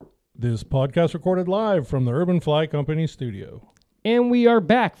This podcast recorded live from the Urban Fly Company studio. And we are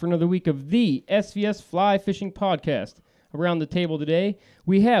back for another week of the SVS Fly Fishing Podcast. Around the table today,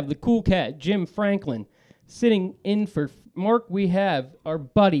 we have the cool cat, Jim Franklin. Sitting in for Mark, we have our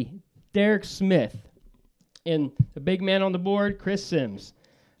buddy, Derek Smith. And the big man on the board, Chris Sims.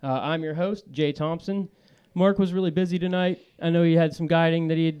 I'm your host, Jay Thompson. Mark was really busy tonight. I know he had some guiding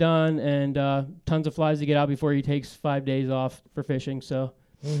that he had done and tons of flies to get out before he takes 5 days off for fishing. So,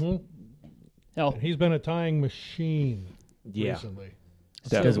 hell, He's been a tying machine recently.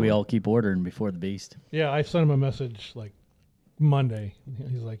 Because we all keep ordering before the beast. Yeah, I sent him a message like Monday.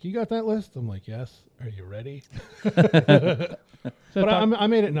 He's like, "You got that list?" I'm like, "Yes." Are you ready? But I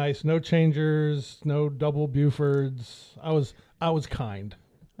made it nice. No changers, no double Bufords. I was kind.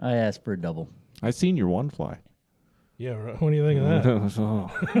 I asked for a double. I seen your one fly. Yeah, what do you think of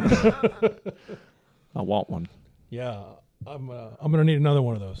that? I want one. Yeah, I'm gonna need another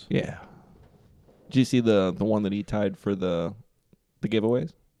one of those. Yeah. Did you see the one that he tied for the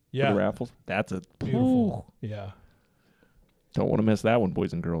giveaways? Yeah, for the raffles. That's a beautiful. Yeah, don't want to miss that one,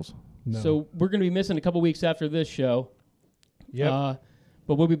 boys and girls. no. So we're going to be missing a couple weeks after this show. Yeah,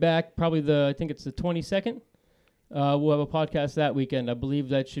 but we'll be back probably I think it's the 22nd. We'll have a podcast that weekend. I believe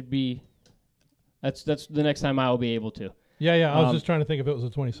that should be, that's the next time I will be able to. yeah. I was just trying to think if it was the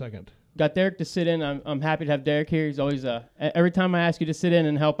 22nd. Got Derek to sit in. I'm happy to have Derek here. He's always, every time I ask you to sit in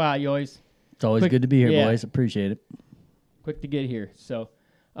and help out, you always It's always quick, good to be here, yeah. boys. Appreciate it. quick to get here. So,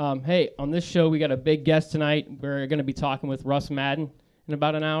 hey, on this show, we got a big guest tonight. We're going to be talking with Russ Maddin in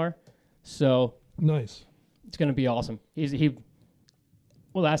about an hour. So Nice. it's going to be awesome.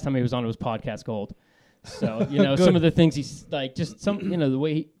 Well, last time he was on, it was podcast gold. So, some of the things he's like, just the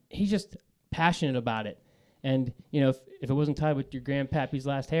way he's just passionate about it. And, if it wasn't tied with your grandpappy's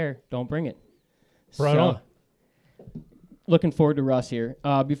last hair, don't bring it. Right on. Looking forward to Russ here.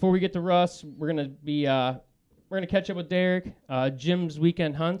 Before we get to Russ, we're going to catch up with Derek. Jim's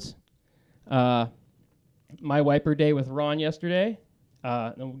weekend hunts. My wiper day with Ron yesterday.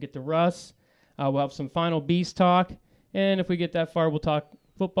 Then we'll get to Russ. We'll have some final beast talk. And if we get that far, we'll talk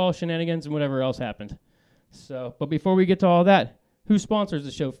football shenanigans and whatever else happened. So, but before we get to all that, who sponsors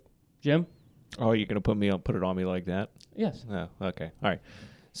the show, Jim? Oh, you're gonna put it on me like that? Yes. Oh, okay. All right.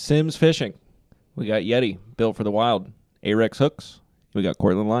 Sims Fishing. We got Yeti, built for the wild. Arex hooks. We got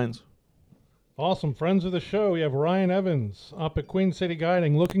Cortland lines. Awesome. Friends of the show, we have Ryan Evans up at Queen City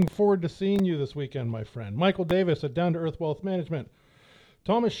Guiding. Looking forward to seeing you this weekend, my friend. Michael Davis at Down to Earth Wealth Management.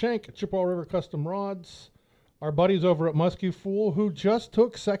 Thomas Shank at Chippewa River Custom Rods. Our buddies over at Muskie Fool, who just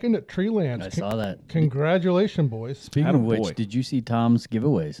took second at Treelands. I saw that. Congratulations, boys. Speaking of which, did you see Tom's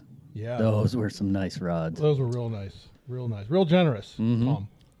giveaways? Yeah. Those were some nice rods. Those were real nice. Real nice. Real generous, Tom.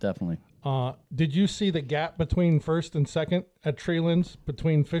 Definitely. Did you see the gap between first and second at Treelands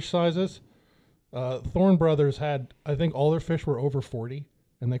between fish sizes? Thorne Brothers had, I think all their fish were over 40,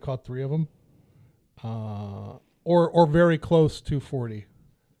 and they caught 3 of them. Or very close to 40.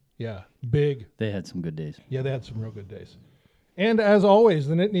 Yeah, big. They had some good days. Yeah, they had some real good days. And as always,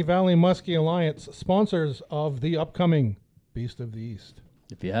 the Nittany Valley Muskie Alliance, sponsors of the upcoming Beast of the East.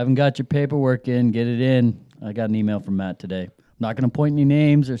 If you haven't got your paperwork in, get it in. I got an email from Matt today. I'm not going to point any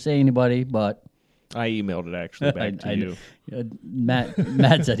names or say anybody, but I emailed it actually back to you.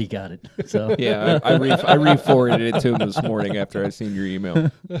 Matt said he got it. So Yeah, I re-forwarded it to him this morning after I seen your email.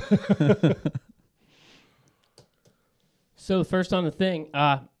 So first on the thing,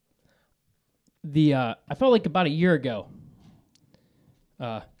 I felt like about a year ago,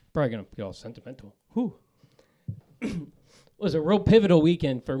 probably going to be all sentimental. Whew. Was a real pivotal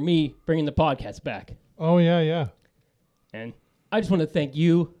weekend for me bringing the podcast back. Oh, yeah. And I just want to thank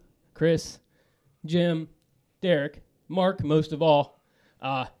you, Chris, Jim, Derek, Mark, most of all.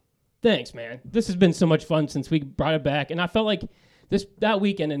 Thanks, man. This has been so much fun since we brought it back. And I felt like that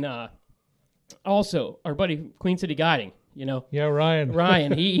weekend, and also our buddy Queen City Guiding, Yeah, Ryan.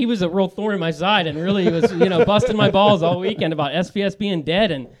 Ryan, he was a real thorn in my side and really was, busting my balls all weekend about SVS being dead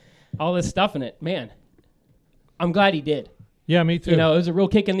and all this stuff in it. Man, I'm glad he did. Yeah, me too. It was a real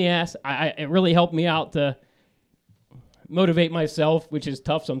kick in the ass. It really helped me out to motivate myself, which is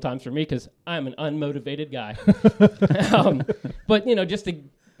tough sometimes for me because I'm an unmotivated guy. But, just to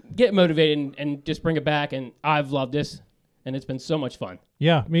get motivated and just bring it back, and I've loved this, and it's been so much fun.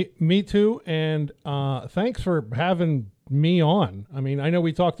 Yeah, me too, and thanks for having me on. I mean, I know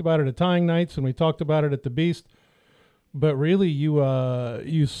we talked about it at Tying Nights, and we talked about it at the Beast, but really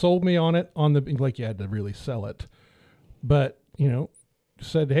you sold me on it, like you had to really sell it. But,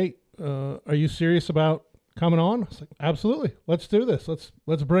 said, hey, are you serious about coming on? I was like, absolutely. Let's do this.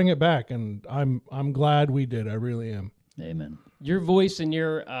 Let's bring it back. And I'm glad we did. I really am. Amen. Your voice and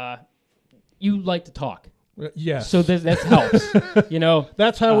your you like to talk. Yes. So that helps. You know.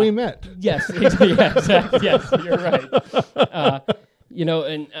 That's how we met. Yes. Yeah, exactly. Yes, you're right. You know,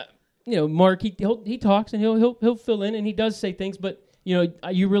 and you know, Mark, he talks and he'll fill in and he does say things, but you know,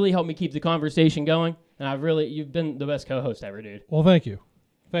 you really help me keep the conversation going, and you've been the best co-host ever, dude. Well, thank you.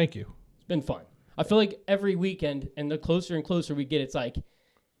 Thank you. It's been fun. I feel like every weekend, and the closer and closer we get, it's like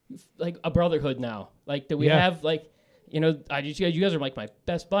a brotherhood now. Like that we have, like, you know, you guys are like my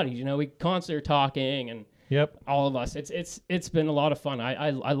best buddies. You know, we constantly are talking and. Yep. All of us. It's been a lot of fun.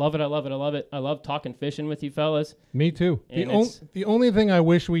 I love it. I love it. I love it. I love talking fishing with you fellas. Me too. And The only thing I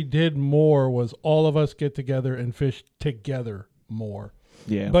wish we did more was all of us get together and fish together more.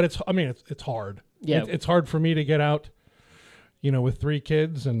 Yeah. But it's hard. Yeah. It's hard for me to get out, you know, with 3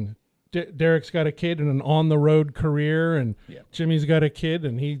 kids, and Derek's got a kid and an on-the-road career, and Jimmy's got a kid,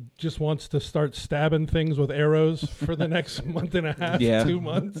 and he just wants to start stabbing things with arrows for the next month and a half, 2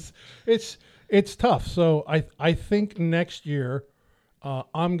 months. It's tough. So I think next year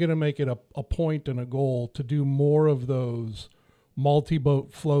I'm going to make it a point and a goal to do more of those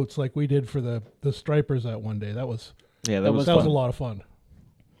multi-boat floats like we did for the stripers that one day. That was a lot of fun.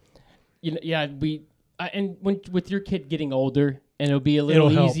 You know, yeah, and with your kid getting older, and it'll be a little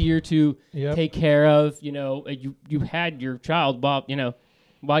easier to take care of. You know, you had your child, Bob. You know,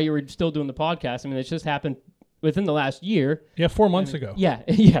 while you were still doing the podcast. I mean, it's just happened within the last year. Yeah, 4 months ago. Yeah.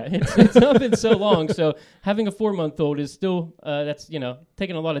 It's not been so long. So having a 4-month-old is still that's, you know,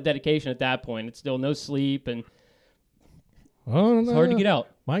 taking a lot of dedication at that point. It's still no sleep, and it's hard to get out.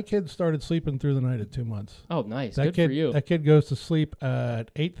 My kid started sleeping through the night at 2 months. Oh, nice. Good for you. That kid goes to sleep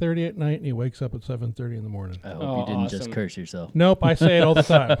at 8:30 at night, and he wakes up at 7:30 in the morning. I hope you didn't just curse yourself. Nope, I say it all the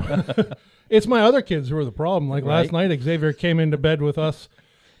time. It's my other kids who are the problem. Like last night, Xavier came into bed with us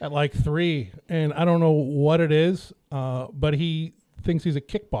at like 3, and I don't know what it is, but he thinks he's a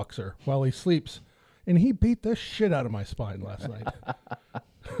kickboxer while he sleeps, and he beat the shit out of my spine last night.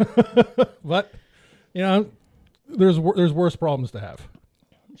 But, you know, there's worse problems to have.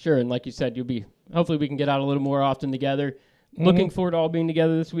 Sure, and like you said, hopefully we can get out a little more often together. Looking forward to all being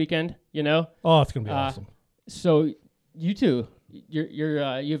together this weekend, you know? Oh, it's going to be awesome. So you two, you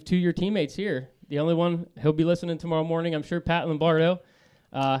have 2 of your teammates here. The only one, he'll be listening tomorrow morning, I'm sure, Pat Lombardo.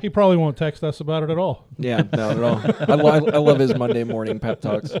 He probably won't text us about it at all. Yeah, not at all. I love his Monday morning pep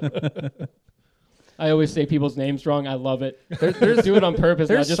talks. I always say people's names wrong. I love it. Do it on purpose.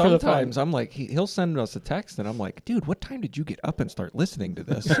 There's just for the fun. sometimes I'm like, he'll send us a text, and I'm like, dude, what time did you get up and start listening to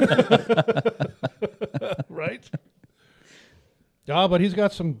this? Right? Yeah, but he's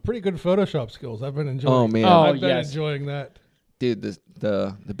got some pretty good Photoshop skills. I've been enjoying. Oh man, I've been enjoying that. Dude,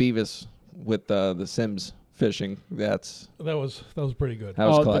 the Beavis with the Sims fishing. That was pretty good. That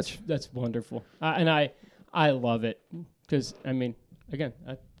was clutch. That's wonderful, and I love it because I mean, again,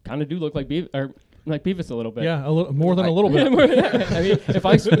 I kind of do look like Beavis a little bit. Yeah, a little more than a little bit. I mean, if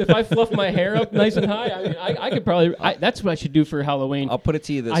I fluff my hair up nice and high, I mean, I could probably. That's what I should do for Halloween. I'll put it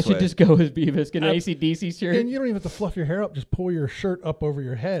to you this way. I should just go as Beavis, get an AC/DC shirt. And you don't even have to fluff your hair up. Just pull your shirt up over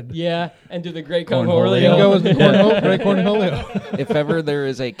your head. Yeah, and do the Great Cornholio. And Cornholio. go as the Great Cornholio. If ever there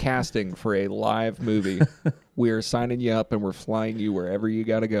is a casting for a live movie, we're signing you up and we're flying you wherever you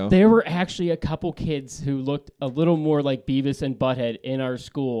got to go. There were actually a couple kids who looked a little more like Beavis and Butthead in our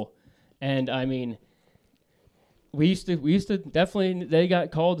school, and I mean. We used to definitely. They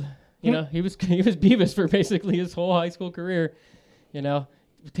got called. You know, he was Beavis for basically his whole high school career. You know,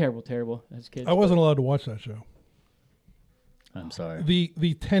 terrible as kids. I wasn't allowed to watch that show. I'm sorry.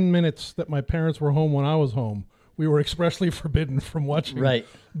 The 10 minutes that my parents were home when I was home, we were expressly forbidden from watching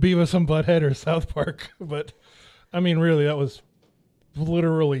Beavis and Butthead or South Park. But I mean, really, that was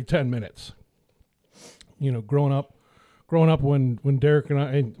literally 10 minutes. You know, growing up when Derek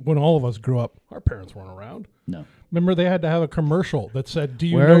and when all of us grew up, our parents weren't around. No. Remember, they had to have a commercial that said, "Do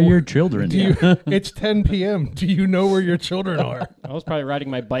you where know are your children? It's 10 p.m. Do you know where your children are?" I was probably riding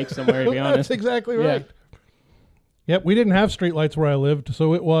my bike somewhere, to be honest. That's exactly right. Yep, we didn't have streetlights where I lived,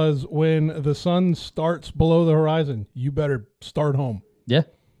 so it was when the sun starts below the horizon, you better start home. Yeah,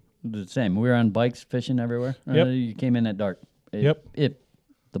 the same. We were on bikes fishing everywhere. Yep. You came in at dark. If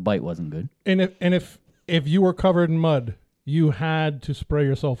the bite wasn't good. And if you were covered in mud, you had to spray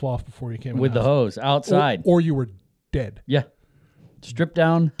yourself off before you came in with the hose outside, or you were dead. Yeah, stripped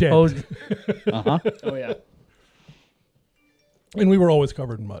down, dead. Hosed. Oh yeah. And we were always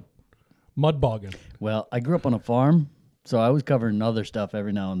covered in mud bogging. Well, I grew up on a farm, so I was covering other stuff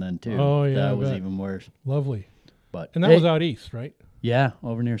every now and then too. Oh yeah, that was even worse. Lovely. But and that was out east, right? Yeah,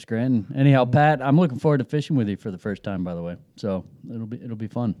 over near Scranton. Anyhow, Pat, I'm looking forward to fishing with you for the first time, by the way. So it'll be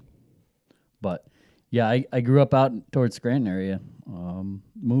fun. But yeah, I grew up out towards Scranton area.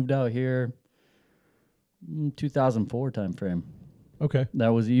 Moved out here 2004 time frame. Okay. That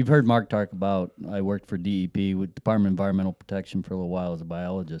was, you've heard Mark talk about, I worked for DEP with Department of Environmental Protection for a little while as a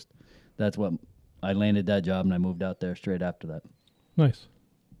biologist. That's what, I landed that job and I moved out there straight after that. Nice.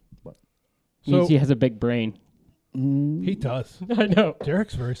 Means So he has a big brain. he does. I know.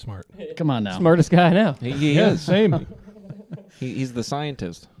 Derek's very smart. Come on now. Smartest guy now. He Yeah, is. same. He's the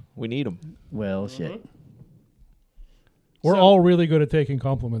scientist. We need him. Well, shit. We're So- all really good at taking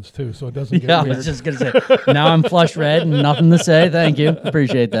compliments too, so it doesn't get Yeah, I weird. was just going to say, now I'm flush red and nothing to say. Thank you.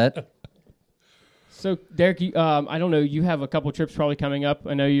 Appreciate that. So, Derek, you, I don't know. You have a couple trips probably coming up.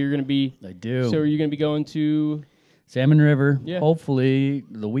 I know you're going to be. I do. So, are you going to be going to? Salmon River, Yeah. hopefully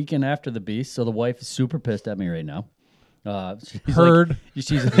the weekend after the Beast. So the wife is super pissed at me right now. She's Heard. Like,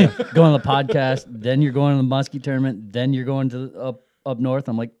 she's going to the podcast, then you're going to the muskie tournament, then you're going to up north.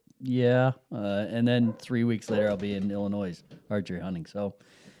 I'm like, yeah. And then 3 weeks later, I'll be in Illinois archery hunting. So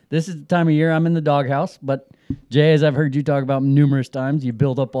this is the time of year I'm in the doghouse. But Jay, as I've heard you talk about numerous times, you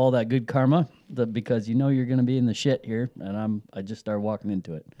build up all that good karma because you know you're going to be in the shit here. And I just started walking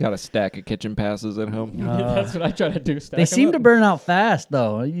into it. Got a stack of kitchen passes at home. That's what I try to do. They seem to burn out fast,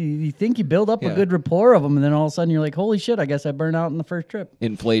 though. You think you build up a Yeah. good rapport of them, and then all of a sudden you're like, holy shit, I guess I burned out in the first trip.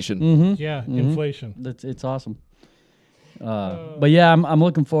 Inflation. Yeah, inflation. It's awesome. But yeah, I'm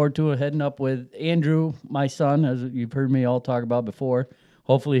looking forward to it, heading up with Andrew, my son, as you've heard me all talk about before.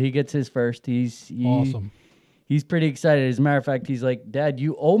 Hopefully he gets his first. Awesome. He's pretty excited. As a matter of fact, he's like, Dad,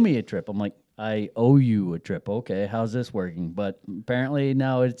 you owe me a trip. I'm like, I owe you a trip. Okay, how's this working? But apparently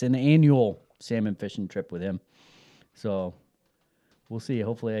now it's an annual salmon fishing trip with him. So we'll see.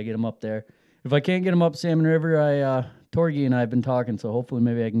 Hopefully I get him up there. If I can't get him up Salmon River, Torgy and I have been talking, so hopefully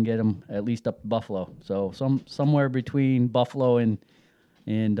maybe I can get him at least up to Buffalo. So somewhere between Buffalo and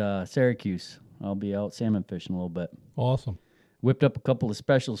Syracuse, I'll be out salmon fishing a little bit. Awesome. Whipped up a couple of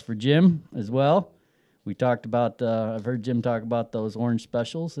specials for Jim as well. We talked about, I've heard Jim talk about those orange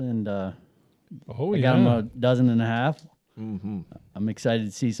specials, and Oh, I yeah. got him a dozen and a half. Mm-hmm. I'm excited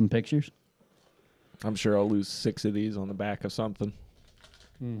to see some pictures. I'm sure I'll lose 6 of these on the back of something.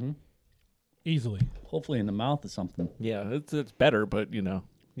 Easily. Hopefully in the mouth of something. Yeah, it's better, but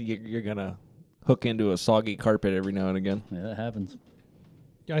you're gonna hook into a soggy carpet every now and again. Yeah, that happens.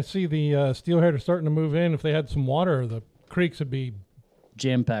 I see the steelhead are starting to move in. If they had some water, the creeks would be,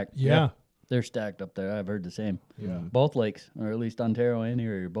 Jam-packed. yeah. They're stacked up there. I've heard the same. Yeah. Both lakes, or at least Ontario and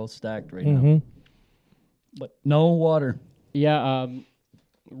Erie, are both stacked right Mm-hmm. now. But no water. Yeah.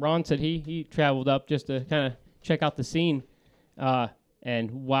 Ron said he traveled up just to kind of check out the scene,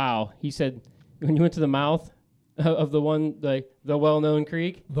 and wow, he said when you went to the mouth of the one the well-known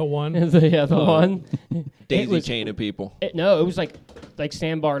creek, The one. the one. Daisy It was- chain of people. No, it was like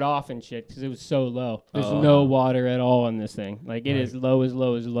sandbarred off and shit because it was so low. There's no water at all on this thing. Like it is low as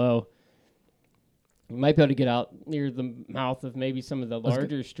low as low. You might be able to get out near the mouth of maybe some of the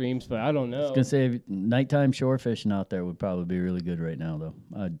larger streams, but I don't know. I was gonna say nighttime shore fishing out there would probably be really good right now,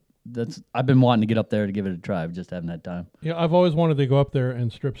 though. I've been wanting to get up there to give it a try, but just haven't had time. Yeah, I've always wanted to go up there and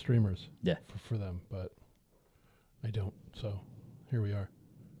strip streamers Yeah, for them, but I don't. So here we are.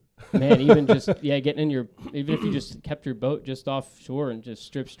 Man, even just getting in your even if you just kept your boat just offshore and just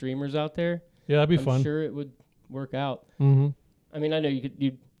strip streamers out there, Yeah, that'd be I'm fun. sure it would work out. Mm-hmm. I mean, I know you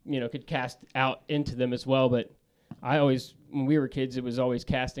could cast out into them as well, but I always when we were kids, it was always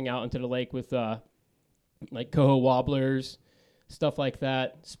casting out into the lake with like coho wobblers, stuff like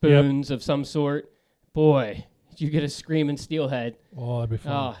that, spoons of some sort. Boy, you get a screaming steelhead. Oh, that'd be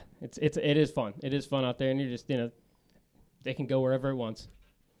fun. Ah, it is fun. It is fun out there, and you're just they can go wherever it wants.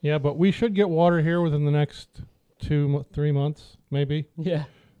 Yeah, but we should get water here within the next 3 months, maybe. Yeah.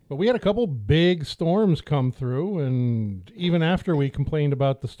 But we had a couple big storms come through, and even after we complained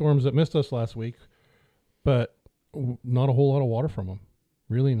about the storms that missed us last week, but not a whole lot of water from them.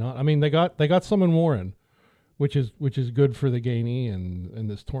 Really not. I mean, they got some in Warren, which is good for the Gainey and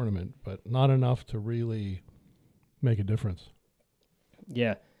this tournament, but not enough to really make a difference.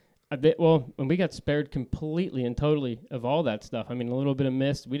 Yeah. When we got spared completely and totally of all that stuff. I mean, a little bit of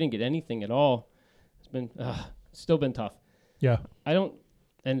mist. We didn't get anything at all. It's been still been tough. Yeah. I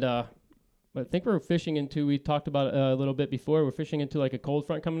think we're fishing into. We talked about it a little bit before. We're fishing into like a cold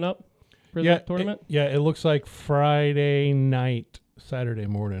front coming up for the tournament. It looks like Friday night, Saturday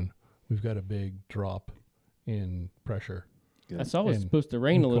morning, we've got a big drop in pressure. I saw it was And- supposed to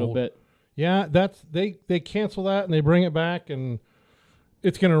rain and a little cold. bit. Yeah, they cancel that and they bring it back, and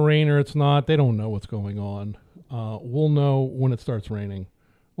it's going to rain or it's not. They don't know what's going on. We'll know when it starts raining,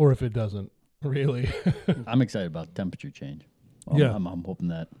 or if it doesn't. Really. I'm excited about the temperature change. Yeah. I'm hoping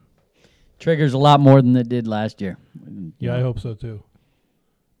that triggers a lot more than it did last year. Yeah, I hope so too.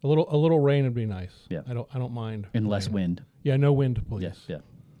 A little rain would be nice. Yeah. I don't mind. And less rain. wind. Yeah, no wind, please. Yeah.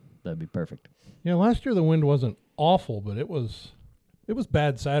 That'd be perfect. Yeah, last year the wind wasn't awful, but it was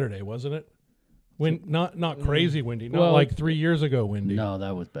bad Saturday, wasn't it? Wind not crazy windy, not like 3 years ago windy. No,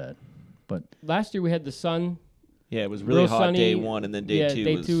 that was bad. But last year we had the sun. Yeah, it was really Real hot sunny. day 1, and then day 2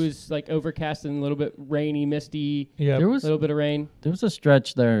 day was... 2 is like overcast and a little bit rainy, misty. Yeah, there A was little bit of rain. There was a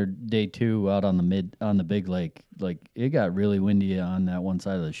stretch there, day 2, out on the big lake. Like, it got really windy on that one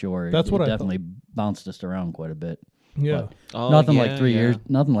side of the shore. That's it what I definitely bounced us around quite a bit. yeah, Nothing like 3 years.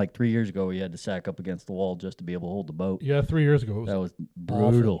 Nothing like 3 years ago. We had to sack up against the wall just to be able to hold the boat. yeah. 3 years ago, That was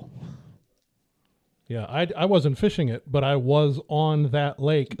brutal. Yeah, I wasn't fishing it, but I was on that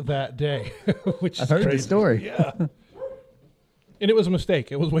lake that day, which is I've heard crazy. the story. Yeah, and it was a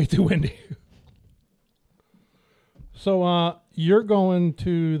mistake. It was way too windy. So you're going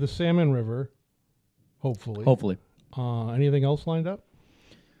to the Salmon River, hopefully. Hopefully. Anything else lined up?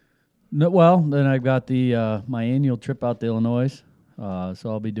 No, well, then I've got the my annual trip out to Illinois. So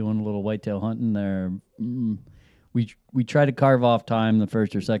I'll be doing a little whitetail hunting there. We try to carve off time the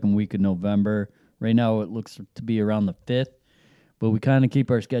first or second week of November. Right now it looks to be around the 5th, but we kind of keep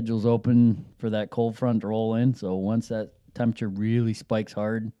our schedules open for that cold front to roll in. So once that temperature really spikes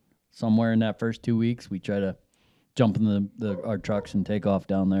hard somewhere in that first 2 weeks, we try to jump in our trucks and take off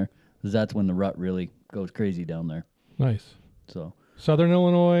down there, because that's when the rut really goes crazy down there. Nice. So Southern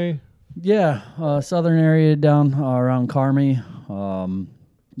Illinois. yeah, southern area down around Carmi,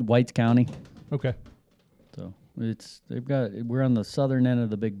 Whites County. Okay. So we're on the southern end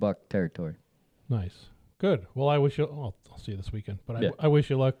of the big buck territory. Nice. Good. Well, I wish you. Well, I'll see you this weekend, but Yeah. I wish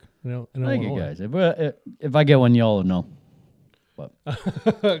you luck. In Thank you Illinois. guys. If I get one, y'all will know.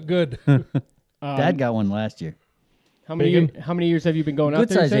 Good. Dad got one last year. How many years have you been going out Good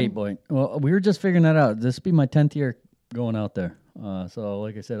there? size 8-point. Well, we were just figuring that out. This will be my 10th year going out there. So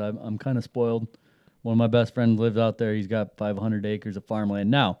like I said, I'm kind of spoiled. One of my best friends lives out there. He's got 500 acres of farmland.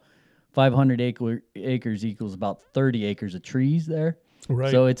 Now, 500 acres equals about 30 acres of trees there.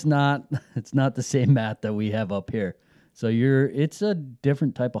 Right. So it's not the same math that we have up here. So it's a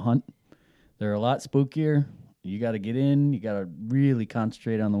different type of hunt. They're a lot spookier. You got to get in. You got to really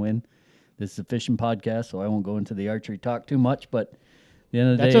concentrate on the wind. This is a fishing podcast, so I won't go into the archery talk too much. But at the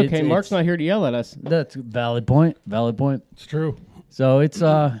end of the That's day, okay. Mark's not here to yell at us. That's a valid point. Valid point. It's true. So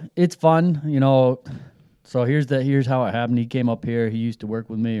it's fun, you know. So here's how it happened. He came up here. He used to work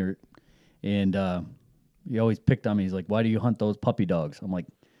with me, and he always picked on me. He's like, "Why do you hunt those puppy dogs?" I'm like,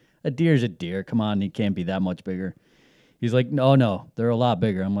 "A deer's a deer. Come on, he can't be that much bigger." He's like, "No, they're a lot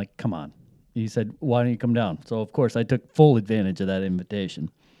bigger." I'm like, "Come on." He said, "Why don't you come down?" So of course I took full advantage of that invitation.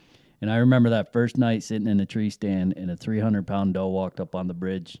 And I remember that first night sitting in a tree stand, and a 300-pound doe walked up on the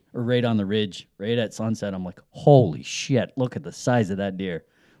bridge, or right on the ridge, right at sunset. I'm like, holy shit, look at the size of that deer.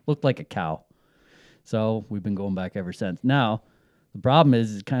 Looked like a cow. So we've been going back ever since. Now, the problem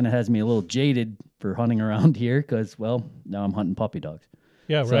is it kind of has me a little jaded for hunting around here because, well, now I'm hunting puppy dogs.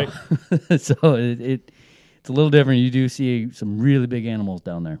 Yeah, So, right. so it's a little different. You do see some really big animals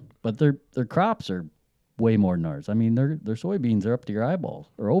down there, but their crops are way more than ours. I mean, their soybeans are up to your eyeballs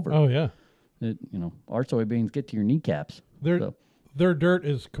or over. Oh yeah. Our soybeans get to your kneecaps. Their dirt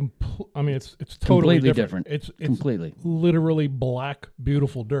is I mean, it's totally Completely different. different. It's Completely. literally black,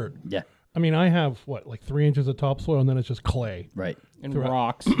 beautiful dirt. Yeah, I mean, I have like 3 inches of topsoil, and then it's just clay. right. And Throughout.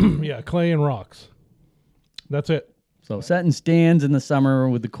 rocks. Yeah, clay and rocks. That's it. So setting stands in the summer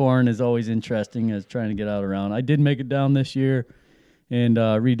with the corn is always interesting as trying to get out around. I did make it down this year and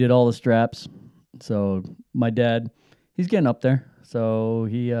redid all the straps. So my dad, he's getting up there. So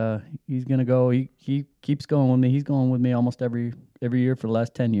he's gonna go. He keeps going with me. He's going with me almost every year for the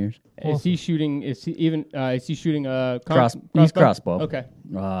last 10 years. Is he shooting? Is he shooing a He's crossbow. Okay.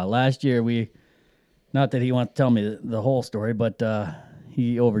 Last year not that he wants to tell me the whole story, but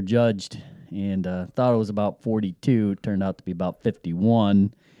he overjudged and thought it was about 42. It turned out to be about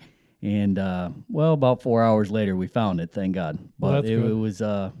 51. And about 4 hours later, we found it. Thank God. Well, But that's it good. was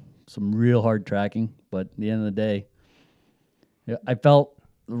some real hard tracking. But at the end of the day, I felt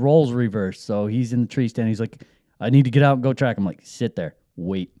the roles reversed. So he's in the tree stand. He's like, "I need to get out and go track." I'm like, "Sit there,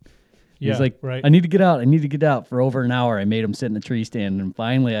 wait." Yeah, He's like, right. I need to get out for over an hour. I made him sit in the tree stand, and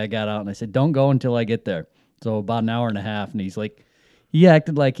finally I got out and I said, "Don't go until I get there." So about an hour and a half, and he's like, he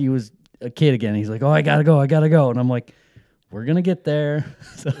acted like he was a kid again. He's like, "Oh, I gotta go," and I'm like, "We're gonna get there."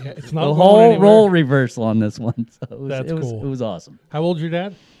 So Yeah, it's not the going whole anywhere. role reversal on this one. So it was, That's cool. It was awesome. How old's your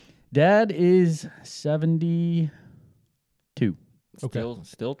dad? Dad is 72. Okay.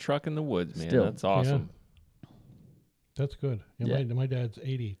 Still trucking the woods, man. Still. That's awesome. That's good. Yeah, Yeah. My dad's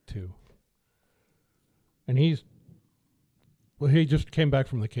 82. And he's Well, he just came back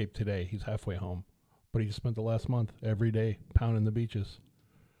from the Cape today. He's halfway home, but he just spent the last month every day pounding the beaches.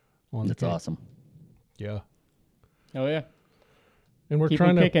 That's awesome. Yeah. Oh yeah. And we're Keep trying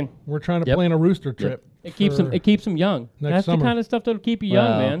 'em to kicking. plan a rooster trip. It keeps them young. next That's summer. the kind of stuff that'll keep you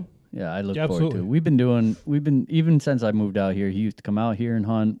young, man. Yeah, I look Absolutely. forward to it. We've been even since I moved out here. He used to come out here and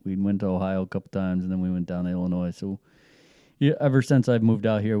hunt. We went to Ohio a couple times, and then we went down to Illinois. So, yeah, ever since I've moved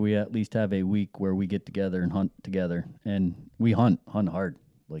out here, we at least have a week where we get together and hunt together, and we hunt hard.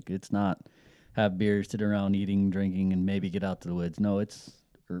 Like it's not have beers, sit around eating, drinking, and maybe get out to the woods. No, it's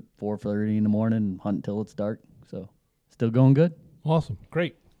 4:30 in the morning, and hunt until it's dark. So, still going good. Awesome.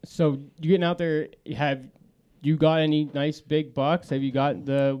 Great. So you getting out there? Have you got any nice big bucks? Have you got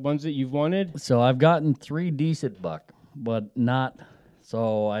the ones that you've wanted? So I've gotten 3 decent buck, but not.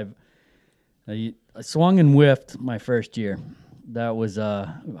 So I swung and whiffed my first year. That was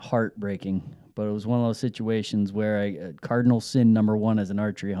heartbreaking. But it was one of those situations where cardinal sin number 1 as an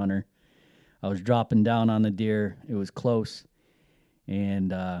archery hunter. I was dropping down on the deer. It was close,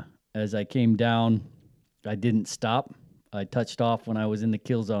 and as I came down, I didn't stop. I touched off when I was in the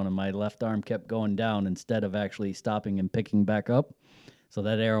kill zone, and my left arm kept going down instead of actually stopping and picking back up. So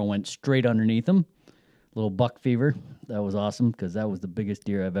that arrow went straight underneath him. Little buck fever. That was awesome because that was the biggest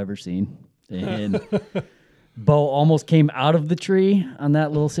deer I've ever seen. And bow almost came out of the tree on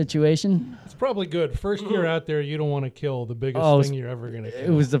that little situation. It's probably good. First year out there, you don't want to kill the biggest thing you're ever going to kill.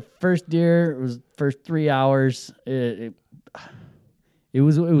 It was the first deer. It was the first 3 hours. It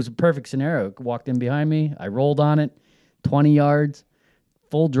was a perfect scenario. It walked in behind me. I rolled on it. 20 yards,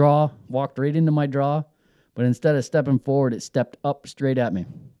 full draw, walked right into my draw, but instead of stepping forward, it stepped up straight at me.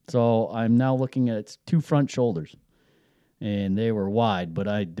 So I'm now looking at its 2 front shoulders, and they were wide, but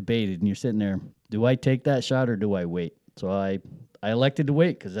I debated, and you're sitting there, do I take that shot or do I wait? So I elected to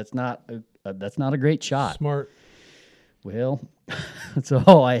wait because that's not a great shot. Smart. Well,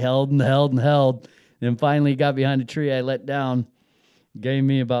 so I held and held and held, and finally got behind a tree. I let down. Gave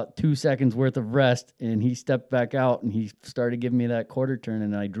me about 2 seconds worth of rest, and he stepped back out, and he started giving me that quarter turn,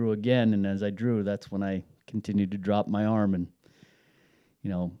 and I drew again. And as I drew, that's when I continued to drop my arm. And,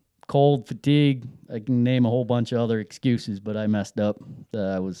 cold, fatigue, I can name a whole bunch of other excuses, but I messed up.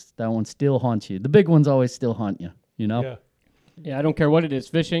 That one still haunts you. The big ones always still haunt you, Yeah. Yeah, I don't care what it is.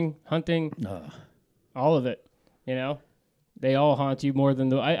 Fishing, hunting, all of it. They all haunt you more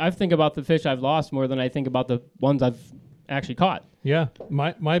than I think about the fish I've lost more than I think about the ones I've actually caught. Yeah,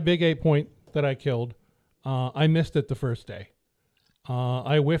 my big 8-point that I killed, I missed it the first day.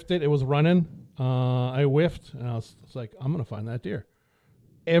 I whiffed it. It was running. I whiffed, and I was like, I'm going to find that deer.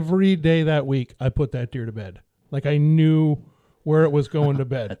 Every day that week, I put that deer to bed. Like I knew where it was going to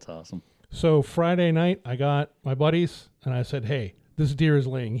bed. That's awesome. So Friday night, I got my buddies, and I said, hey, this deer is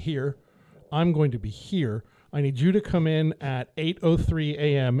laying here. I'm going to be here. I need you to come in at 8:03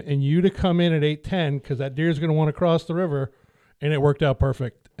 a.m. and you to come in at 8:10 because that deer is going to want to cross the river. And it worked out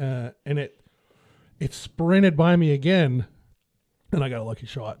perfect. And it sprinted by me again, and I got a lucky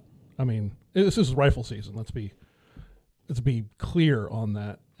shot. I mean, this is rifle season. Let's be clear on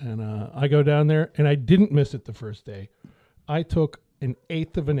that. And I go down there, and I didn't miss it the first day. I took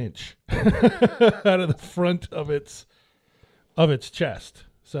 1/8 of an inch out of the front of its chest,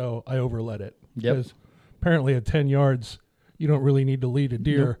 so I overlet it. Yep. Because apparently at 10 yards, you don't really need to lead a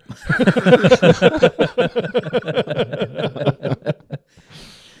deer.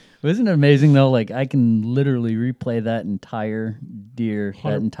 Isn't it amazing though? Like I can literally replay that entire deer,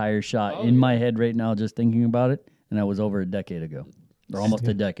 that entire shot in my head right now, just thinking about it. And that was over a decade ago, or almost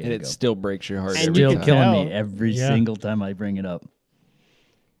a decade And ago. it still breaks your heart. And every you Still can time. killing tell. me every single time I bring it up.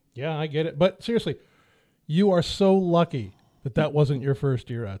 Yeah, I get it. But seriously, you are so lucky that wasn't your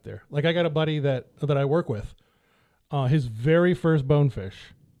first year out there. Like I got a buddy that I work with. His very first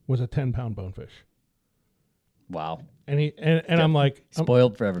bonefish was a 10-pound bonefish. Wow. And I'm like,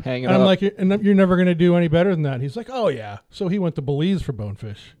 Spoiled forever. Hang it and I'm up. like, you're never going to do any better than that. He's like, oh yeah. So he went to Belize for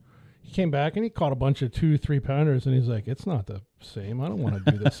bonefish. He came back and he caught a bunch of 2-3 pounders, and he's like, it's not the same. I don't want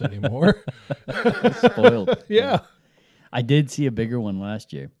to do this anymore. Spoiled. Yeah. I did see a bigger one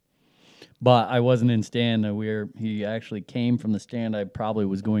last year, but I wasn't in stand. He actually came from the stand. I probably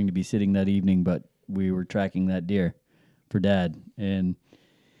was going to be sitting that evening, but we were tracking that deer for Dad, and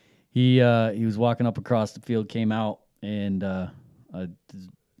he was walking up across the field, came out, and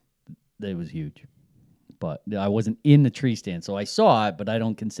it was huge. But I wasn't in the tree stand, so I saw it, but I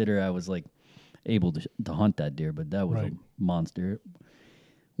don't consider I was like able to hunt that deer. But that was Right. a monster.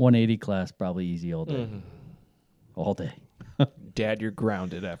 180 class, probably easy all day. All day. Dad, you're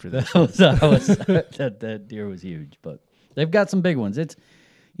grounded after this. That deer was huge, but they've got some big ones. It's,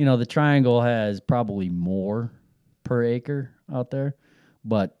 the triangle has probably more per acre out there,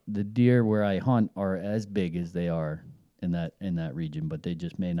 but the deer where I hunt are as big as they are in that region, but they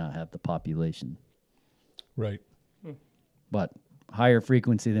just may not have the population. Right. But higher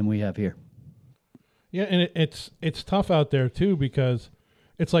frequency than we have here. Yeah, and it's tough out there too because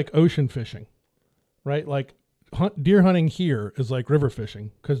it's like ocean fishing, right? Like deer hunting here is like river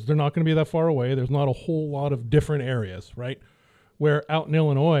fishing because they're not going to be that far away. There's not a whole lot of different areas, right? Where out in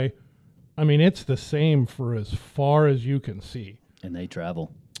Illinois, I mean, it's the same for as far as you can see. And they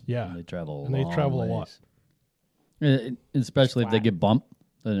travel. Yeah, And they travel. and they travel a lot. Especially if they get bumped.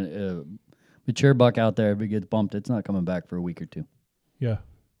 Mature buck out there, if it gets bumped, it's not coming back for a week or two. Yeah.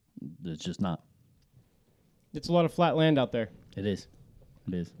 It's just not. It's a lot of flat land out there. It is.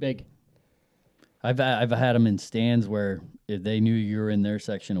 It is. Big. I've had them in stands where if they knew you were in their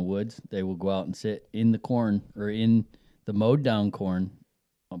section of woods, they will go out and sit in the corn or in the mowed down corn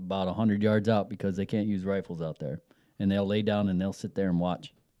about 100 yards out because they can't use rifles out there. And they'll lay down and they'll sit there and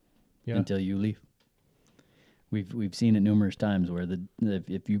watch until you leave. We've seen it numerous times where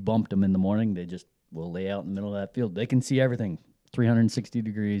if you bumped them in the morning, they just will lay out in the middle of that field. They can see everything, 360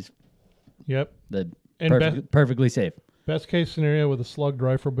 degrees. Yep. And perfectly safe. Best case scenario with a slugged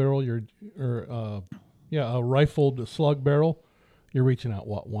rifle barrel, a rifled slug barrel, you're reaching out,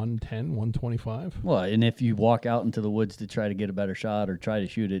 110, 125? Well, and if you walk out into the woods to try to get a better shot or try to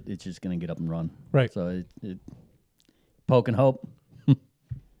shoot it, it's just going to get up and run. Right. So it poke and hope.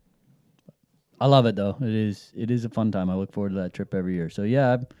 I love it, though. It is a fun time. I look forward to that trip every year. So,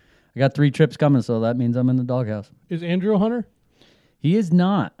 yeah, I got 3 trips coming, so that means I'm in the doghouse. Is Andrew a hunter? He is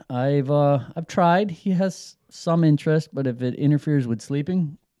not. I've tried. He has some interest, but if it interferes with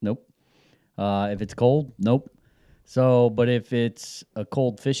sleeping, nope. If it's cold, nope. So, but if it's a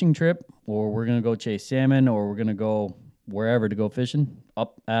cold fishing trip, or we're gonna go chase salmon, or we're gonna go wherever to go fishing,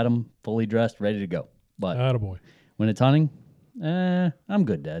 up at him, fully dressed, ready to go. But attaboy. When it's hunting, I'm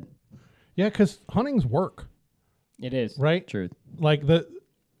good, Dad. Yeah, because hunting's work. It is. Right? Truth. Like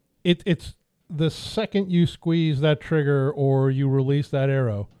it's the second you squeeze that trigger or you release that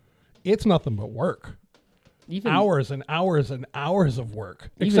arrow, it's nothing but work. Even hours and hours and hours of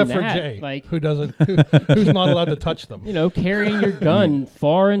work. Even Except for that, Jay, like- who's not allowed to touch them. Carrying your gun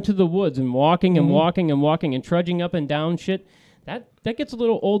far into the woods and walking and walking and walking and trudging up and down shit. That gets a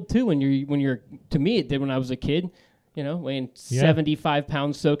little old too when you're to me it did when I was a kid. Weighing 75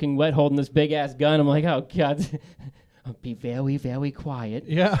 pounds soaking wet, holding this big ass gun. I'm like, oh God, I'll be very, very quiet.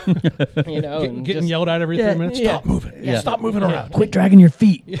 Yeah. Getting yelled at every 3 minutes. Stop moving. Yeah. Stop moving around. Quit dragging your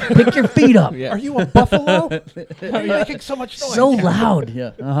feet. Pick your feet up. Are you a buffalo? Why are you making so much noise? So loud.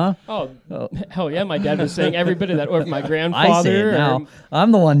 Yeah. Oh, hell yeah! My dad was saying every bit of that, or my I say grandfather. it now.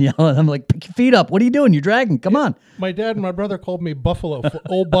 I'm the one yelling. I'm like, pick your feet up. What are you doing? You're dragging. Come on. My dad and my brother called me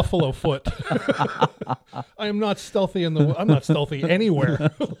old buffalo foot. I am not stealthy I'm not stealthy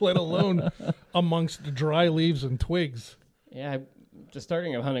anywhere, let alone amongst dry leaves and twigs. Yeah, just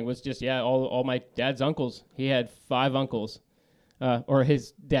starting of hunting was just all my dad's uncles. He had 5 uncles, or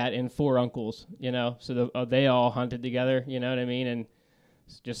his dad and 4 uncles. So they all hunted together. You know what I mean? And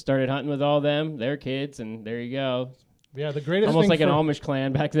just started hunting with all them, their kids, and there you go. Yeah, the greatest almost thing like an Amish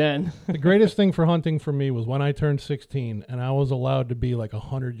clan back then. The greatest thing for hunting for me was when I turned 16 and I was allowed to be like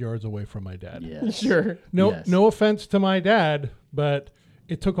 100 yards away from my dad. Yes. Sure. No offense to my dad, but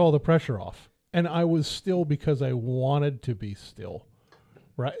it took all the pressure off. And I was still because I wanted to be still.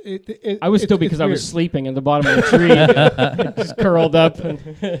 Right? I was still because I was sleeping in the bottom of the tree, just curled up in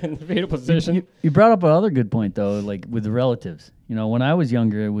the fetal position. You brought up another good point, though, like with the relatives. When I was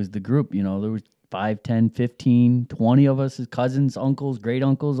younger, it was the group. There was 5, 10, 15, 20 of us as cousins, uncles, great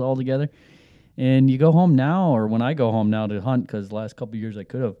uncles all together. And you go home now, or when I go home now to hunt, because the last couple of years I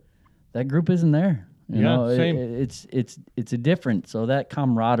could have, that group isn't there. Same. It's a different. So that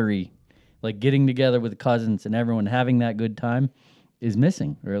camaraderie, like getting together with the cousins and everyone having that good time, is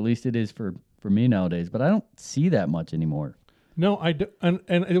missing, or at least it is for me nowadays. But I don't see that much anymore. No, I do, and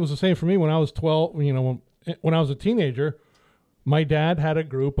it was the same for me when I was 12. When I was a teenager, my dad had a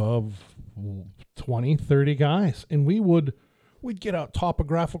group of 20, 30 guys, and we'd get out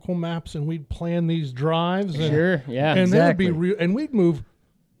topographical maps and we'd plan these drives. And, sure, yeah, and exactly. There would be and we'd move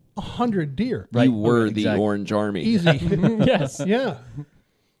 100 deer. Right, you were exactly. the Orange Army. Easy. Yes. Yeah.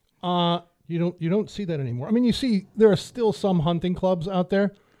 You don't see that anymore. I mean, you see there are still some hunting clubs out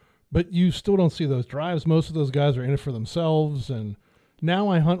there, but you still don't see those drives. Most of those guys are in it for themselves. And now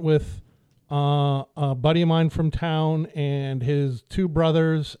I hunt with a buddy of mine from town and his 2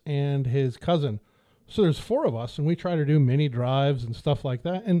 brothers and his cousin. So there's 4 of us, and we try to do mini drives and stuff like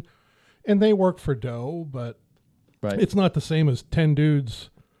that. And they work for dough, but Right. it's not the same as 10 dudes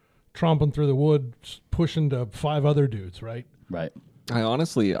tromping through the woods, pushing to 5 other dudes, right? Right.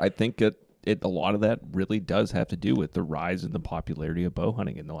 I think a lot of that really does have to do with the rise in the popularity of bow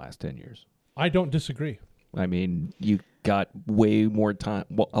hunting in the last 10 years. I don't disagree. I mean, you got way more time,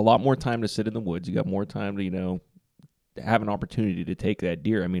 a lot more time to sit in the woods. You got more time to, have an opportunity to take that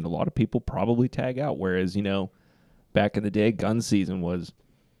deer. I mean, a lot of people probably tag out, whereas, back in the day, gun season was,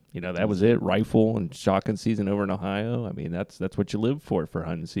 that was it. Rifle and shotgun season over in Ohio. I mean, that's what you live for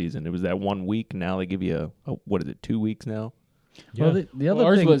hunting season. It was that 1 week. Now they give you, 2 weeks now? Yeah. Well, the other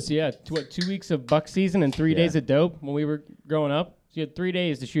ours thing was 2 weeks of buck season and 3 days of doe when we were growing up. So you had 3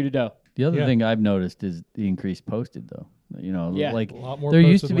 days to shoot a doe. The other thing I've noticed is the increased posted, though. Like a lot more there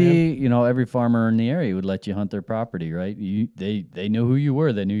used to posted be, every farmer in the area would let you hunt their property, right? They knew who you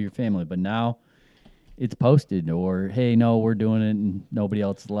were, they knew your family, but now it's posted, or hey, no, we're doing it, and nobody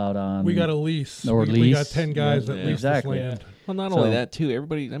else is allowed on. We got a lease. Or we got lease. 10 guys that lease Exactly. this land. Well, not So- only that, too.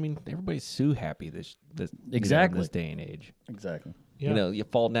 Everybody's sue happy this Exactly. in this day and age. Exactly. Yeah. You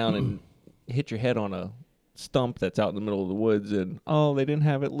fall down and hit your head on a stump that's out in the middle of the woods, and they didn't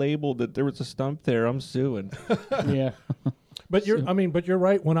have it labeled that there was a stump there. I'm suing. Yeah. But you're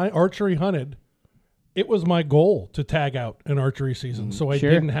right. When I archery hunted, it was my goal to tag out an archery season, so I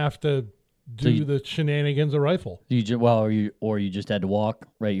Sure. didn't have to do you- the shenanigans of rifle. Or you just had to walk,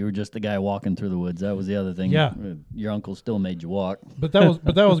 right? You were just the guy walking through the woods. That was the other thing. Yeah. Your uncle still made you walk. But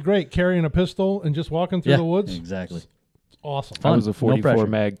that was great. Carrying a pistol and just walking through the woods, Exactly. awesome. I was a Fun. No 44 pressure.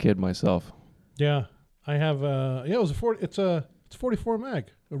 mag kid myself. Yeah, I have. It was a 40. It's 44 mag.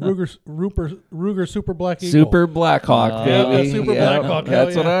 A Ruger Super Black Eagle. Super Blackhawk, Yeah, baby. Super Blackhawk, hell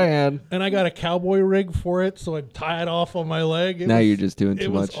That's what yeah. I had. And I got a cowboy rig for it, so I'd tie it off on my leg. Now you're just doing It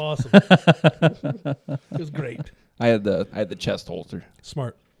too was much. awesome. It was great. I had the chest holster.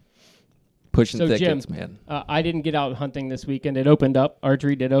 Smart. Pushing So, thickets, Jim, man. I didn't get out hunting this weekend. It opened up.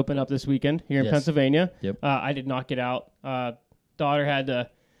 Archery did open up this weekend here in Yes. Pennsylvania. Yep. I did not get out. Daughter had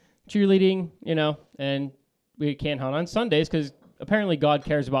cheerleading, and we can't hunt on Sundays because apparently God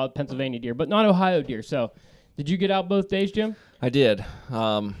cares about Pennsylvania deer, but not Ohio deer. So did you get out both days, Jim? I did.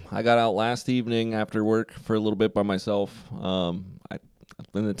 I got out last evening after work for a little bit by myself.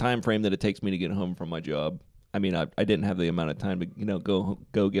 In the time frame that it takes me to get home from my job, I mean, I didn't have the amount of time to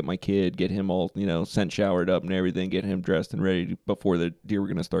go get my kid, get him all sent showered up and everything, get him dressed and ready before the deer were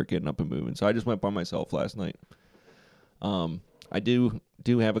going to start getting up and moving. So I just went by myself last night. I do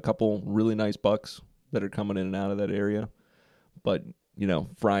have a couple really nice bucks that are coming in and out of that area, but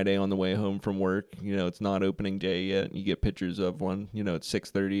Friday on the way home from work, it's not opening day yet. You get pictures of one, it's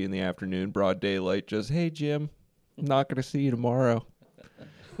 6:30 in the afternoon, broad daylight. Just, hey Jim, I'm not going to see you tomorrow.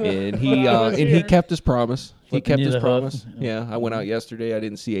 And he kept his promise. Flipping you the hoof. Promise. Yeah, I went out yesterday. I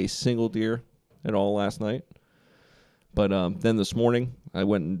didn't see a single deer at all last night. But then this morning, I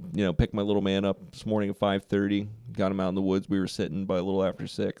went and picked my little man up this morning at 5:30. Got him out in the woods. We were sitting by a little after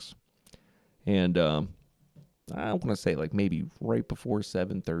 6, and I want to say like maybe right before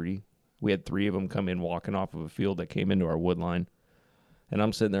 7:30, we had 3 of them come in walking off of a field that came into our wood line, and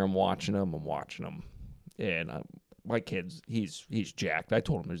I'm sitting there. I'm watching them, and my kid's he's jacked. I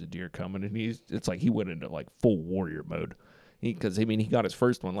told him there's a deer coming, and it's like he went into like full warrior mode. Because he got his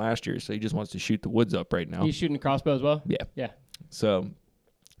first one last year, so he just wants to shoot the woods up right now. He's shooting crossbow as well? Yeah. Yeah. So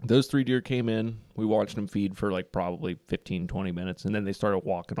those 3 deer came in. We watched them feed for like probably 15, 20 minutes, and then they started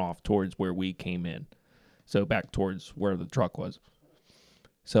walking off towards where we came in. So back towards where the truck was.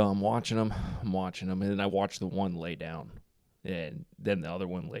 So I'm watching them, and then I watched the one lay down, and then the other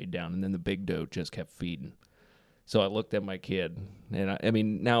one laid down, and then the big doe just kept feeding. So I looked at my kid, and I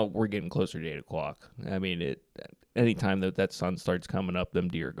mean, now we're getting closer to 8 o'clock. I mean, anytime that sun starts coming up, them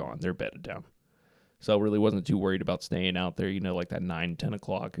deer are gone. They're bedded down. So I really wasn't too worried about staying out there, like that 9, 10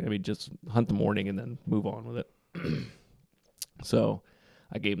 o'clock. I mean, just hunt the morning and then move on with it. So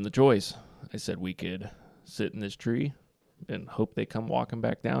I gave him the choice. I said we could sit in this tree and hope they come walking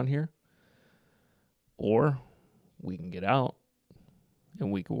back down here, or we can get out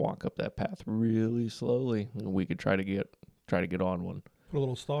and we could walk up that path really slowly, and we could try to get on one. Put a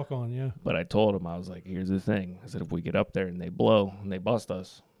little stalk on, yeah. But I told him, I was like, here's the thing. I said, if we get up there and they blow and they bust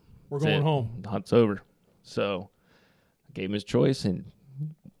us, We're that's going it. home. The hunt's over. So I gave him his choice, and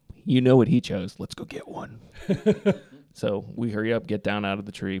you know what he chose. Let's go get one. So we hurry up, get down out of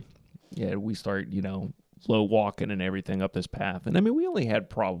the tree. Yeah, we start, slow walking and everything up this path. And I mean, we only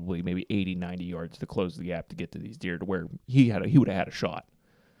had probably maybe 80, 90 yards to close the gap to get to these deer to where he would have had a shot.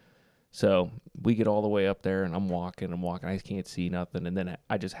 So we get all the way up there, and I'm walking. I can't see nothing. And then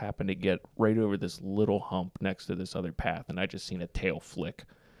I just happen to get right over this little hump next to this other path, and I just seen a tail flick.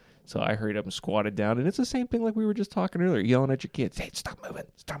 So I hurried up and squatted down, and it's the same thing like we were just talking earlier, yelling at your kids, hey, stop moving,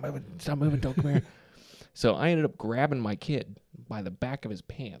 don't come here. So I ended up grabbing my kid by the back of his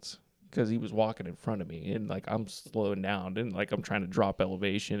pants because he was walking in front of me, and like I'm slowing down, and like I'm trying to drop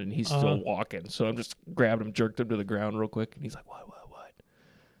elevation, and he's still walking. So I'm just grabbed him, jerked him to the ground real quick, and he's like, what?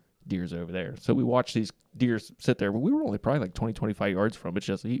 Deer's over there. So we watched these deer sit there, but we were only probably like 20, 25 yards from it. It's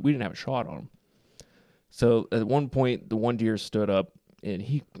just we didn't have a shot on him. So at one point, the one deer stood up, and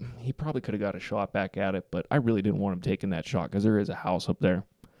he probably could have got a shot back at it, but I really didn't want him taking that shot because there is a house up there,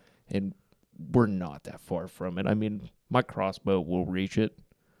 and we're not that far from it. I mean, my crossbow will reach it,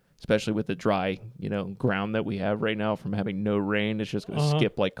 especially with the dry, ground that we have right now from having no rain. It's just going to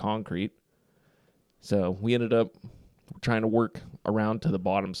skip like concrete. So we ended up trying to work around to the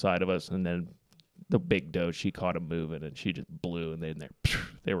bottom side of us, and then the big doe, she caught him moving, and she just blew, and then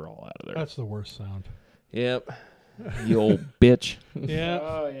they were all out of there. That's the worst sound. Yep. You old bitch. Yeah.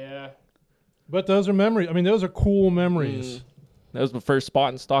 Oh, yeah. But those are memories. I mean, those are cool memories. That was the first spot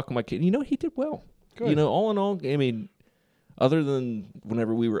and stock of my kid. He did well. Good. All in all, I mean, other than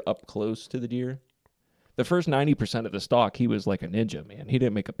whenever we were up close to the deer, the first 90% of the stock, he was like a ninja, man. He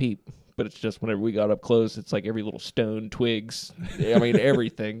didn't make a peep. But it's just whenever we got up close, it's like every little stone, twigs, I mean,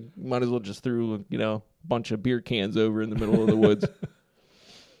 everything. Might as well just threw, a bunch of beer cans over in the middle of the woods.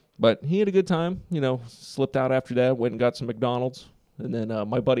 But he had a good time, slipped out after that, went and got some McDonald's. And then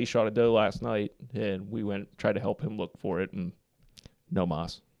my buddy shot a doe last night, and we tried to help him look for it, and no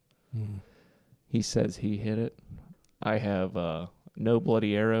mas. He says he hit it. I have no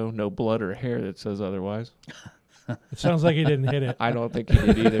bloody arrow, no blood or hair that says otherwise. It sounds like he didn't hit it. I don't think he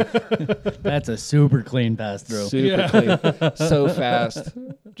did either. That's a super clean pass through. Super clean. So fast.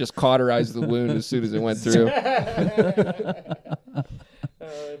 Just cauterized the wound as soon as it went through.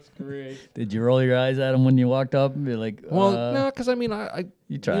 Oh, that's great. Did you roll your eyes at him when you walked up and be like, Well, no, because I mean, I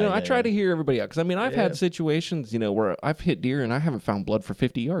try to hear everybody out. Because I mean, I've had situations, where I've hit deer and I haven't found blood for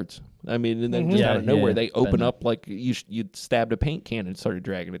 50 yards. I mean, and then just out of nowhere, they open up like you'd stabbed a paint can and started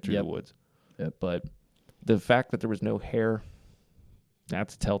dragging it through the woods. Yep. But the fact that there was no hair,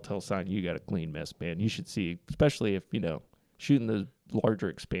 that's a telltale sign you got a clean mess, man. You should see, especially if, shooting those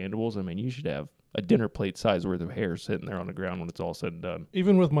larger expandables, I mean, you should have a dinner plate size worth of hair sitting there on the ground when it's all said and done.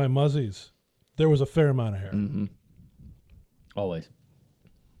 Even with my muzzies, there was a fair amount of hair. Mm-hmm. Always.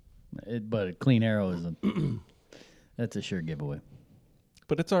 But a clean arrow is that's a sure giveaway.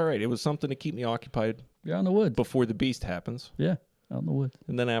 But it's all right. It was something to keep me occupied. You're on the woods. Before the beast happens. Yeah, out in the woods.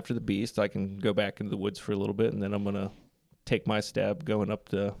 And then after the beast, I can go back into the woods for a little bit, and then I'm going to take my stab going up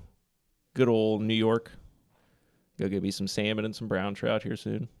to good old New York. Go get me some salmon and some brown trout here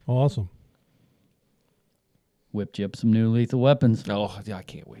soon. Awesome. Whipped you up some new lethal weapons. Oh, yeah, I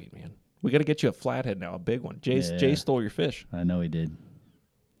can't wait, man. We got to get you a flathead now, a big one. Jay stole your fish. I know he did.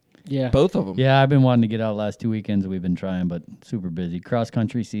 Yeah. Both of them. Yeah, I've been wanting to get out last 2 weekends. We've been trying, but super busy.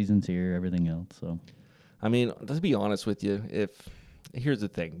 Cross-country season's here, everything else. So, I mean, let's be honest with you. Here's the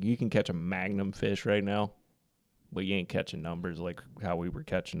thing. You can catch a magnum fish right now, but you ain't catching numbers like how we were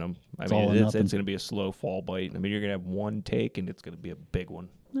catching them. I mean, it's going to be a slow fall bite. I mean, you're going to have one take, and it's going to be a big one.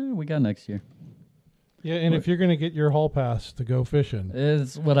 we got next year. Yeah, and if you're going to get your hall pass to go fishing,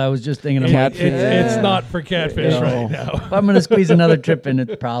 It's what I was just thinking. it's not for catfish right now. If I'm going to squeeze another trip in,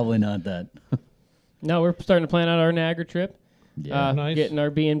 it's probably not that. No, we're starting to plan out our Niagara trip. Yeah. Nice. Getting our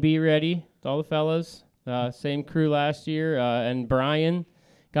B&B ready with all the fellas. Same crew last year. And Brian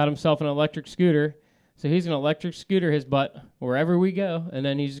got himself an electric scooter. So he's going to electric scooter his butt wherever we go. And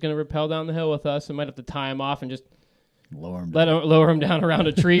then he's going to rappel down the hill with us. I might have to tie him off and just lower him down around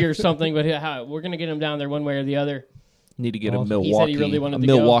a tree or something. But we're going to get him down there one way or the other. Need to get Awesome. a Milwaukee, He said he really wanted to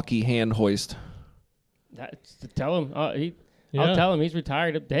Milwaukee hand hoist. Tell him. I'll tell him he's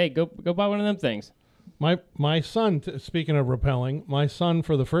retired. Hey, go buy one of them things. My son, speaking of rappelling, my son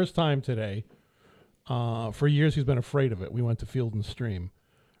for the first time today, for years he's been afraid of it. We went to Field and Stream,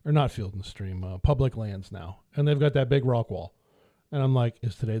 or not Field and Stream, public lands now. And they've got that big rock wall. And I'm like,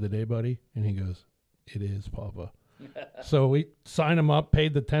 is today the day, buddy? And he goes, it is, Papa. So we signed him up,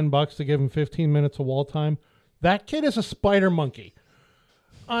 paid the $10 to give him 15 minutes of wall time. That kid is a spider monkey.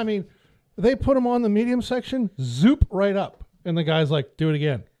 I mean, they put him on the medium section, zoop right up. And the guy's like, do it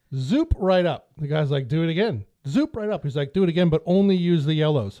again. Zoop right up. The guy's like, do it again. Zoop right up. He's like, do it again, but only use the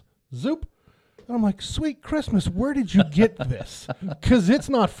yellows. Zoop. And I'm like, sweet Christmas, where did you get this? Because it's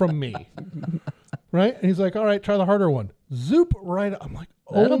not from me. Right? And he's like, all right, try the harder one. Zoop right up. I'm like,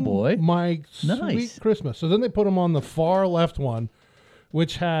 oh, boy. My Nice. sweet Christmas. So then they put him on the far left one,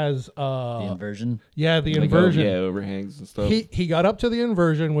 which has... the inversion. Yeah, the inversion. Yeah, overhangs and stuff. He got up to the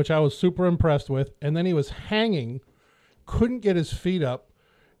inversion, which I was super impressed with, and then he was hanging, couldn't get his feet up,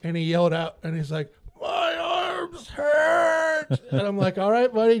 and he yelled out, and he's like, "My arms hurt!" And I'm like, "All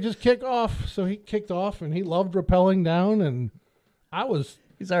right, buddy, just kick off." So he kicked off, and he loved rappelling down, and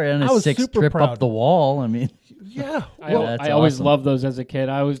He's already on I his was 6th super trip proud. up the wall. I mean, yeah. I Well, that's always awesome. loved those as a kid.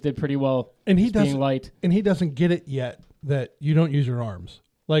 I always did pretty well. and he just being doesn't light. and he doesn't get it yet that you don't use your arms.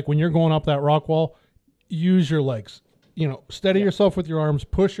 Like when you're going up that rock wall, use your legs. Steady yourself with your arms,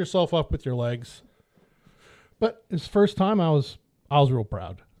 push yourself up with your legs. But his first time, I was real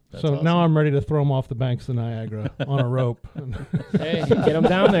proud. That's so awesome. now I'm ready to throw him off the banks of Niagara on a rope. Hey, get them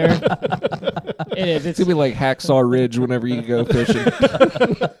down there. It is. It's It's gonna be like Hacksaw Ridge whenever you go fishing.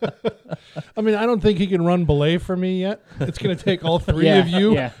 I mean, I don't think he can run belay for me yet. It's going to take all three of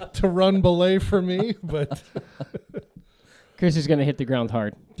you to run belay for me. But Chris is going to hit the ground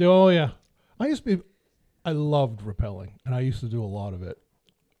hard. oh yeah, I loved rappelling, and I used to do a lot of it.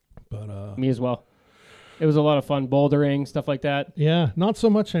 But Me as well. It was a lot of fun, bouldering, stuff like that. yeah, not so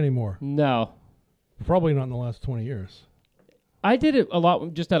much anymore. No. Probably not in the last 20 years. I did it a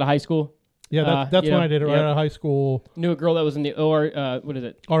lot just out of high school. Yeah, that's when I did it right out of high school. Knew a girl that was in the what is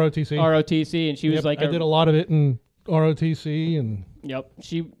it? ROTC. ROTC, and she was like I did a lot of it in ROTC, and Yep,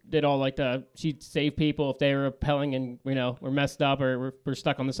 she did all like she'd save people if they were rappelling and were messed up or were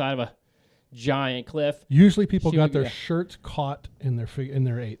stuck on the side of a giant cliff. usually people She got would- their yeah. shirts caught in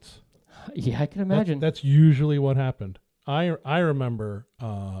their eights. Yeah, I can imagine. That's usually what happened. I remember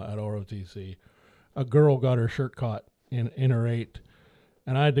at ROTC, a girl got her shirt caught in her 8,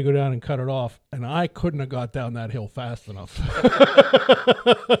 and I had to go down and cut it off, and I couldn't have got down that hill fast enough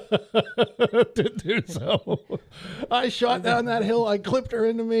to do so. I shot down that hill, I clipped her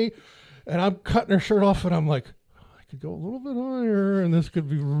into me, and I'm cutting her shirt off, and I'm like, I could go a little bit higher, and this could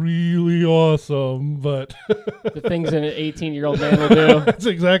be really awesome, but The things an 18-year-old man will do. that's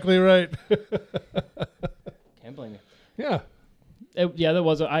exactly right. Can't blame you. Yeah. There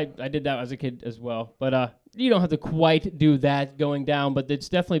was. I did that as a kid as well. But you don't have to quite do that going down. But it's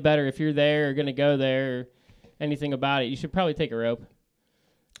definitely better if you're there or going to go there or anything about it. You should probably take a rope.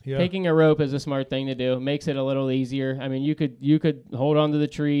 Yeah. Taking a rope is a smart thing to do. It makes it a little easier. I mean, you could hold onto the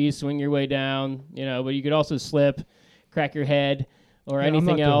trees, swing your way down, but you could also slip, crack your head, or Yeah, I'm not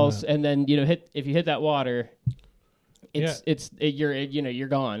anything doing else, that. and then if you hit that water, you're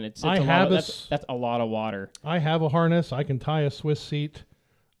gone. It's I a have lot a of, that's a lot of water. I have a harness. I can tie a Swiss seat.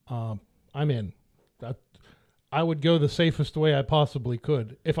 I'm in. I would go the safest way I possibly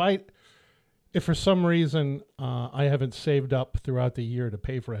could. If for some reason I haven't saved up throughout the year to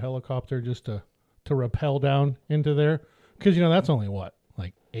pay for a helicopter just to rappel down into there, because that's only what,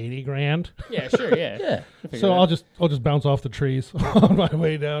 like 80 grand. Yeah, sure, yeah. yeah. So I'll just bounce off the trees on my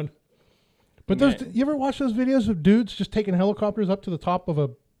way down. But Right. you ever watch those videos of dudes just taking helicopters up to the top of a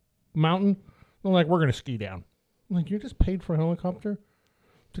mountain? They're like, we're going to ski down. I'm like, you just paid for a helicopter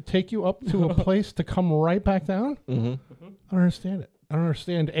to take you up to a place to come right back down? Mm-hmm. I don't understand it. I don't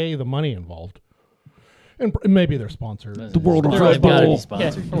understand, the money involved. And maybe they're sponsored. The world of They've Red gotta be Bull.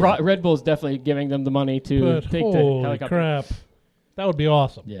 sponsored. Yeah, Red Bull's definitely giving them the money to But take the holy helicopter. crap. That would be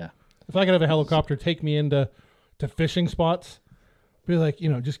awesome. Yeah. If I could have a helicopter take me into fishing spots, be like,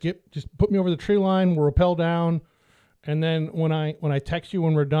 just put me over the tree line, we'll rappel down, and then when I text you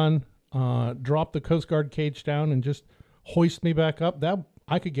when we're done, drop the Coast Guard cage down and just hoist me back up. That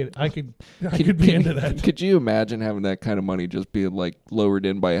I could be into that. Could you imagine having that kind of money just being like lowered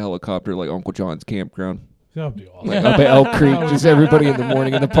in by a helicopter like Uncle John's campground? That would be awesome. Like up at Elk Creek, just everybody in the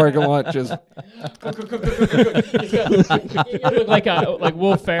morning in the parking lot just You look like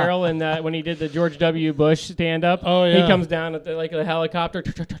Will Ferrell in that when he did the George W. Bush stand up. Oh, yeah. He comes down at the helicopter.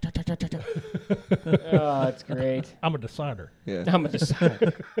 Oh, it's great. I'm a decider. yeah. I'm just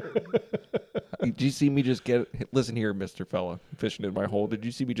Did you see me just listen here, Mr. Fella, fishing in my hole? Did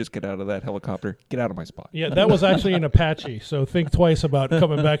you see me just get out of that helicopter? Get out of my spot. Yeah, that was actually an Apache, so think twice about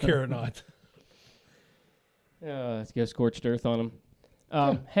coming back here or not. let's go scorched earth on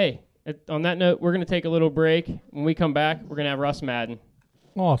him. Hey, on that note, we're going to take a little break. When we come back, we're going to have Russ Maddin.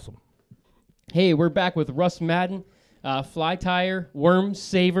 Awesome. Hey, we're back with Russ Maddin, fly tire, worm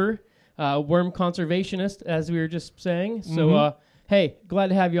saver, worm conservationist, as we were just saying. So, hey, glad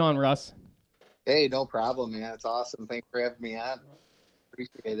to have you on, Russ. Hey, no problem, man. It's awesome. Thanks for having me on.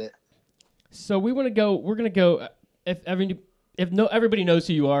 Appreciate it. So we're going to go, if everybody knows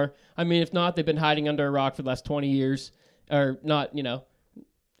who you are. I mean, if not, they've been hiding under a rock for the last 20 years, or not,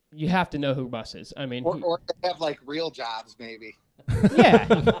 you have to know who Russ is. I mean, Or they have like real jobs, maybe. yeah.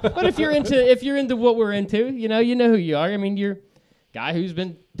 But if you're into what we're into, you know who you are. I mean, you're a guy who's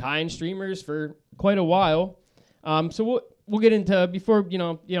been tying streamers for quite a while. So we'll get into, before you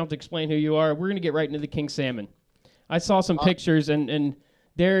don't have to explain who you are. We're gonna get right into the king salmon. I saw some pictures, and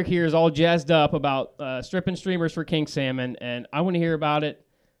Derek here is all jazzed up about stripping streamers for king salmon, and I want to hear about it,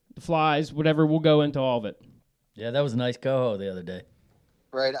 the flies, whatever. We'll go into all of it. Yeah, that was a nice coho the other day.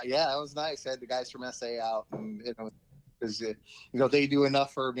 Right. Yeah, that was nice. I had the guys from SA out, and because they do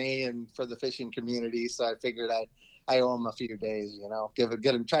enough for me and for the fishing community. So I figured I owe them a few days.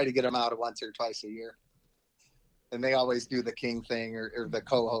 Try to get them out once or twice a year. And they always do the king thing or the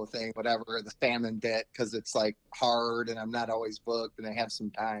coho thing, whatever, or the salmon bit, because it's like hard and I'm not always booked and I have some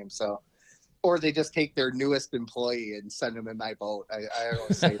time. So, or they just take their newest employee and send them in my boat. I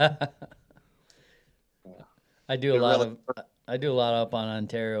always say that. Yeah. I do a lot up on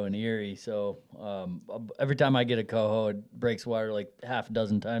Ontario and Erie, so every time I get a coho, it breaks water like half a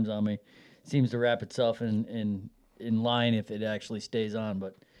dozen times on me. Seems to wrap itself in line if it actually stays on.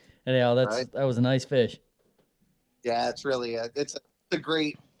 But anyhow, that was a nice fish. Yeah, it's really it's a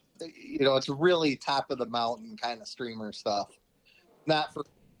great, it's really top of the mountain kind of streamer stuff. Not for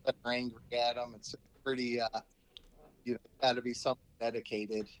that are angry at them. It's pretty, got to be something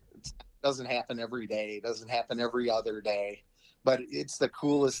dedicated. It doesn't happen every day. It doesn't happen every other day. But it's the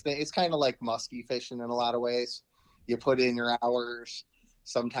coolest thing. It's kind of like musky fishing in a lot of ways. You put in your hours.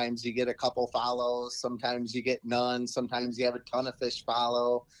 Sometimes you get a couple follows. Sometimes you get none. Sometimes you have a ton of fish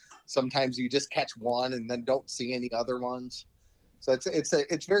follow. Sometimes you just catch one and then don't see any other ones. So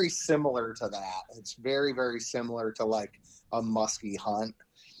it's very similar to that. It's very, very similar to like a musky hunt.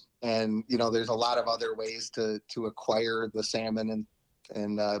 And, there's a lot of other ways to acquire the salmon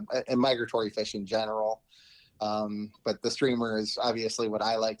and migratory fish in general. But the streamer is obviously what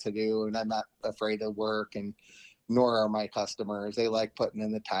I like to do, and I'm not afraid to work, and nor are my customers. They like putting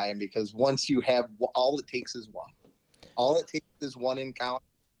in the time, because once you have, all it takes is one. All it takes is one encounter,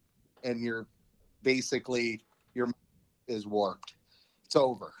 and your is warped. It's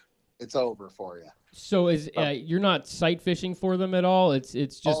over. It's over for you. So you're not sight fishing for them at all? It's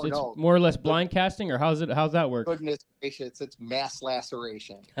just no. More or less blind casting, or how's that work? Goodness gracious, it's mass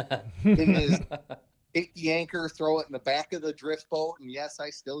laceration. It is. Take the anchor, throw it in the back of the drift boat, and yes, I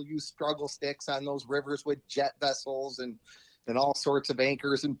still use struggle sticks on those rivers with jet vessels and all sorts of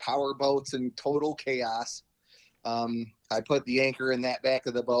anchors and power boats and total chaos. I put the anchor in that back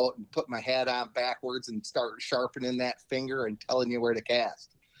of the boat and put my hat on backwards and start sharpening that finger and telling you where to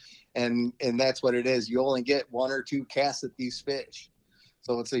cast. And that's what it is. You only get one or two casts at these fish.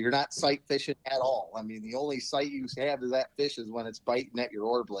 So you're not sight fishing at all. I mean, the only sight you have of that fish is when it's biting at your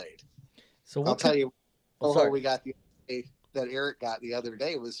oar blade. So I'll tell you, we got that Eric got the other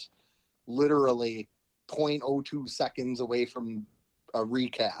day was literally 0.02 seconds away from a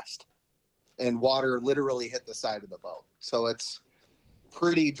recast, and water literally hit the side of the boat. So it's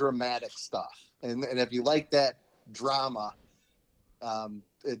pretty dramatic stuff. And if you like that drama,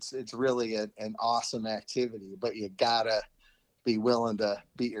 it's really an awesome activity, but you gotta be willing to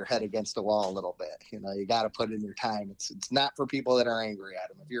beat your head against the wall a little bit. You got to put in your time. It's not for people that are angry at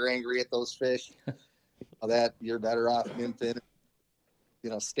them. If you're angry at those fish, that you're better off nymphing,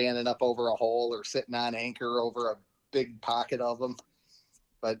 standing up over a hole or sitting on anchor over a big pocket of them.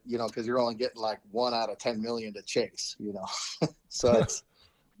 But, because you're only getting like 1 out of 10 million to chase, so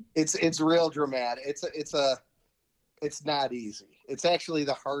it's real dramatic. It's not easy. It's actually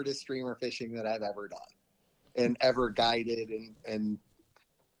the hardest streamer fishing that I've ever done and ever guided, and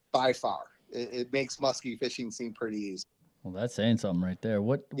by far it makes musky fishing seem pretty easy. Well, that's saying something right there.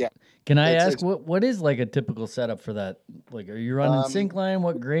 Yeah. Can I ask what is like a typical setup for that? Like, are you running sink line?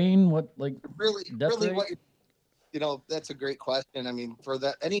 What grain? What really what that's a great question. I mean, for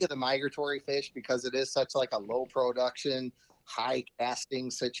any of the migratory fish, because it is such like a low production, high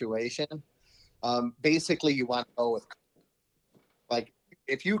casting situation, basically you want to go with, like,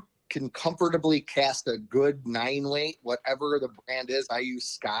 if you can comfortably cast a good 9-weight, whatever the brand is. I use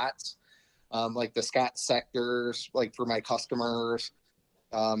Scott's. Like the Scott sectors, like for my customers,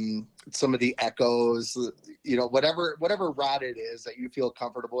 some of the Echoes, whatever rod it is that you feel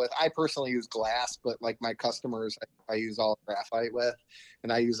comfortable with. I personally use glass, but like my customers, I use all graphite with,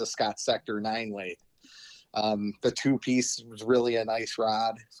 and I use a Scott sector 9-weight. The 2-piece was really a nice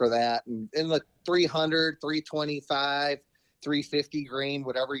rod for that. And in the 300, 325, 350 grain,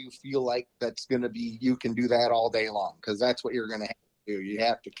 whatever you feel like that's going to be, you can do that all day long, because that's what you're going to have. You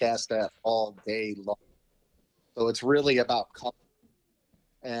have to cast that all day long. So it's really about comfort.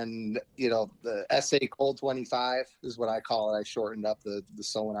 And, the SA Cold 25 is what I call it. I shortened up the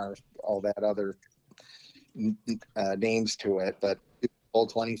sonar, all that other names to it, but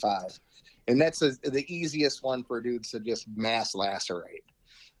Cold 25. And that's the easiest one for dudes to just mass lacerate.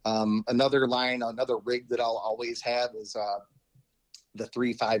 Another rig that I'll always have is the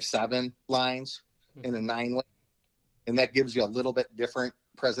 357 lines in a 9-weight. And that gives you a little bit different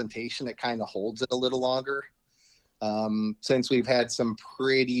presentation, it kind of holds it a little longer. Since we've had some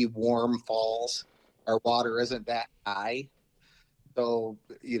pretty warm falls, our water isn't that high. So,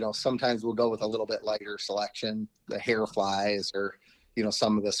 sometimes we'll go with a little bit lighter selection, the hair flies or,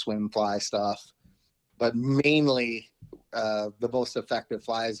 some of the swim fly stuff. But mainly, the most effective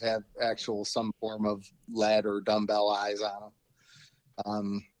flies have some form of lead or dumbbell eyes on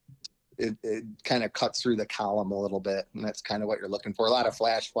them. It kind of cuts through the column a little bit, and that's kind of what you're looking for. A lot of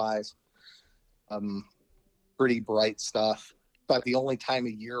flash flies, pretty bright stuff. But the only time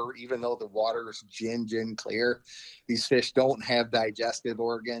of year, even though the water is gin clear, these fish don't have digestive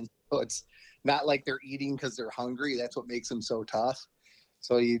organs. So it's not like they're eating because they're hungry. That's what makes them so tough.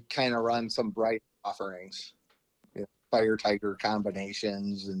 So you kind of run some bright offerings, fire tiger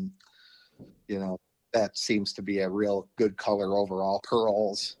combinations, and that seems to be a real good color overall.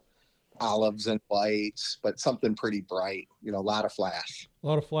 Pearls, olives and whites, but something pretty bright, a lot of flash. A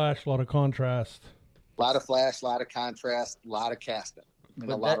lot of flash, a lot of contrast. A lot of flash, a lot of contrast, a lot of casting,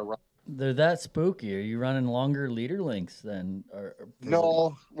 and a lot of run. They're that spooky. Are you running longer leader lengths then?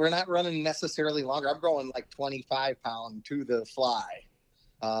 No, we're not running necessarily longer. I'm going like 25 pound to the fly.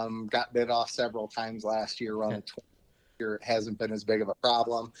 Got bit off several times last year. Running 20 year, it hasn't been as big of a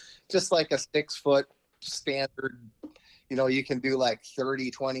problem. Just like a 6 foot standard. You can do like 30,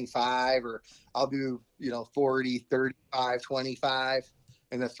 25, or I'll do, 40, 35, 25,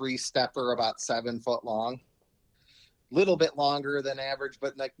 and a 3-stepper about 7 foot long. Little bit longer than average,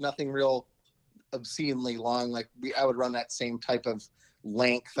 but like nothing real obscenely long. Like I would run that same type of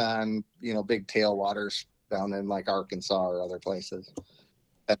length on, big tailwaters down in like Arkansas or other places.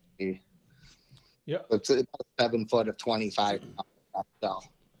 Yeah. It's about 7 foot of 25.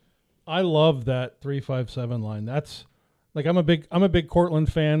 I love that 357 line. That's like, I'm a big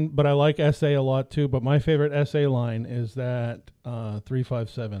Cortland fan, but I like SA a lot too. But my favorite SA line is that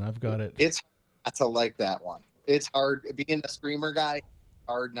 357. I've got it. It's hard to like that one. It's hard being a streamer guy.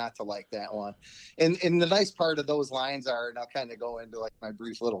 Hard not to like that one. And the nice part of those lines are, and I'll kind of go into like my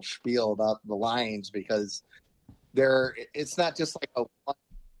brief little spiel about the lines, because it's not just like a one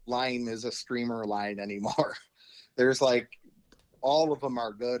line is a streamer line anymore. There's like, all of them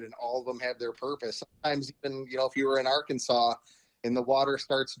are good and all of them have their purpose. Sometimes even, if you were in Arkansas and the water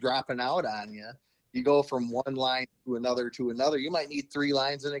starts dropping out on you, you go from one line to another. You might need 3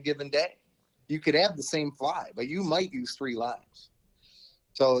 lines in a given day. You could have the same fly, but you might use 3 lines.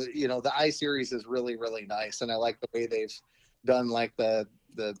 So, the I series is really, really nice. And I like the way they've done like the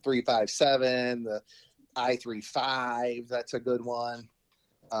 357, the I-35. That's a good one.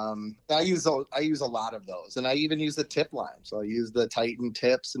 I use a lot of those, and I even use the tip line. So I use the Titan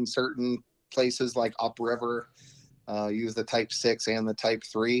tips in certain places like upriver. Use the Type 6 and the Type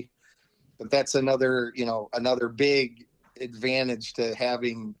 3. But that's another big advantage to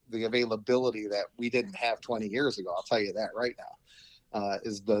having the availability that we didn't have 20 years ago. I'll tell you that right now,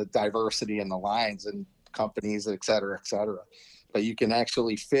 is the diversity in the lines and companies, et cetera, et cetera. But you can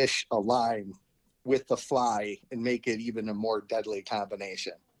actually fish a line with the fly and make it even a more deadly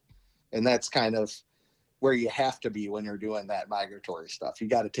combination. And that's kind of where you have to be when you're doing that migratory stuff. You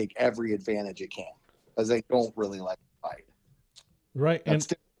got to take every advantage you can, because they don't really like to fight. Right. That's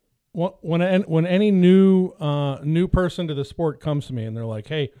when any new person to the sport comes to me and they're like,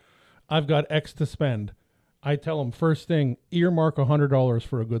 "Hey, I've got X to spend," I tell them first thing, earmark $100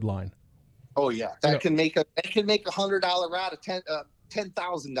 for a good line. Oh yeah, that can make a $100 rod a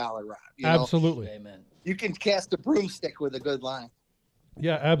 $10,000 rod. Absolutely. Amen. You can cast a broomstick with a good line.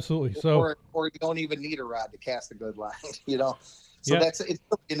 Yeah, absolutely. So, or you don't even need a rod to cast a good line. So it's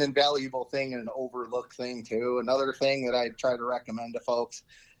an invaluable thing and an overlooked thing too. Another thing that I try to recommend to folks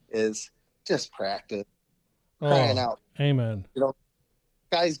is just practice. Crying out. Amen.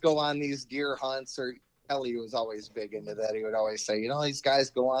 Guys go on these deer hunts, or Ellie was always big into that. He would always say, these guys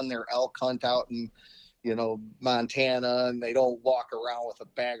go on their elk hunt out in, Montana, and they don't walk around with a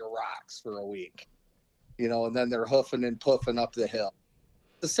bag of rocks for a week, and then they're hoofing and puffing up the hill.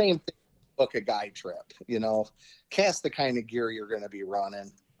 The same thing, book a guide trip, cast the kind of gear you're going to be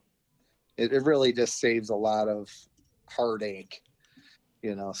running. It really just saves a lot of heartache,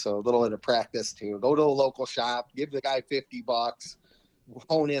 so a little bit of practice too. Go to a local shop, give the guy $50,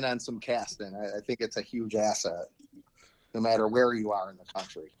 hone in on some casting. I think it's a huge asset, no matter where you are in the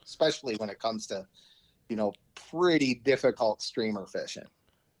country, especially when it comes to, pretty difficult streamer fishing.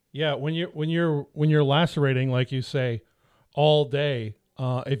 Yeah, when you're lacerating, like you say, all day,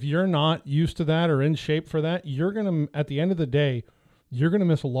 if you're not used to that or in shape for that, you're gonna, at the end of the day, you're gonna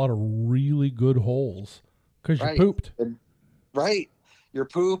miss a lot of really good holes because you pooped. Right. you're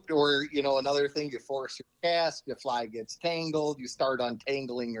pooped, or, you know, another thing, you force your cast, the fly gets tangled, you start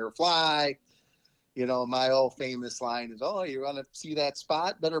untangling your fly. You know, my old famous line is, oh, you want to see that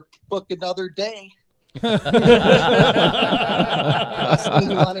spot? Better book another day. Last thing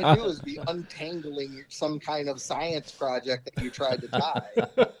you want to do is be untangling some kind of science project that you tried to tie.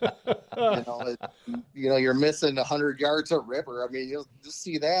 You know, you're missing 100 yards of river. I mean, you'll just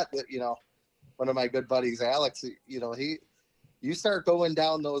see that, you know, one of my good buddies, Alex, you know, you start going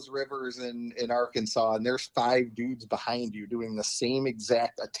down those rivers in Arkansas, and there's 5 dudes behind you doing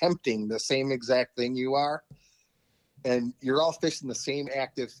attempting the same exact thing you are. And you're all fishing the same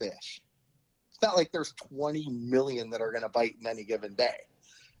active fish. It's not like there's 20 million that are going to bite in any given day.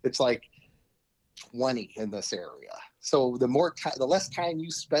 It's like 20 in this area. So the less time you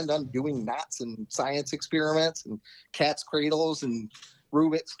spend on doing knots and science experiments and cat's cradles and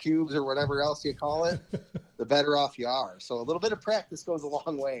Rubik's cubes or whatever else you call it, the better off you are. So a little bit of practice goes a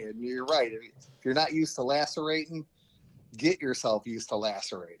long way. And you're right. If you're not used to lacerating, get yourself used to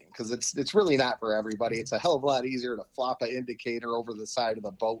lacerating, because it's really not for everybody. It's a hell of a lot easier to flop an indicator over the side of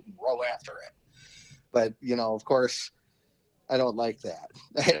the boat and row after it. But, you know, of course, I don't like that.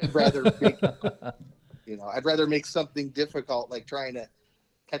 I'd rather make something difficult, like trying to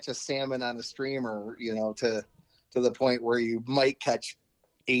catch a salmon on a streamer, you know, to the point where you might catch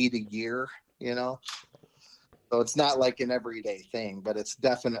 8 a year, you know. So it's not like an everyday thing, but it's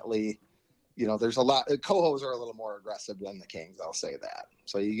definitely, you know, there's a lot. Cohos are a little more aggressive than the kings, I'll say that.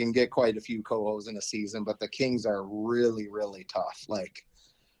 So you can get quite a few cohos in a season, but the kings are really, really tough, like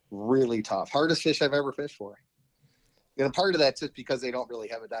really tough. Hardest fish I've ever fished for. You know, part of that's just because they don't really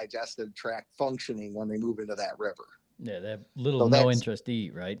have a digestive tract functioning when they move into that river. Yeah, they have no interest to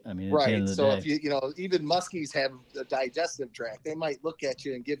eat, right? I mean, at the end of the day. If you know, even muskies have a digestive tract. They might look at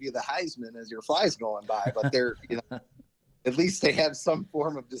you and give you the Heisman as your fly's going by, but they're, you know, at least they have some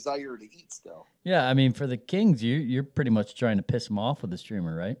form of desire to eat still. Yeah, I mean, for the kings, you're pretty much trying to piss them off with the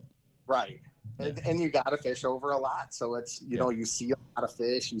streamer, right? Right. Yeah. And you got to fish over a lot. So it's, you know, you see a lot of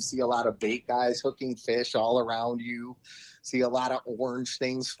fish. You see a lot of bait guys hooking fish all around you. See a lot of orange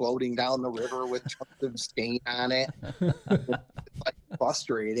things floating down the river with chunks of stain on it. It's like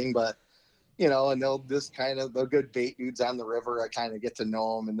frustrating, but, you know, and they'll just the good bait dudes on the river, I kind of get to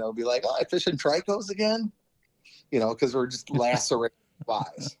know them, and they'll be like, oh, I fishing tricos again? You know, because we're just lacerating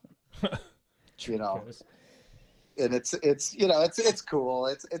flies. You know. And it's you know, it's cool.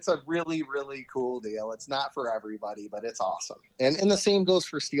 It's a really, really cool deal. It's not for everybody, but it's awesome. And the same goes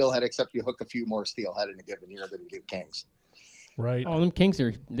for steelhead, except you hook a few more steelhead in a given year than you do kings. Right. Oh, them kings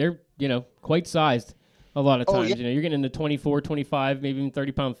they're you know, quite sized a lot of times. Yeah. You know, you're getting into 24, 25, maybe even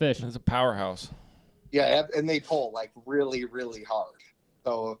 30-pound fish. It's a powerhouse. Yeah, and they pull like really, really hard.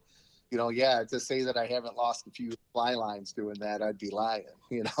 So, you know, yeah, to say that I haven't lost a few fly lines doing that, I'd be lying,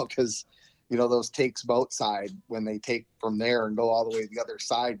 you know, because, you know, those takes boat side, when they take from there and go all the way to the other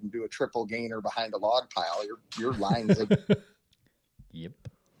side and do a triple gainer behind a log pile, your lines. Yep.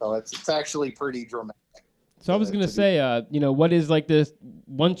 So it's actually pretty dramatic. So I was going to say, you know, what is like this,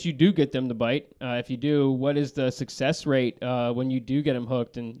 once you do get them to bite, if you do, what is the success rate when you do get them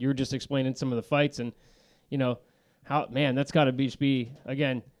hooked? And you were just explaining some of the fights, and, you know, how, man, that's got to be,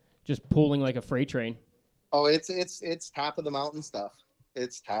 again, just pulling like a freight train. Oh, it's top of the mountain stuff.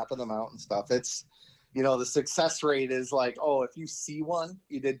 It's top of the mountain stuff. It's, you know, the success rate is like, oh, if you see one,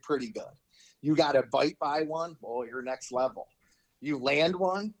 you did pretty good. You got a bite by one, oh, you're next level. You land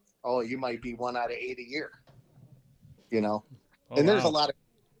one, oh, you might be 1 out of 8 a year. You know, and there's a lot of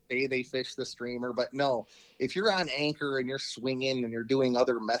they fish the streamer, but no, if you're on anchor and you're swinging and you're doing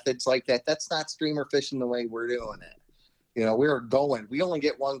other methods like that, that's not streamer fishing the way we're doing it. You know, we only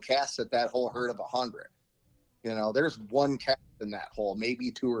get one cast at that whole herd of 100. You know, there's one cast in that hole,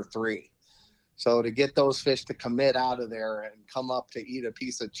 maybe 2 or 3. So to get those fish to commit out of there and come up to eat a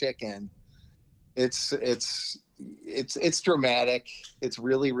piece of chicken, it's dramatic. It's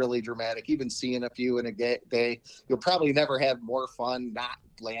really, really dramatic. Even seeing a few in a day, you'll probably never have more fun not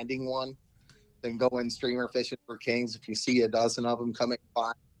landing one than going streamer fishing for kings. If you see a dozen of them coming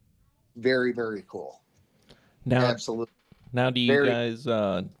by, very, very cool. Now, absolutely. Now, do you guys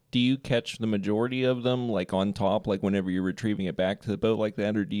do you catch the majority of them like on top, like whenever you're retrieving it back to the boat like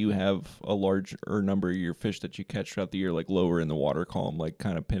that, or do you have a larger number of your fish that you catch throughout the year, like lower in the water column, like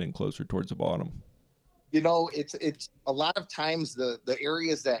kind of pinning closer towards the bottom? You know, it's a lot of times the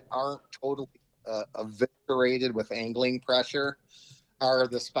areas that aren't totally eviscerated with angling pressure are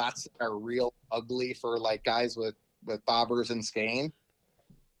the spots that are real ugly for like guys with bobbers and skein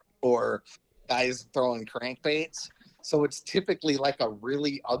or guys throwing crankbaits. So it's typically like a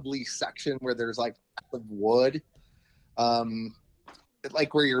really ugly section where there's like wood.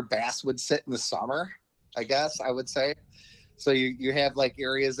 like where your bass would sit in the summer, I guess I would say. So you have like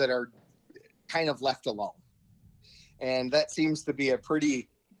areas that are kind of left alone. And that seems to be a pretty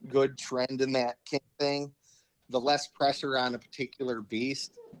good trend in that thing. The less pressure on a particular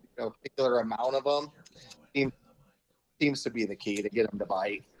beast, a particular amount of them, seems to be the key to get them to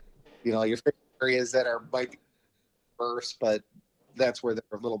bite. Your areas that are might be worse, but that's where they're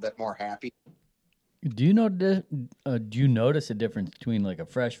a little bit more happy. Do you notice a difference between like a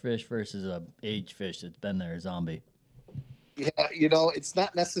fresh fish versus a aged fish that's been there, a zombie? Yeah, it's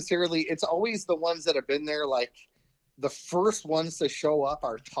not necessarily. It's always the ones that have been there. Like the first ones to show up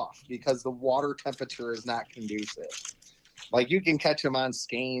are tough because the water temperature is not conducive. Like you can catch them on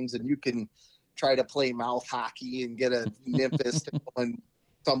skeins, and you can try to play mouth hockey and get a nymphis going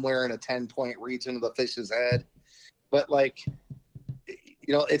somewhere in a 10-point region of the fish's head, but like.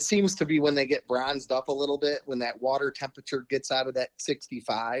 It seems to be when they get bronzed up a little bit, when that water temperature gets out of that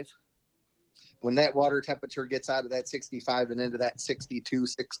 65. When that water temperature gets out of that 65 and into that 62,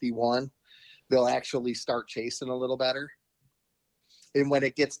 61, they'll actually start chasing a little better. And when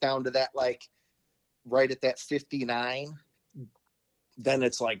it gets down to that, like right at that 59, then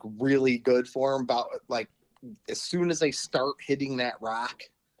it's like really good for them. About like as soon as they start hitting that rock,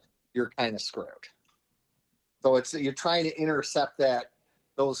 you're kind of screwed. So you're trying to intercept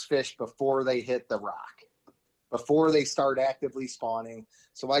those fish before they hit the rock, before they start actively spawning.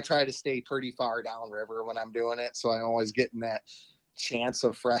 So I try to stay pretty far downriver when I'm doing it. So I'm always getting that chance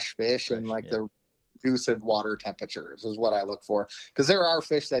of fresh fish and like the conducive water temperatures is what I look for. Because there are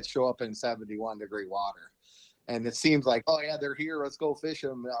fish that show up in 71-degree water. And it seems like, oh yeah, they're here. Let's go fish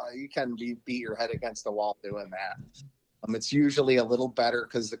them. You can beat your head against the wall doing that. It's usually a little better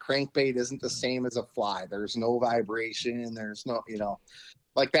because the crankbait isn't the same as a fly. There's no vibration. There's no,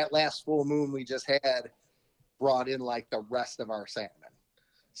 like that last full moon we just had brought in like the rest of our salmon.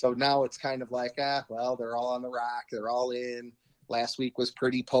 So now it's kind of like, well, they're all on the rock. They're all in. Last week was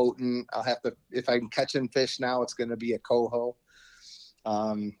pretty potent. I'll have to, if I'm catching fish now, it's going to be a coho.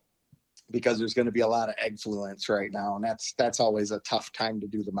 Because there's going to be a lot of egg fluence right now. And that's always a tough time to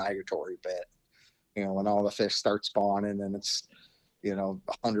do the migratory bit. When all the fish start spawning and it's,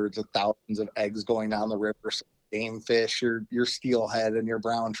 hundreds of thousands of eggs going down the river. So game fish, your steelhead and your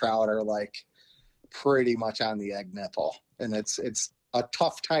brown trout are like pretty much on the egg nipple. And it's a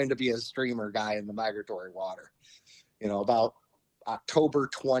tough time to be a streamer guy in the migratory water. About October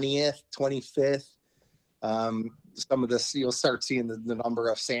 20th, 25th, some of this, you'll start seeing the number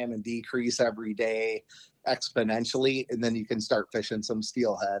of salmon decrease every day exponentially. And then you can start fishing some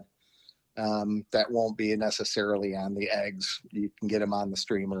steelhead. That won't be necessarily on the eggs. You can get them on the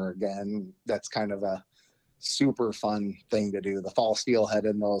streamer again. That's kind of a super fun thing to do. The fall steelhead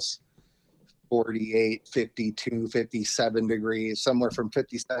in those 48, 52, 57 degrees, somewhere from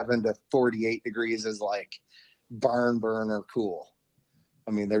 57 to 48 degrees is like barn burner cool.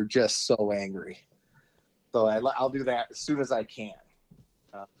 I mean, they're just so angry. So I'll do that as soon as I can.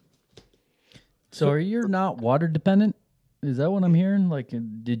 So are you not water dependent? Is that what I'm hearing? Like,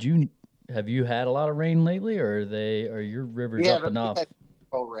 have you had a lot of rain lately, or are your rivers up enough?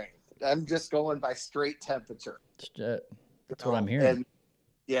 No rain. I'm just going by straight temperature. That's what I'm hearing. And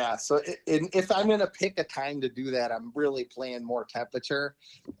yeah, so if I'm going to pick a time to do that, I'm really playing more temperature.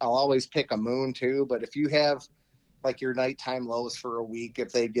 I'll always pick a moon too, but if you have like your nighttime lows for a week,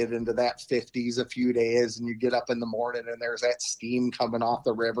 if they get into that 50s a few days and you get up in the morning and there's that steam coming off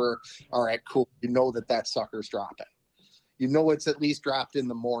the river, all right, cool. That sucker's dropping. It's at least dropped in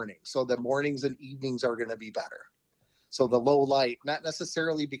the morning. So the mornings and evenings are going to be better. So the low light, not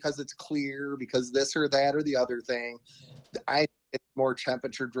necessarily because it's clear, because this or that or the other thing. I think it's more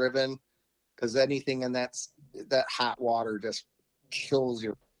temperature driven because anything in that hot water just kills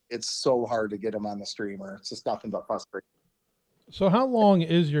you. It's so hard to get them on the streamer. It's just nothing but frustrating. So how long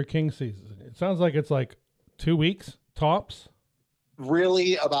is your king season? It sounds like it's like 2 weeks tops.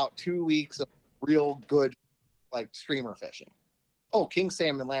 Really about 2 weeks of real good like streamer fishing. Oh, king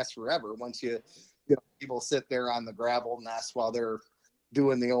salmon lasts forever once people sit there on the gravel nest while they're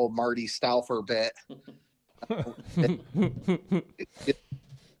doing the old Marty Stauffer bit.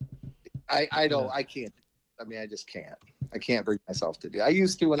 I can't. I mean, I just can't. I can't bring myself to do. I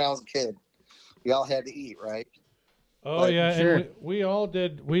used to when I was a kid. We all had to eat, right? Oh yeah, sure. And we all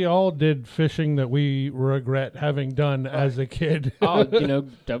did. We all did fishing that we regret having done as a kid.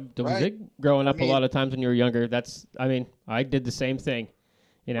 Right. Growing up, a lot of times when you were younger, I did the same thing.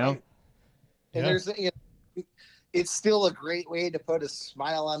 Right. And there's, it's still a great way to put a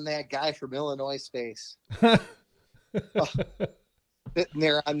smile on that guy from Illinois' face. Sitting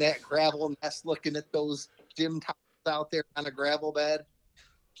there on that gravel nest, looking at those gym towels out there on a gravel bed.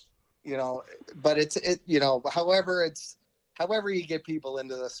 but however you get people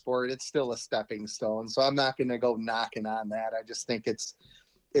into the sport, it's still a stepping stone. So I'm not going to go knocking on that. I just think it's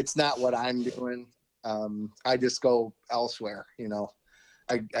not what I'm doing. I just go elsewhere.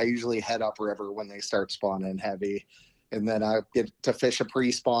 I usually head upriver when they start spawning heavy, and then I get to fish a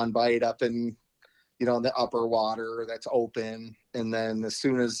pre-spawn bite up in, the upper water that's open. And then as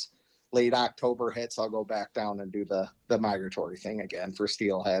soon as late October hits, I'll go back down and do the migratory thing again for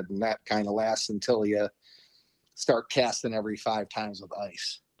steelhead. And that kind of lasts until you start casting every 5 times with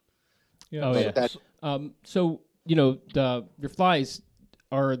ice. Yeah. Oh, yeah. So, your flies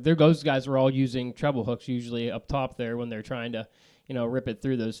those guys are all using treble hooks usually up top there when they're trying to, rip it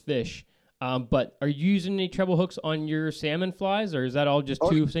through those fish. But are you using any treble hooks on your salmon flies, or is that all just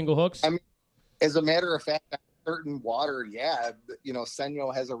 2 single hooks? I mean, as a matter of fact, certain water,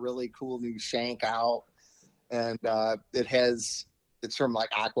 Senyo has a really cool new shank out, and it's from like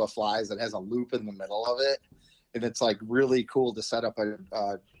Aqua Flies. It has a loop in the middle of it, and it's like really cool to set up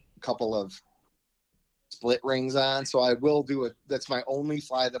a couple of split rings on. So I will do it. That's my only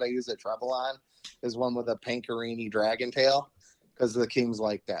fly that I use a treble on, is one with a Pancarini dragon tail, because the kings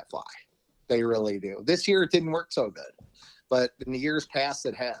like that fly. They really do. This year it didn't work so good, but in the years past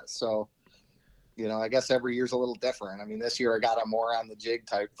it has. So, I guess every year's a little different. I mean, this year I got more on the jig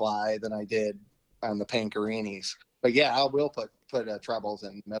type fly than I did on the Pancarinis. But yeah, I will put trebles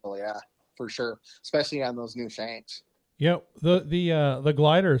in the middle, yeah, for sure, especially on those new shanks. Yep. The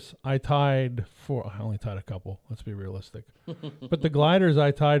gliders I only tied a couple. Let's be realistic. But the gliders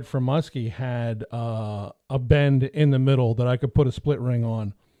I tied for muskie had a bend in the middle that I could put a split ring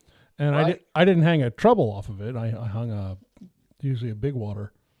on, and right. I didn't hang a treble off of it. I hung usually a big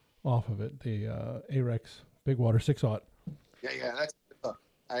water off of it. The Arex big water 6/0. Yeah. That's.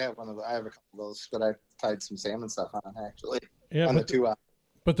 I have a couple of those that I tied some salmon stuff on actually. Yeah, on the 2.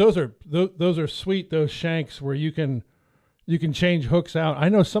 But those are sweet. Those shanks where you can change hooks out. I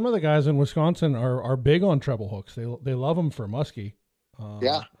know some of the guys in Wisconsin are big on treble hooks. They love them for muskie.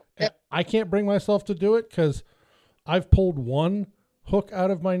 Yeah. I can't bring myself to do it because I've pulled 1 hook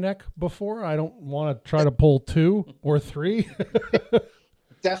out of my neck before. I don't want to try to pull 2 or 3.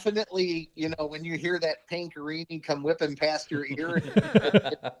 Definitely, when you hear that Pancarini come whipping past your ear,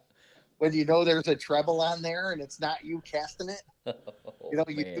 when there's a treble on there and it's not you casting it,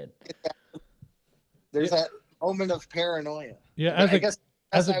 there's that moment of paranoia. Yeah,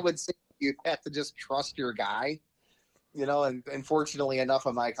 I would say you have to just trust your guy, and fortunately enough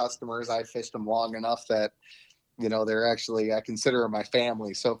of my customers, I fished them long enough that, they're actually, I consider them my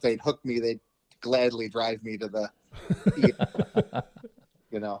family. So if they'd hook me, they'd gladly drive me to the,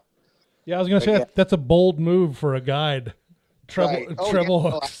 Yeah, I was going to say that's a bold move for a guide. Treble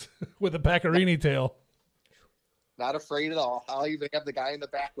hooks with a Pacarini tail. Not afraid at all. I'll even have the guy in the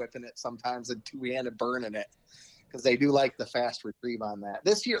back whipping it sometimes and 2-handed burning it, because they do like the fast retrieve on that.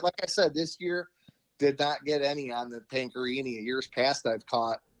 This year, like I said, did not get any on the Pancarini. Years past, I've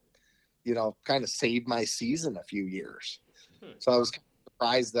caught, kind of saved my season a few years. So I was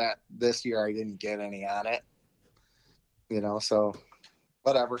surprised that this year I didn't get any on it. So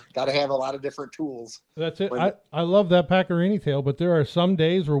whatever. Got to have a lot of different tools. That's it. I love that Pacarini tail, but there are some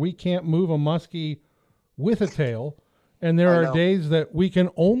days where we can't move a muskie with a tail, and there are days that we can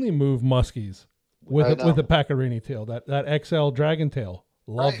only move muskies with a Pacarini tail. That XL dragon tail.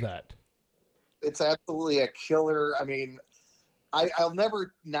 Love that. It's absolutely a killer. I mean, I'll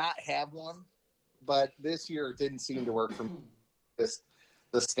never not have one, but this year it didn't seem to work for me.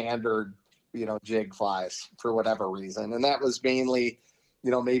 The standard, jig flies for whatever reason, and that was mainly,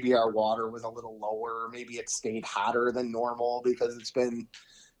 maybe our water was a little lower. Maybe it stayed hotter than normal because it's been,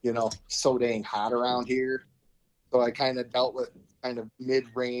 so dang hot around here. So I kind of dealt with kind of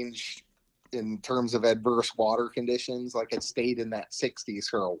mid-range in terms of adverse water conditions. Like it stayed in that 60s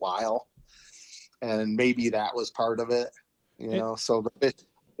for a while, and maybe that was part of it. So the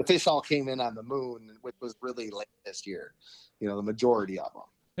fish all came in on the moon, which was really late this year. The majority of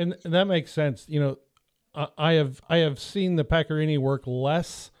them. And that makes sense. I have seen the Pacarini work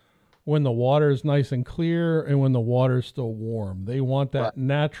less when the water is nice and clear and when the water is still warm. They want that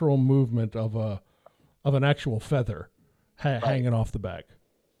natural movement of an actual feather hanging off the back.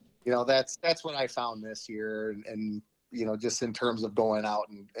 That's what I found this year, and just in terms of going out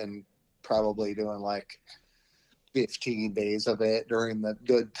and probably doing like 15 days of it during the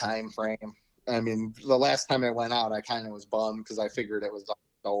good time frame. I mean, the last time I went out, I kind of was bummed because I figured it was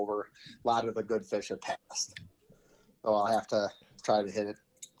over. A lot of the good fish have passed, so I'll have to try to hit it.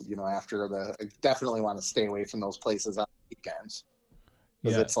 After I definitely want to stay away from those places on weekends,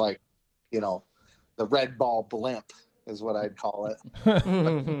 because it's like, the red ball blimp is what I'd call it. I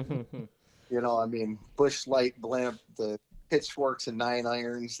mean, bush light blimp, the pitchforks and 9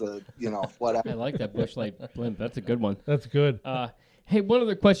 irons, whatever. I like that bush light blimp. That's a good one. That's good. Hey, one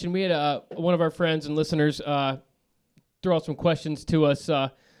other question. We had one of our friends and listeners throw out some questions to us,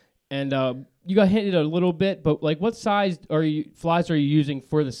 and you got hinted a little bit, but like, what size flies are you using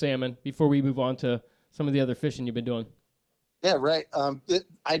for the salmon before we move on to some of the other fishing you've been doing? Yeah, right.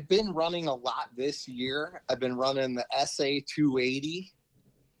 I've been running a lot this year. I've been running the SA 280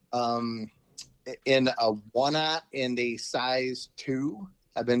 in a 1/0 and a size 2.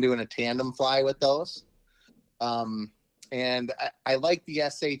 I've been doing a tandem fly with those. And I like the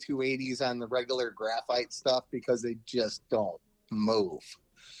SA 280s on the regular graphite stuff because they just don't move.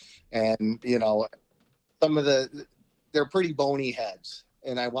 And, they're pretty bony heads,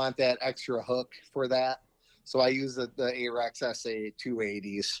 and I want that extra hook for that. So I use the Arex SA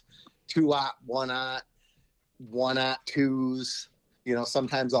 280s, 2/0, 1/0, 1/0 2s.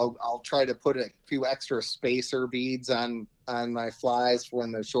 Sometimes I'll try to put a few extra spacer beads on my flies for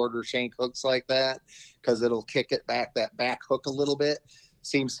when the shorter shank hooks like that, because it'll kick it back, that back hook a little bit.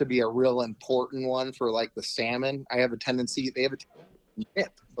 Seems to be a real important one for like the salmon. They have a tendency to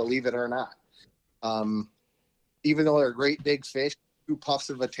nip, believe it or not. Even though they're great big fish, 2 puffs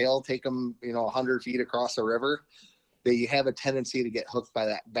of a tail take them, 100 feet across a river. They have a tendency to get hooked by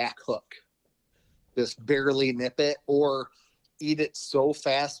that back hook. Just barely nip it or eat it so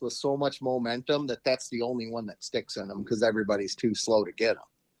fast with so much momentum that's the only one that sticks in them because everybody's too slow to get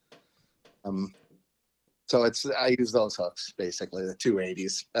them. So I use those hooks basically, the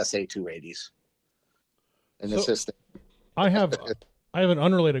 280s, SA 280s, and it's just. I have an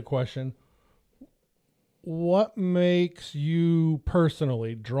unrelated question. What makes you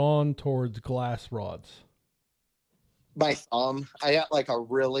personally drawn towards glass rods? My thumb. I got like a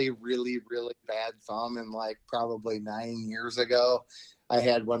really, really, really bad thumb, and like probably 9 years ago, I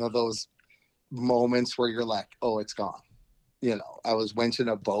had one of those moments where you're like, oh, it's gone. I was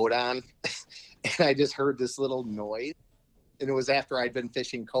winching a boat on and I just heard this little noise, and it was after I'd been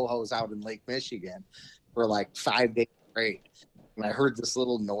fishing cohos out in Lake Michigan for like 5 days straight, and I heard this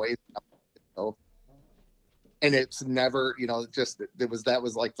little noise, and it's never, that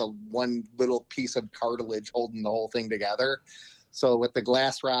was like the one little piece of cartilage holding the whole thing together. So with the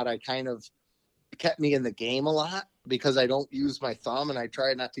glass rod, it kept me in the game a lot because I don't use my thumb, and I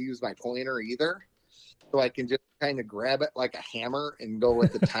try not to use my pointer either. So I can just kind of grab it like a hammer and go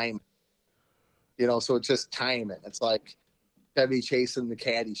with the time. So it's just timing. It's like Chevy chasing the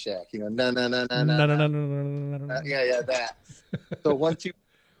Caddyshack, no. Yeah, that. So once you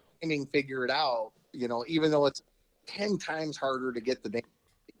figure it out, even though it's 10 times harder to get the damn to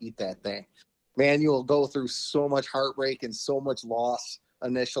eat that thing, man, you'll go through so much heartbreak and so much loss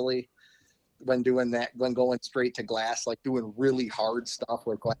initially when doing that, when going straight to glass, like doing really hard stuff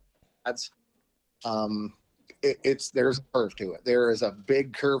with glass. There's a curve to it. There is a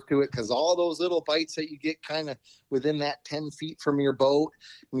big curve to it because all those little bites that you get kind of within that 10 feet from your boat,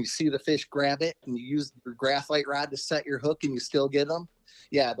 and you see the fish grab it and you use your graphite rod to set your hook and you still get them.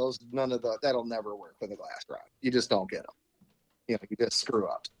 Yeah, that'll never work with a glass rod. You just don't get them. You just screw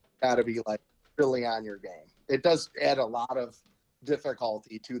up. Got to be like really on your game. It does add a lot of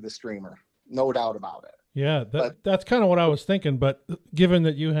difficulty to the streamer, no doubt about it. Yeah, that's kind of what I was thinking. But given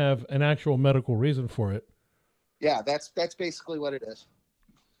that you have an actual medical reason for it, yeah, that's basically what it is.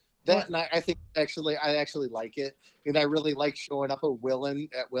 That, and I think I actually like it, and I really like showing up at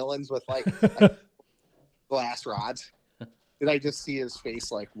Willens with like glass rods, and I just see his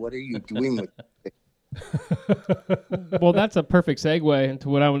face like, "What are you doing with it?" Well, that's a perfect segue into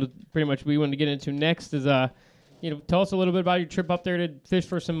what we wanted to get into next. Is tell us a little bit about your trip up there to fish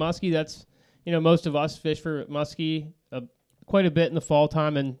for some muskie. That's most of us fish for muskie quite a bit in the fall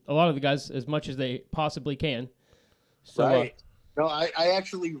time, and a lot of the guys as much as they possibly can. So, right. No, I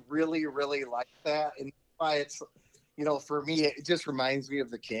actually really, really like that. And why it's, for me, it just reminds me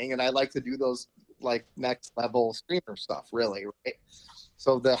of the King. And I like to do those like next level streamer stuff, really. Right.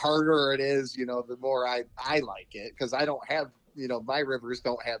 So the harder it is, the more I like it, because I don't have, my rivers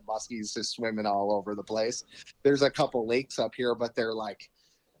don't have muskies just swimming all over the place. There's a couple lakes up here, but they're like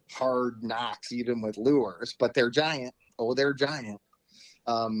hard knocks, even with lures, but they're giant. Oh, they're giant.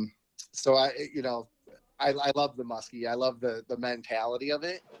 So I love the muskie. I love the mentality of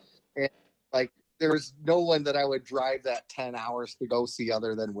it. And like, there's no one that I would drive that 10 hours to go see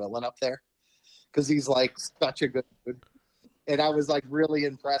other than Willen up there. Cause he's like such a good dude. And I was like really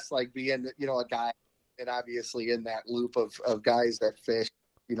impressed, like being, a guy, and obviously in that loop of guys that fish,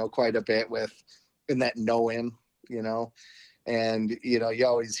 quite a bit with, and that know him, And, you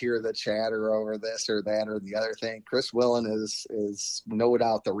always hear the chatter over this or that or the other thing. Chris Willen is no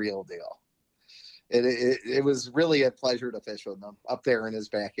doubt the real deal. It was really a pleasure to fish with him up there in his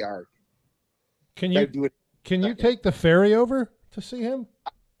backyard. Can you take the ferry over to see him?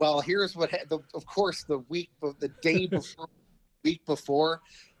 Well, here's what, of course, the day before, week before,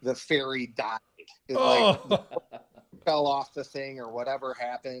 the ferry died. It fell off the thing or whatever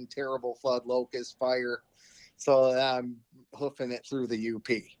happened. Terrible flood, locust fire. So I'm hoofing it through the UP.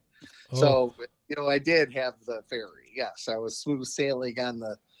 So, I did have the ferry. Yes, I was smooth sailing on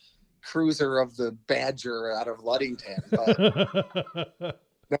the cruiser of the Badger out of Ludington. But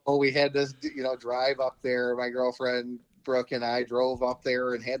no, we had to, drive up there. My girlfriend Brooke and I drove up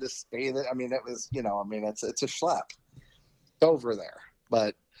there and had to stay there. I mean, it was, it's a schlep over there.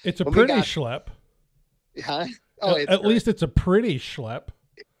 But it's a pretty schlep. Huh? Oh, at least it's a pretty schlep.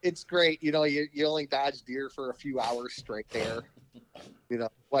 It's great. You only dodge deer for a few hours straight there.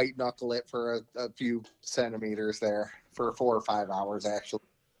 White knuckle it for a few centimeters there for 4 or 5 hours actually.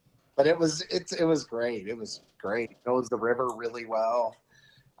 But it was great. It was great. It knows the river really well.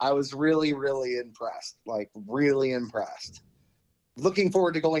 I was really, really impressed. Like really impressed. Looking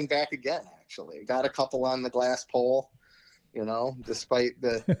forward to going back again. Actually, got a couple on the glass pole. Despite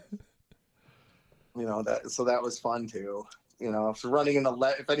the, that. So that was fun too. Running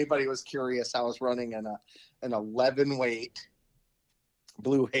if anybody was curious, I was running an 11 weight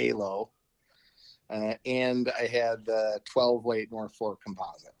Blue Halo, and I had the 12 weight North Fork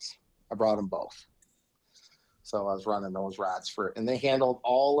composites. I brought them both. So I was running those rods for it, and they handled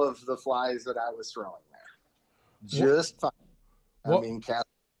all of the flies that I was throwing there. Just fine. Cast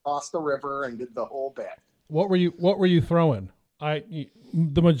across the river and did the whole bit. What were you throwing?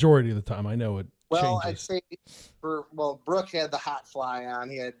 The majority of the time, I know it. Well, changes. I'd say Brooke had the hot fly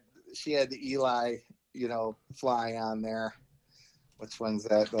on. She had the Eli, fly on there. Which one's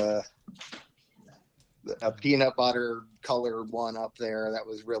that? A peanut butter colored one up there. That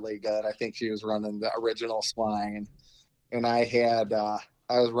was really good. I think she was running the original swine, and I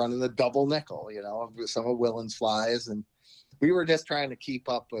was running the double nickel. With some of Willen's flies, and we were just trying to keep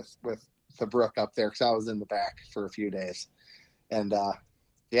up with the brook up there because I was in the back for a few days, and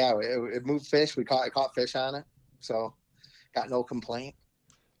it moved fish. I caught fish on it, so got no complaint.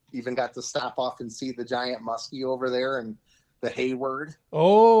 Even got to stop off and see the giant muskie over there and the Hayward.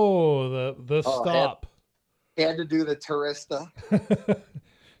 Oh, the stop. Had to do the Tourista.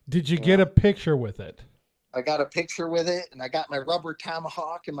 Did you get a picture with it? I got a picture with it, and I got my rubber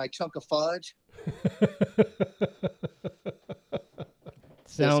tomahawk and my chunk of fudge.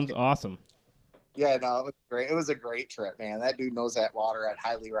 Sounds awesome. Yeah, no, it was great. It was a great trip, man. That dude knows that water. I'd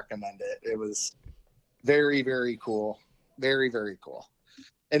highly recommend it. It was very, very cool. Very, very cool.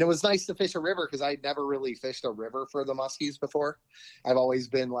 And it was nice to fish a river because I'd never really fished a river for the muskies before. I've always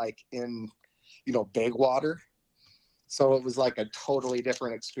been like in, big water. So it was like a totally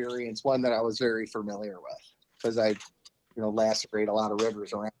different experience, one that I was very familiar with because I, lacerate a lot of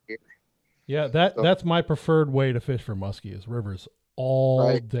rivers around here. Yeah, that's my preferred way to fish for muskie is rivers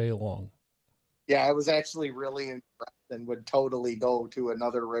all day long. Yeah, I was actually really impressed and would totally go to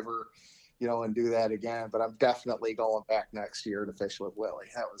another river, and do that again. But I'm definitely going back next year to fish with Willie.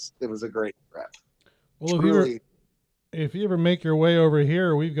 It was a great trip. Well, if you ever make your way over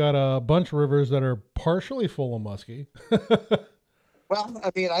here, we've got a bunch of rivers that are partially full of muskie. Well,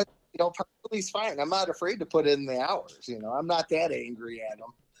 partially's fine. I'm not afraid to put in the hours. I'm not that angry at them.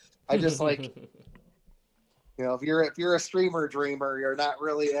 I just like, if you're a streamer dreamer, you're not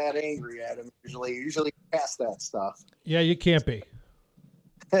really that angry at them. Usually past that stuff. Yeah, you can't be.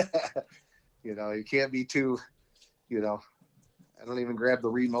 You can't be too, I don't even grab the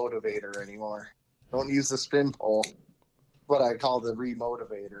remotivator anymore. Don't use the spin pole. What I call the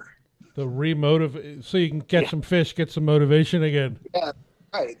remotivator. So you can get some fish, get some motivation again. Yeah,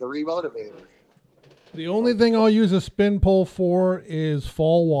 right. The remotivator. The only thing I'll use a spin pole for is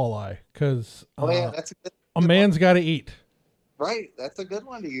fall walleye because that's a man's got to eat. Right. That's a good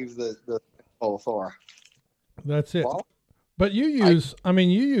one to use the spin pole for. That's it. Well, but you use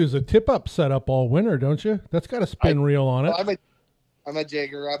a tip up setup all winter, don't you? That's got a spin reel on it. I'm a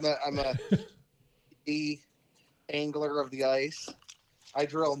jigger. I'm a angler of the ice. I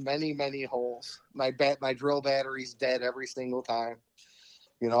drill many, many holes. My drill battery's dead every single time.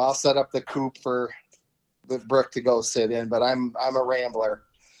 I'll set up the coop for the brook to go sit in, but I'm a rambler.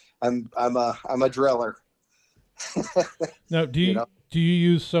 I'm a driller. Now, do you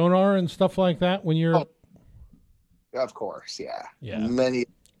use sonar and stuff like that when you're? Oh, of course, yeah. Yeah. Many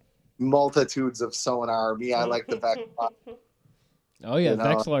multitudes of sonar. Me, I like the back. Oh yeah,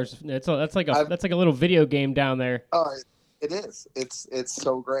 Vexilars. That's like a little video game down there. Oh, It is. It's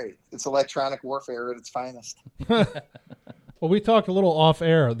so great. It's electronic warfare at its finest. Well, we talked a little off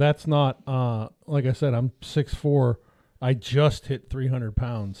air. That's not, like I said, I'm 6'4". I just hit 300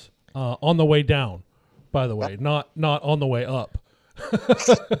 pounds on the way down, by the way, not on the way up.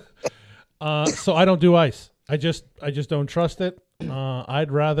 So I don't do ice. I just don't trust it.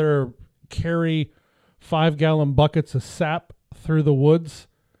 I'd rather carry 5-gallon buckets of sap through the woods.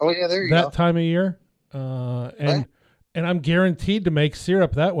 Oh yeah, there you go. That time of year, and I'm guaranteed to make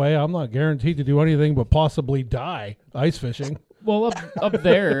syrup that way. I'm not guaranteed to do anything but possibly die ice fishing. Well, up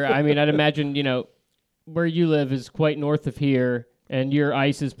there, I mean, I'd imagine, where you live is quite north of here, and your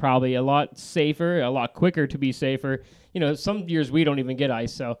ice is probably a lot safer, a lot quicker to be safer. Some years we don't even get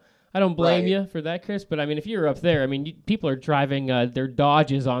ice, so I don't blame you for that, Chris. But, I mean, if you're up there, I mean, people are driving their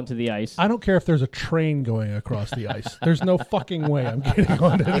Dodges onto the ice. I don't care if there's a train going across the ice. There's no fucking way I'm getting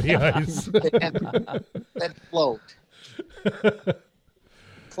onto the ice. That float.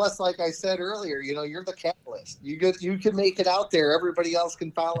 Plus, like I said earlier, you're the catalyst. You can make it out there. Everybody else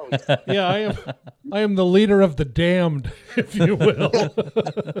can follow you. Yeah, I am the leader of the damned, if you will.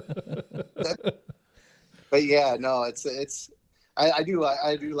 But yeah, no, I do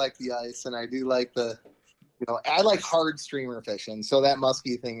like the ice, and I do like I like hard streamer fishing. So that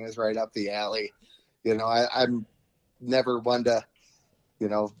muskie thing is right up the alley. I'm never one to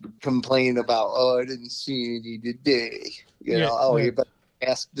complain about, I didn't see any today. You better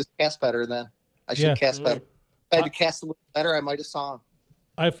cast better then. I should cast better. If I had to cast a little better, I might have saw him.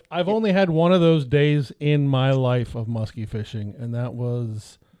 I've only had one of those days in my life of muskie fishing, and that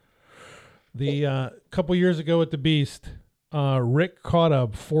was the couple years ago at the Beast. Rick caught a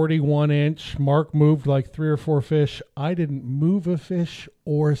 41-inch. Mark moved like 3 or 4 fish. I didn't move a fish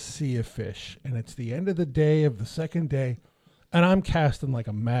or see a fish, and it's the end of the day of the second day. And I'm casting like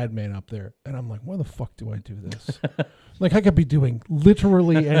a madman up there. And I'm like, why the fuck do I do this? Like, I could be doing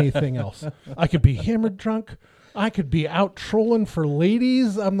literally anything else. I could be hammered drunk. I could be out trolling for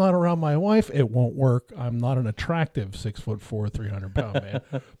ladies. I'm not around my wife. It won't work. I'm not an attractive 6'4", 300-pound man.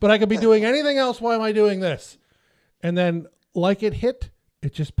 But I could be doing anything else. Why am I doing this? And then, like it hit,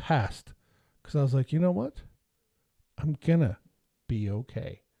 it just passed. Because I was like, you know what? I'm going to be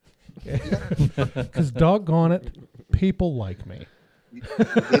okay. Because doggone it, people like me.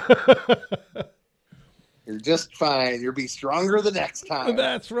 You're just fine. You'll be stronger the next time.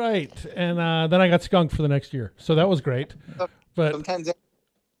 That's right. And then I got skunked for the next year, so that was great. But sometimes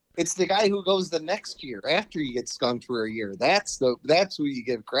it's the guy who goes the next year after you get skunked for a year. That's who you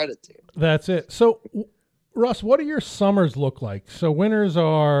give credit to. That's it. So, Russ, what do your summers look like? So winters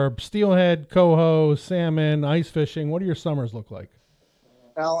are steelhead, coho, salmon, ice fishing. What do your summers look like?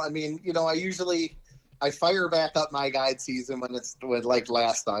 Well, I mean, I fire back up my guide season when it's with like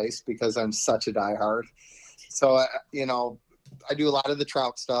last ice because I'm such a diehard. So, I do a lot of the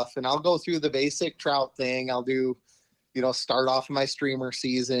trout stuff, and I'll go through the basic trout thing. I'll do, start off my streamer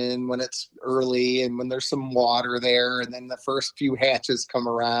season when it's early and when there's some water there. And then the first few hatches come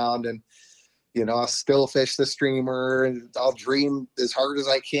around, and, I'll still fish the streamer, and I'll dream as hard as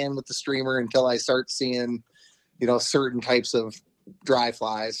I can with the streamer until I start seeing, certain types of dry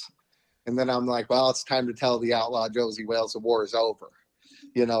flies. And then I'm like, well, it's time to tell the outlaw Josie Wales the war is over.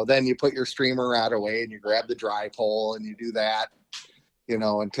 Then you put your streamer rod away and you grab the dry pole and you do that,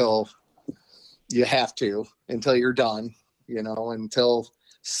 until you have to, until you're done, until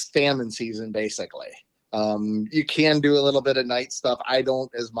salmon season, basically. You can do a little bit of night stuff. I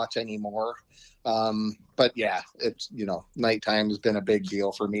don't as much anymore. But yeah, it's, nighttime has been a big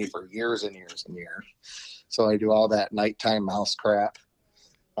deal for me for years and years and years. So I do all that nighttime mouse crap.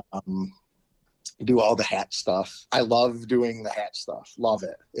 Do all the hatch stuff. I love doing the hatch stuff. Love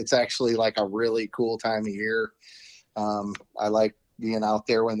it. It's actually like a really cool time of year. I like being out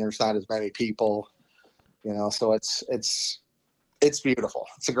there when there's not as many people, so it's beautiful.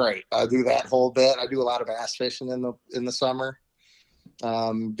 It's great. I do that whole bit. I do a lot of bass fishing in the summer.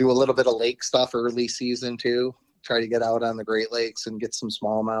 Do a little bit of lake stuff early season too. Try to get out on the Great Lakes and get some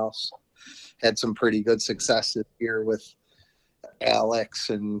smallmouth. Had some pretty good success this year with Alex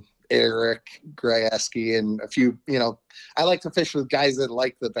and Eric Grayeski and a few, I like to fish with guys that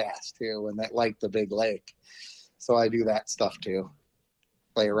like the bass too and that like the big lake. So I do that stuff too.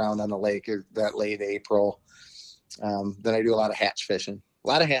 Play around on the lake that late April. Then I do a lot of hatch fishing. A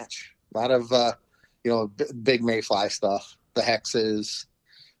lot of big mayfly stuff. The hexes,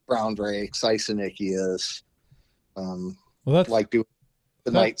 brown drakes, isonychias. Well, that's like doing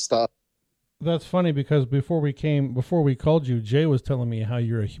the night stuff. That's funny because before we called you, Jay was telling me how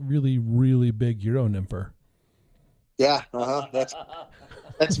you're a really, really big Euro nympher. Yeah, that's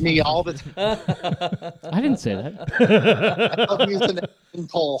That's me all the time. I didn't say that. I love using a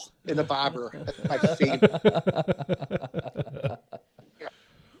pole in a bobber. That's my favorite.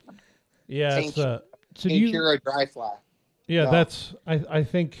 Yeah, it's So do Ain't you? pure a dry fly. yeah. No. That's I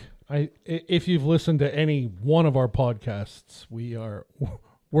think if you've listened to any one of our podcasts,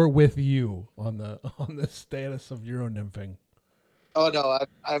 we're with you on the status of Euronymphing. Oh no,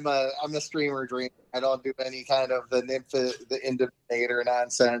 I'm a streamer dream. I don't do any kind of the indivinator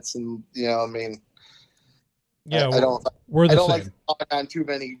nonsense, and I mean, Yeah, I don't. we're I the don't same. like to talk on too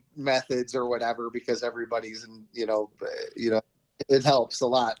many methods or whatever because everybody's it helps a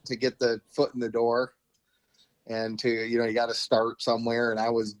lot to get the foot in the door, and to you got to start somewhere. And I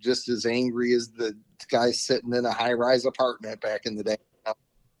was just as angry as the guy sitting in a high-rise apartment back in the day,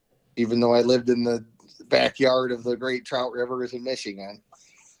 even though I lived in the backyard of the great trout rivers in Michigan.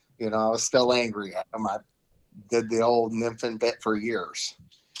 I was still angry at him. I did the old nymphing bit for years.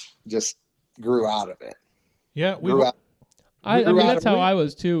 Just grew out of it. Yeah, I mean, that's how I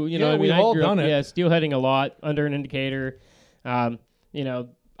was too. Yeah, I mean, we've I all grew up, done it. yeah, steelheading a lot under an indicator. I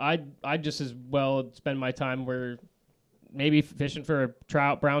just as well spend my time where maybe fishing for a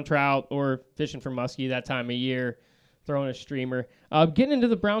trout, brown trout, or fishing for muskie that time of year, throwing a streamer. Getting into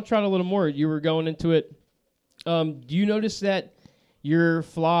the brown trout a little more, you were going into it. Do you notice that your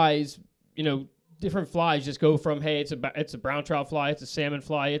flies, different flies just go from, hey, it's a brown trout fly, it's a salmon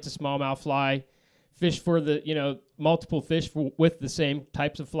fly, it's a smallmouth fly, fish for the, multiple fish with the same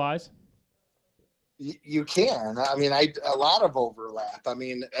types of flies? You can. I mean, a lot of overlap. I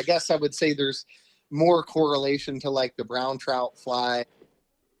mean, I guess I would say there's more correlation to like the brown trout fly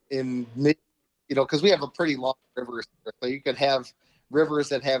in because we have a pretty long river, so you could have rivers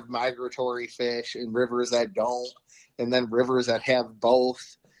that have migratory fish and rivers that don't, and then rivers that have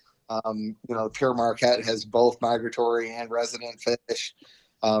both. Pure Marquette has both migratory and resident fish.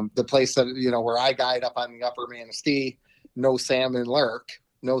 The place that where I guide up on the upper Manistee, no salmon lurk,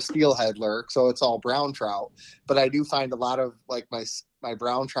 no steelhead lurk, so it's all brown trout. But I do find a lot of like my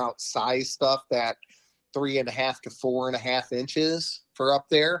brown trout size stuff, that 3.5 to 4.5 inches for up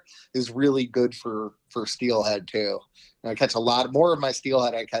there, is really good for steelhead too. And I catch a lot more of my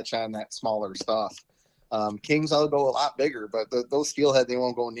steelhead I catch on that smaller stuff. Kings, I'll go a lot bigger, but those steelhead, they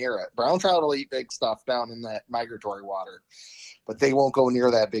won't go near it. Brown trout will eat big stuff down in that migratory water, but they won't go near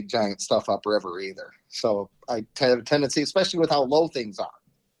that big giant stuff upriver either. So I have a tendency, especially with how low things are,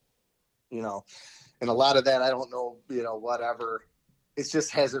 and a lot of that, I don't know, whatever. It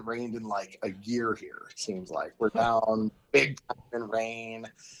just hasn't rained in like a year here. It seems like we're down big time in rain,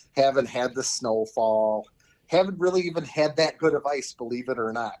 haven't had the snowfall, haven't really even had that good of ice, believe it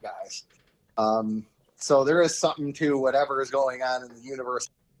or not, guys. So there is something to whatever is going on in the universe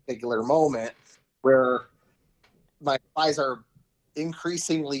at a particular moment where my flies are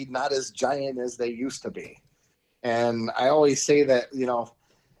increasingly not as giant as they used to be. And I always say that,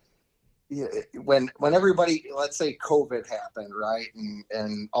 when everybody, let's say COVID happened, right?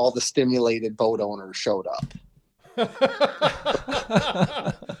 And all the stimulated boat owners showed up.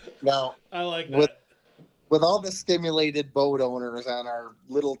 Now, I like that. With all the stimulated boat owners on our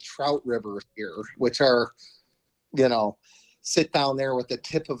little trout rivers here, which are, sit down there with the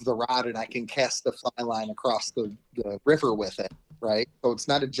tip of the rod and I can cast the fly line across the river with it, right? So it's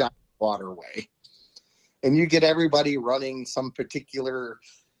not a giant waterway. And you get everybody running some particular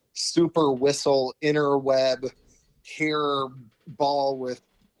super whistle interweb hair ball with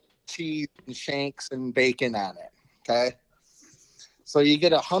cheese and shanks and bacon on it. Okay. So you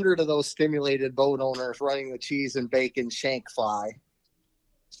get 100 of those stimulated boat owners running the cheese and bacon shank fly,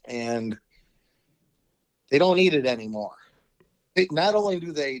 and they don't eat it anymore. Not only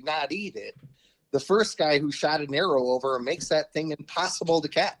do they not eat it, the first guy who shot an arrow over them makes that thing impossible to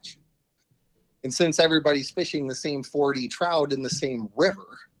catch. And since everybody's fishing the same 40 trout in the same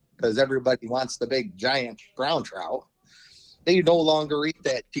river, because everybody wants the big giant brown trout, they no longer eat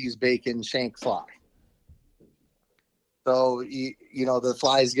that cheese bacon shank fly. So, the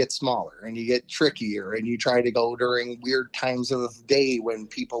flies get smaller and you get trickier, and you try to go during weird times of day when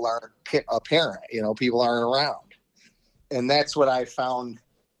people aren't apparent, people aren't around. And that's what I found,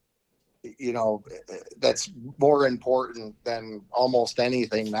 that's more important than almost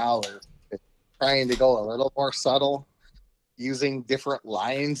anything now, is trying to go a little more subtle, using different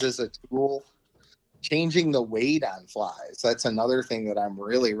lines as a tool, changing the weight on flies. That's another thing that I'm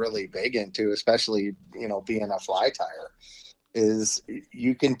really, really big into, especially, being a fly tire, is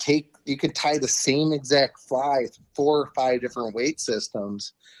you can tie the same exact fly 4 or 5 different weight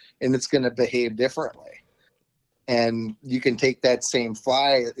systems and it's going to behave differently. And you can take that same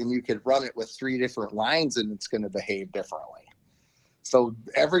fly and you could run it with 3 different lines and it's going to behave differently. So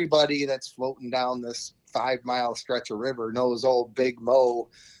everybody that's floating down this 5-mile stretch of river knows old Big Mo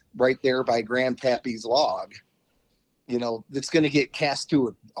right there by Grandpappy's log. You know, it's going to get cast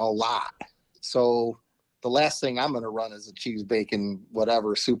to a lot. So the last thing I'm going to run is a cheese bacon,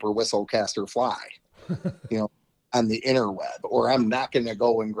 whatever, super whistle caster fly, you know, on the interweb, or I'm not going to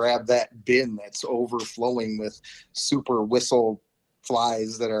go and grab that bin that's overflowing with super whistle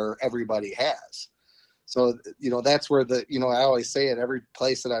flies that everybody has. So, you know, that's where I always say at every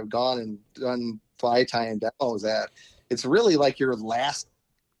place that I've gone and done fly tying demos at, it's really like your last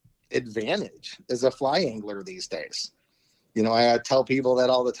advantage as a fly angler these days. You know, I tell people that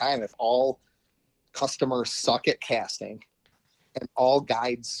all the time. If all customers suck at casting and all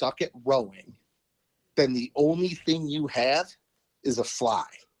guides suck at rowing, then the only thing you have is a fly.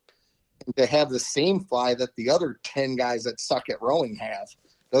 And to have the same fly that the other 10 guys that suck at rowing have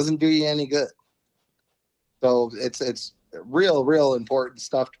doesn't do you any good. So it's real important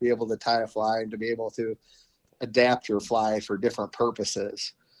stuff to be able to tie a fly and to be able to adapt your fly for different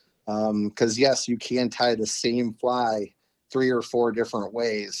purposes. Because yes, you can tie the same fly 3 or 4 different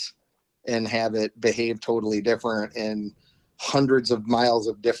ways and have it behave totally different in hundreds of miles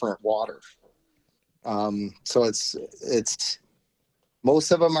of different water. So it's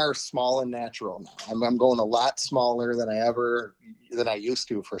most of them are small and natural now. I'm going a lot smaller than I used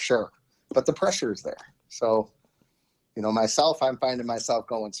to, for sure. But the pressure's there. So, you know, I'm finding myself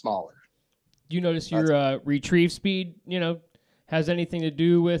going smaller. Do you notice your retrieve speed, has anything to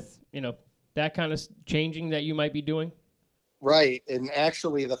do with, that kind of changing that you might be doing? Right. And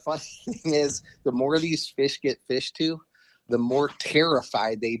actually, the funny thing is, the more these fish get fished to, the more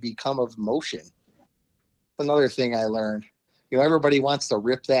terrified they become of motion. Another thing I learned, everybody wants to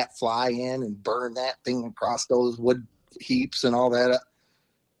rip that fly in and burn that thing across those wood heaps and all that.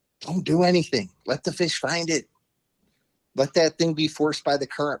 Don't do anything. Let the fish find it. Let that thing be forced by the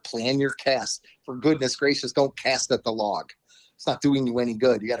current. Plan your cast. For goodness gracious, don't cast at the log. It's not doing you any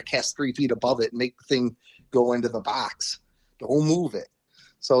good. You got to cast 3 feet above it and make the thing go into the box. Don't move it.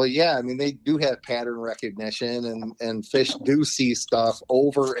 So, yeah, I mean, they do have pattern recognition, and fish do see stuff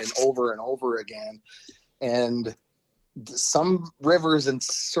over and over and over again. And some rivers in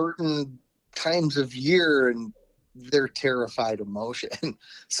certain times of year, and they're terrified of motion.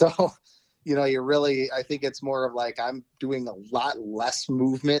 So, I think it's more of like I'm doing a lot less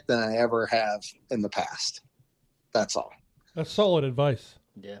movement than I ever have in the past. That's all. That's solid advice.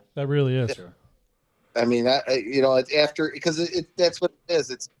 Yeah. That really is. Sure. I mean, it's after, because that's what it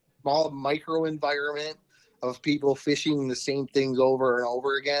is. It's a small micro environment of people fishing the same things over and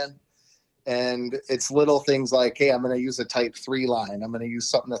over again. And it's little things like, hey, I'm going to use a type 3 line. I'm going to use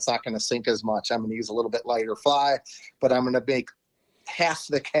something that's not going to sink as much. I'm going to use a little bit lighter fly, but I'm going to make half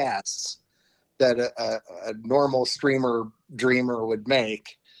the casts that a normal streamer dreamer would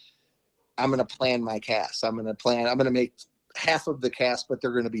make. I'm going to plan my casts. I'm going to make half of the cast, but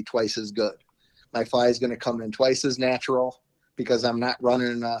they're going to be twice as good. My fly is going to come in twice as natural because I'm not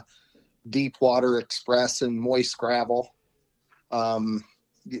running a deep water express and moist gravel. So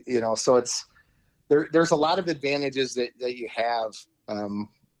there's a lot of advantages that you have.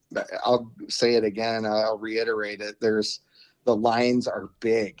 I'll say it again. I'll reiterate it. The lines are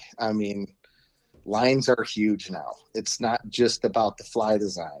big. I mean, lines are huge now. It's not just about the fly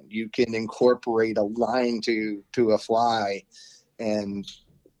design. You can incorporate a line to a fly and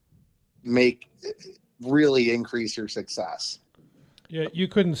really increase your success. Yeah, you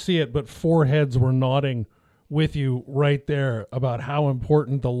couldn't see it, but 4 heads were nodding with you right there about how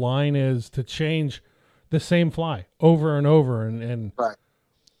important the line is to change the same fly over and over, and right.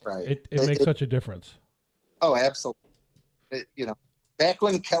 It makes such a difference. Oh, absolutely. Back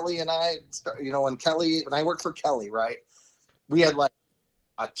when Kelly and I, when I worked for Kelly, right, we had like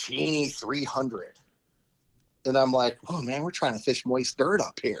a Cheney 300, and I'm like, oh man, we're trying to fish moist dirt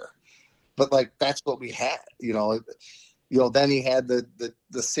up here, but like that's what we had, Then he had the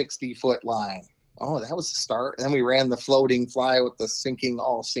 60-foot line. Oh, that was the start. And then we ran the floating fly with the sinking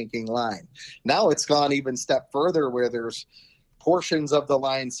line. Now it's gone even step further where there's portions of the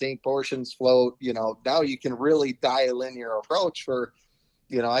line sink, portions float. Now you can really dial in your approach for,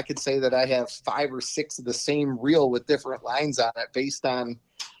 I could say that I have 5 or 6 of the same reel with different lines on it based on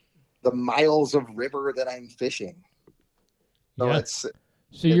the miles of river that I'm fishing. So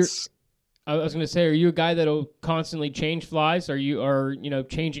yeah. I was going to say, are you a guy that'll constantly change flies? Are you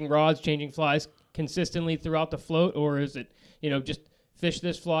changing rods, changing flies consistently throughout the float, or is it, just fish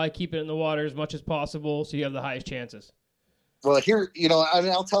this fly, keep it in the water as much as possible so you have the highest chances? Well, here,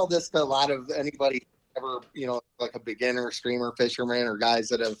 I'll tell this to a lot of anybody ever, like a beginner streamer fisherman or guys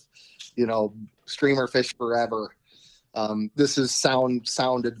that have, streamer fished forever. This is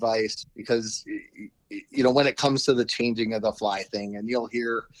sound advice, because when it comes to the changing of the fly thing, and you'll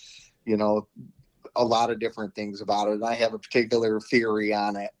hear a lot of different things about it. I have a particular theory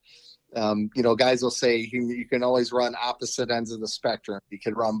on it. Guys will say you can always run opposite ends of the spectrum. You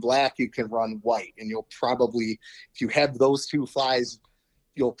can run black, you can run white, and you'll probably, if you have those two flies,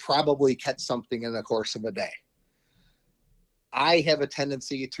 you'll probably catch something in the course of a day. I have a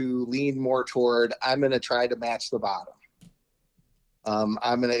tendency to lean more toward, I'm going to try to match the bottom.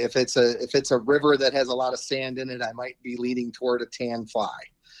 If it's a river that has a lot of sand in it, I might be leaning toward a tan fly.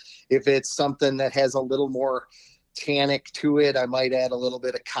 If it's something that has a little more tannic to it, I might add a little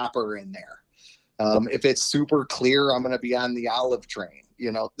bit of copper in there. If it's super clear, I'm going to be on the olive train,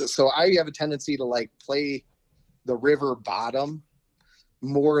 So I have a tendency to play the river bottom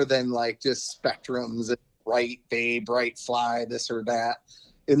more than just spectrums and bright fly, this or that.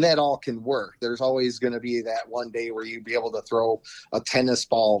 And that all can work. There's always going to be that one day where you'd be able to throw a tennis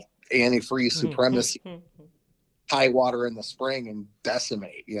ball antifreeze supremacy high water in the spring and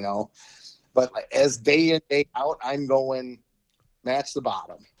decimate, But as day in, day out, I'm going match the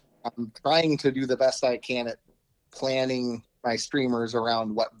bottom. I'm trying to do the best I can at planning my streamers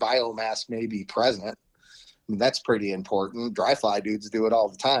around what biomass may be present. I mean, that's pretty important. Dry fly dudes do it all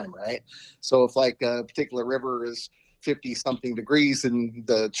the time, right? So if a particular river is 50 something degrees and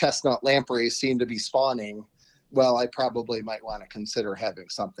the chestnut lampreys seem to be spawning, well, I probably might want to consider having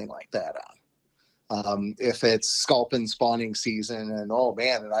something like that on. If it's sculpin spawning season and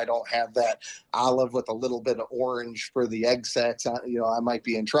and I don't have that olive with a little bit of orange for the egg sets, I might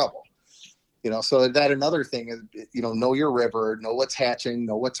be in trouble. So that another thing is, know your river, know what's hatching,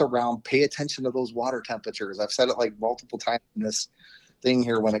 know what's around, pay attention to those water temperatures. I've said it multiple times in this thing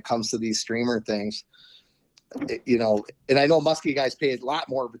here when it comes to these streamer things. And I know muskie guys pay a lot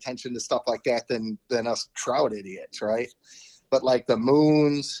more attention to stuff like that than us trout idiots, right? But the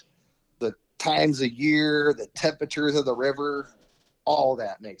moons, the times of year, the temperatures of the river, all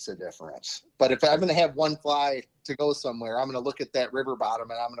that makes a difference. But if I'm going to have one fly to go somewhere, I'm going to look at that river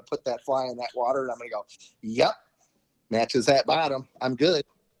bottom and I'm going to put that fly in that water and I'm going to go, yep, matches that bottom. I'm good.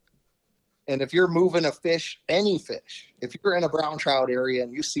 And if you're moving a fish, any fish, if you're in a brown trout area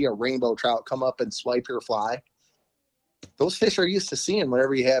and you see a rainbow trout come up and swipe your fly, those fish are used to seeing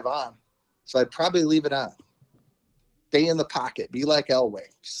whatever you have on. So I'd probably leave it on. Stay in the pocket. Be like Elway.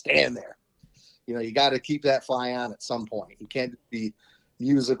 Stand there. You got to keep that fly on at some point. You can't be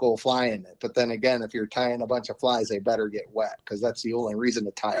musical flying it. But then again, if you're tying a bunch of flies, they better get wet, because that's the only reason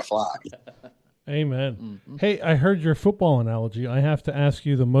to tie a fly. Amen. Mm-hmm. Hey, I heard your football analogy. I have to ask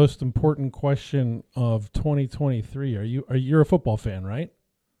you the most important question of 2023. You're a football fan, right?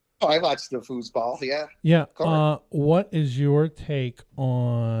 Oh, I watched the foosball. Yeah. Yeah. What is your take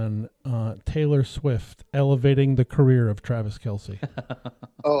on Taylor Swift elevating the career of Travis Kelce?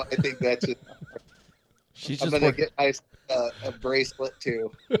 Oh, I think that's just. She's I'm just gonna get a bracelet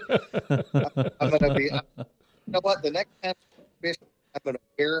too. I'm gonna be. You know what? The next time I'm gonna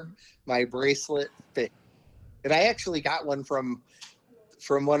wear my bracelet fit, and I actually got one from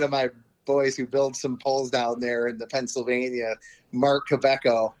one of my boys who builds some poles down there in the Pennsylvania, Mark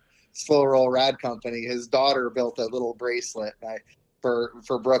Quebeco, Slow Roll Rod Company. His daughter built a little bracelet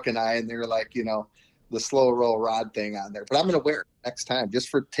for Brooke and I, and they're the Slow Roll Rod thing on there. But I'm going to wear it next time just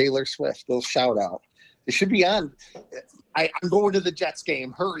for Taylor Swift. Little shout out. It should be on. I'm going to the Jets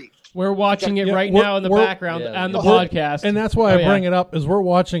game. Hurry. We're watching it right now in the background on the podcast. And that's why I bring it up, is we're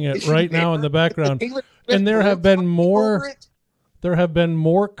watching it right now in the background. And there have been more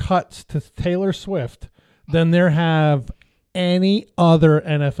cuts to Taylor Swift than there have any other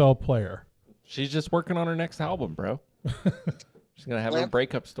NFL player. She's just working on her next album, bro. She's gonna have a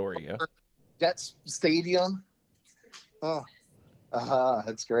breakup story. Yeah. Jets Stadium. Oh,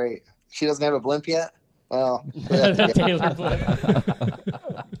 that's great. She doesn't have a blimp yet. Well, Taylor blimp.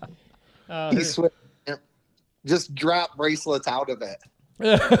 He's Swift. Just drop bracelets out of it.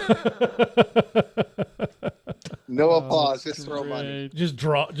 No applause. Just throw money. Just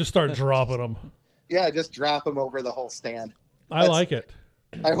start dropping them. Yeah, just drop them over the whole stand. I like it.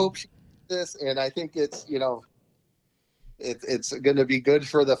 I hope she does this, and I think it's it's going to be good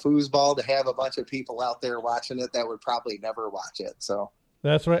for the foosball to have a bunch of people out there watching it that would probably never watch it. So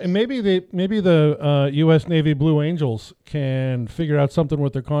that's right, and maybe the U.S. Navy Blue Angels can figure out something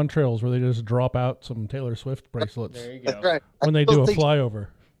with their contrails where they just drop out some Taylor Swift bracelets. There you go. That's right. When they do a flyover.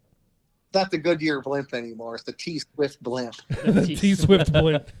 It's not the Goodyear blimp anymore. It's the T Swift blimp. The T Swift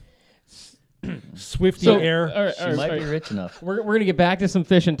blimp. Swifty Air. She might be rich enough. We're going to get back to some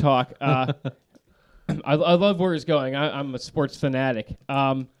fishing talk. I love where it's going. I'm a sports fanatic.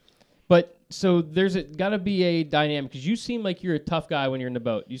 But So there's got to be a dynamic because you seem like you're a tough guy when you're in the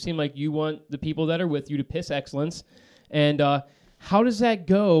boat. You seem like you want the people that are with you to piss excellence. And how does that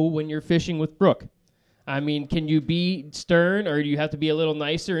go when you're fishing with Brooke? I mean, can you be stern, or do you have to be a little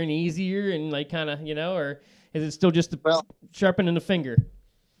nicer and easier and like kind of, or is it still just sharpening the finger?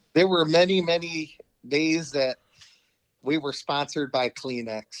 There were many, many days that we were sponsored by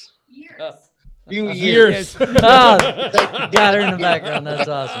Kleenex. Years. Got her in the background. That's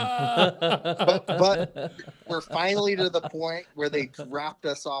awesome. but we're finally to the point where they dropped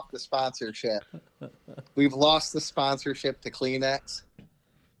us off the sponsorship. We've lost the sponsorship to Kleenex.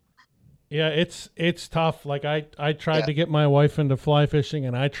 Yeah, it's tough. Like I tried to get my wife into fly fishing,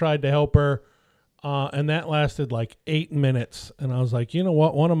 and I tried to help her, and that lasted like 8 minutes. And I was like, you know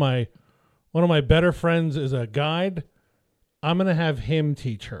what? One of my better friends is a guide. I'm gonna have him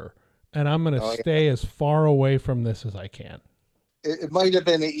teach her, and I'm gonna stay as far away from this as I can. It might have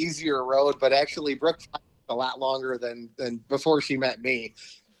been an easier road, but actually, Brooke a lot longer than before she met me.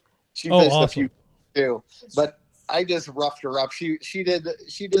 She fished a few too, but I just roughed her up. She did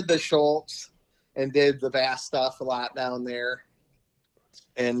the Schultz and did the bass stuff a lot down there,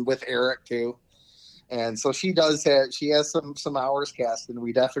 and with Eric too. And so she has some hours cast, and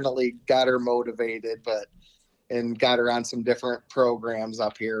we definitely got her motivated, and got her on some different programs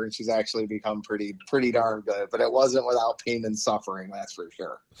up here, and she's actually become pretty darn good. But it wasn't without pain and suffering, that's for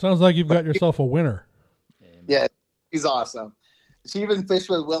sure. Sounds like you've got yourself a winner. Yeah, she's awesome. She even fished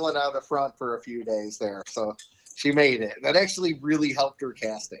with Willen out of the front for a few days there, so she made it. That actually really helped her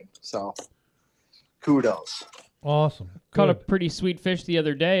casting. So kudos. Awesome. Caught a pretty sweet fish the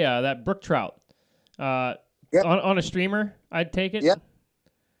other day, that brook trout. On a streamer, I'd take it. Yep.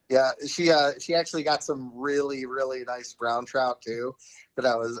 Yeah, she actually got some really, really nice brown trout too. But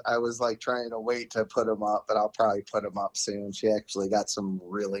I was like trying to wait to put them up, but I'll probably put them up soon. She actually got some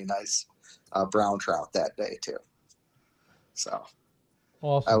really nice brown trout that day too. So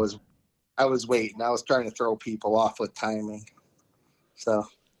awesome. I was waiting. I was trying to throw people off with timing. So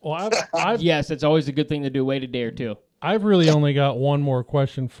yes, it's always a good thing to do. Wait a day or two. I've really only got one more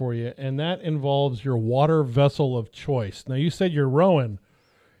question for you, and that involves your water vessel of choice. Now, you said you're rowing.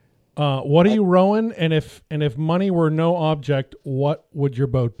 What are you rowing? And if money were no object, what would your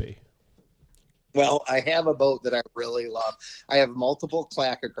boat be? Well, I have a boat that I really love. I have multiple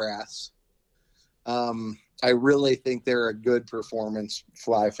clackagraphs. I really think they're a good performance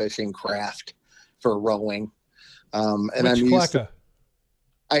fly fishing craft for rowing. And Which I'm used clacka?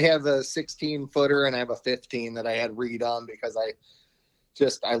 I have a 16-footer and I have a 15 that I had redone because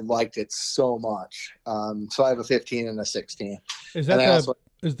I liked it so much. So I have a 15 and a 16. Is that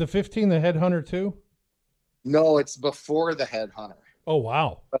is the 15 the Headhunter too? No, it's before the Headhunter. Oh,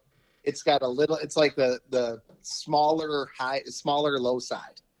 wow. But it's got it's like the smaller low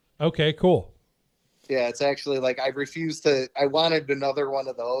side. Okay, cool. Yeah, it's actually like I wanted another one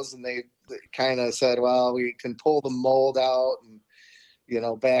of those, and they kind of said, well, we can pull the mold out and,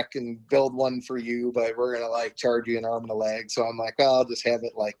 back and build one for you, but we're going to like charge you an arm and a leg. So I'm like, well, I'll just have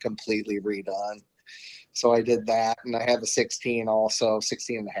it like completely redone. So I did that, and I have a 16 also,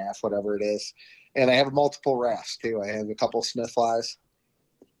 16 and a half, whatever it is. And I have multiple rafts too. I have a couple Smith flies.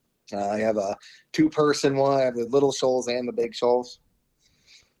 I have a 2-person one. I have the little shoals and the big shoals.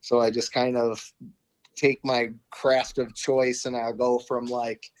 So I just kind of take my craft of choice, and I'll go from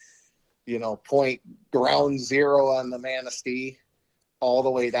like, point ground zero on the Manistee all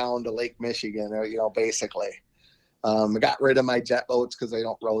the way down to Lake Michigan, basically. I got rid of my jet boats because they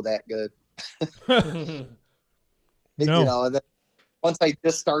don't row that good. No. And then once I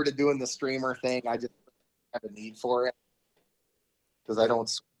just started doing the streamer thing, I just have a need for it because I don't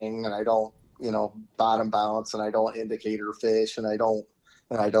swing, and I don't, bottom bounce, and I don't indicator fish, and I don't.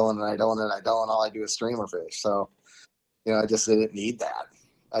 All I do is streamer fish. So, I just didn't need that.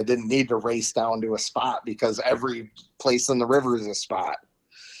 I didn't need to race down to a spot because every place in the river is a spot,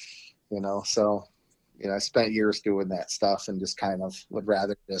 So, I spent years doing that stuff and just kind of would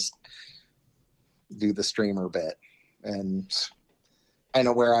rather just do the streamer bit. And I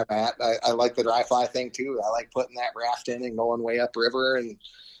know where I'm at. I like the dry fly thing too. I like putting that raft in and going way upriver and,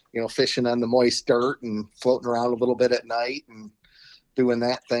 fishing on the moist dirt and floating around a little bit at night and doing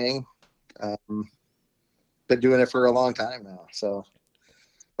that thing. Been doing it for a long time now. So,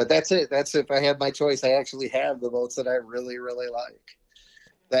 but that's it. That's if I had my choice. I actually have the boats that I really, really like.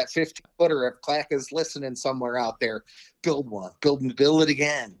 That 15-footer, if Clack is listening somewhere out there, build one. Build it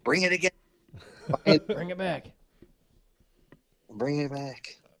again. Bring it again. Bring it back. Bring it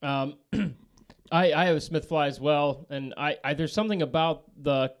back. I have a Smith fly as well, and I there's something about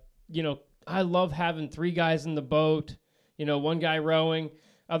I love having 3 guys in the boat, one guy rowing.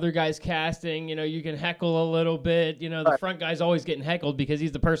 other guys casting. You know, you can heckle a little bit. You know, the front guy's always getting heckled because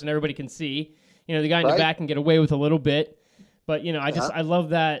he's the person everybody can see. You know, the guy in the back can get away with a little bit. But, you know, I love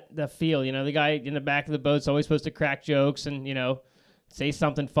the feel. You know, the guy in the back of the boat's always supposed to crack jokes and, you know, say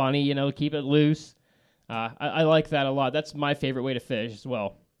something funny, you know, keep it loose. I like that a lot. That's my favorite way to fish as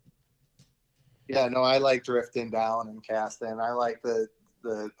well. Yeah, no, I like drifting down and casting. I like the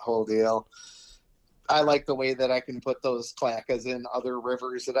whole deal. I like the way that I can put those clackas in other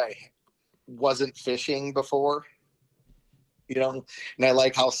rivers that I wasn't fishing before. You know, and I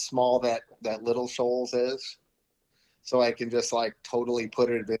like how small that Little Shoals is. So I can just like totally put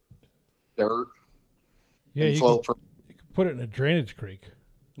it in dirt. Yeah, you can put it in a drainage creek.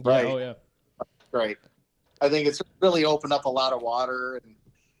 Right. Yeah, oh, yeah. Right. I think it's really opened up a lot of water. And,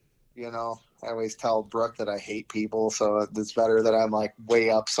 you know, I always tell Brooke that I hate people. So it's better that I'm like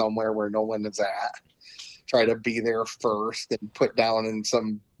way up somewhere where no one is at. Try to be there first and put down in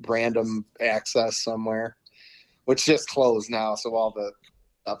some random access somewhere, which just closed now. So all the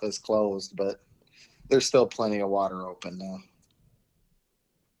stuff is closed, but there's still plenty of water open now.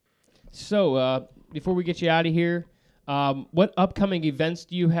 So before we get you out of here, what upcoming events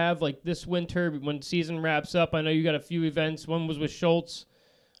do you have, like this winter when season wraps up? I know you got a few events. One was with Schultz.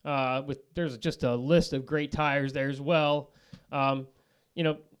 There's just a list of great tires there as well. You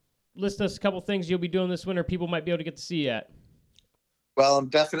know, list us a couple things you'll be doing this winter people might be able to get to see at. Well, I'm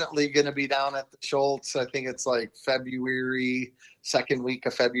definitely going to be down at the Schultz. I think it's like February, second week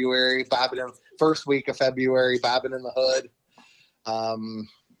of February, first week of February, bobbing in the hood.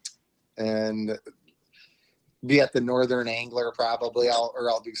 And be at the Northern Angler probably,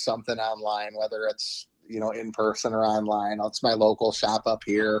 I'll do something online, whether it's, you know, in person or online. It's my local shop up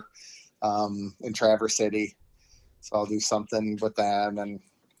here in Traverse City. So I'll do something with them. And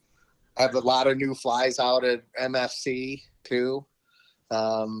I have a lot of new flies out at MFC too.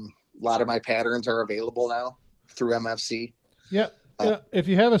 A lot of my patterns are available now through MFC. Yeah. If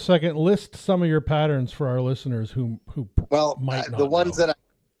you have a second, list some of your patterns for our listeners who might not the ones know. that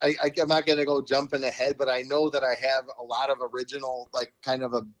I'm not going to go jumping ahead, but I know that I have a lot of original, like kind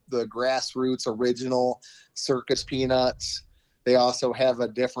of the grassroots original circus peanuts. They also have a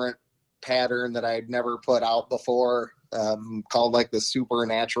different pattern that I'd never put out before, called like the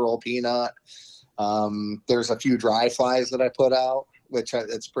supernatural peanut. There's a few dry flies that I put out, which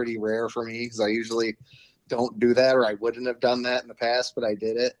it's pretty rare for me because I usually don't do that, or I wouldn't have done that in the past, but I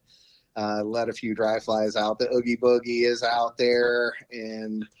did it. Let a few dry flies out. The Oogie Boogie is out there,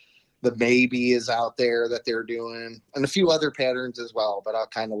 and the Maybe is out there that they're doing, and a few other patterns as well, but I'll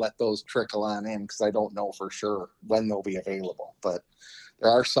kind of let those trickle on in because I don't know for sure when they'll be available, but there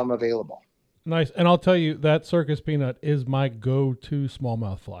are some available. Nice. And I'll tell you, that circus peanut is my go-to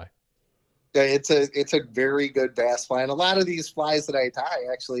smallmouth fly. Yeah, it's a very good bass fly, and a lot of these flies that I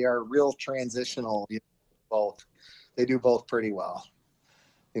tie actually are real transitional. You know, both. They do both pretty well.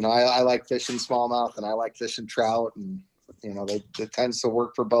 You know, I like fishing smallmouth and I like fishing trout, and, you know, it tends to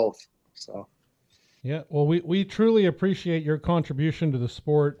work for both. So, yeah, well, we truly appreciate your contribution to the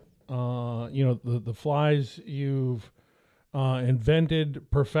sport. You know, the flies you've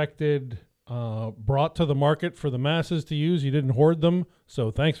invented, perfected, brought to the market for the masses to use. You didn't hoard them,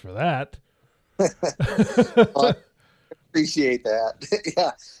 so thanks for that. I appreciate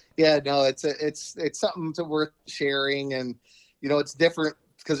that. Yeah, no, it's something worth sharing, and, you know, it's different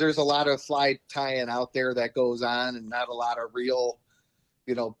because there's a lot of fly tying out there that goes on, and not a lot of real,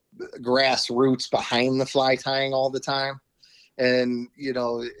 you know, grassroots behind the fly tying all the time. And, you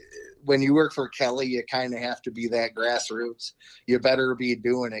know, when you work for Kelly, you kind of have to be that grassroots. You better be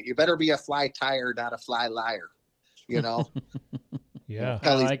doing it. You better be a fly tyer, not a fly liar, you know? Yeah.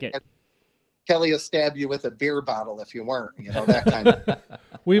 I like it. Kelly will stab you with a beer bottle if you weren't, you know, that kind of.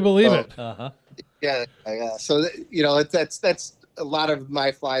 We believe it. Yeah. So, you know, that's a lot of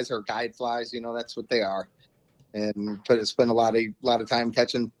my flies are guide flies, you know, that's what they are. And spend a lot of time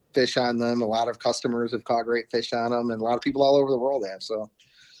catching fish on them. A lot of customers have caught great fish on them, and a lot of people all over the world have. So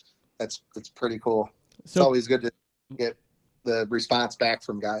that's pretty cool. It's always good to get the response back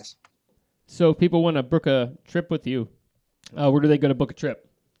from guys. So if people want to book a trip with you, where do they go to book a trip?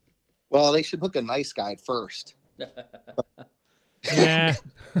 Well, they should book a nice guide first. Yeah.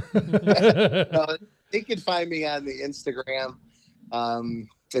 They can find me on the Instagram.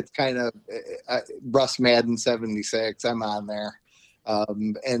 It's kind of Russ Maddin 76. I'm on there,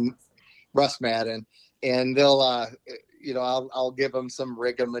 and Russ Maddin, and they'll, you know, I'll give them some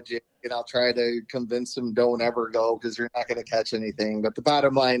rigamajig, and I'll try to convince them don't ever go because you're not going to catch anything. But the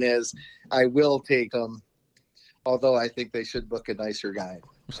bottom line is, I will take them, although I think they should book a nicer guide.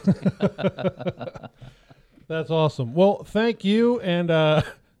 That's awesome. Well, thank you, and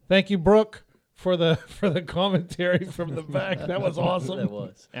Thank you, Brooke, for the commentary from the back. That was awesome. That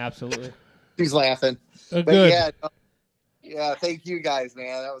was. Absolutely. He's laughing. But Good. yeah, thank you guys,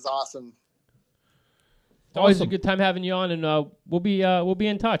 man. That was awesome. It's always Awesome. a good time having you on, and we'll be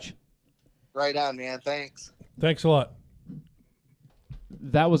in touch. Right on, man. Thanks. Thanks a lot.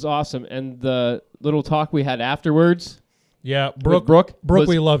 That was awesome, and the little talk we had afterwards Yeah, with Brooke, was,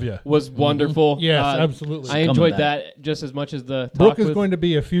 we love you. was wonderful. Yes, absolutely. I enjoyed that just as much as the talk Brooke is with, going to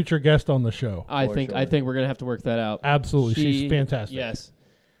be a future guest on the show. I For think sure. I think we're gonna have to work that out. Absolutely, she's fantastic. Yes,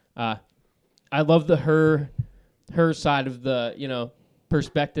 I love her side of the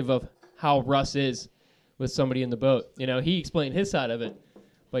perspective of how Russ is with somebody in the boat. He explained his side of it,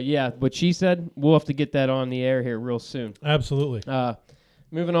 but yeah, what she said, we'll have to get that on the air here real soon. Absolutely.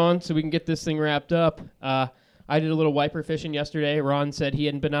 Moving on, so we can get this thing wrapped up. I did a little wiper fishing yesterday. Ron said he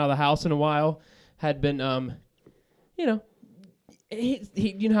hadn't been out of the house in a while. Had been, you know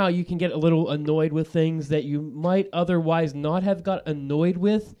how you can get a little annoyed with things that you might otherwise not have got annoyed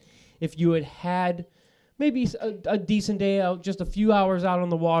with if you had maybe a decent day out, just a few hours out on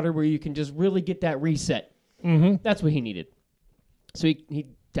the water where you can just really get that reset. Mm-hmm. That's what he needed. So he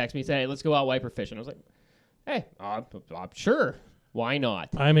texted me, said, "Hey, let's go out wiper fishing." I was like, "Hey, I'm sure. Why not?"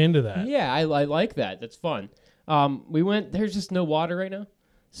 I'm into that. Yeah, I like that. That's fun. We went. There's just no water right now,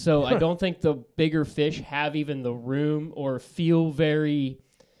 so I don't think the bigger fish have even the room or feel very.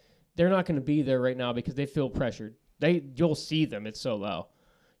 They're not going to be there right now because they feel pressured. You'll see them. It's so low.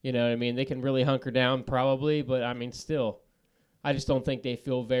 You know what I mean? They can really hunker down probably, but I mean still, I just don't think they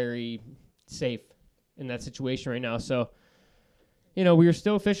feel very safe in that situation right now. So, we were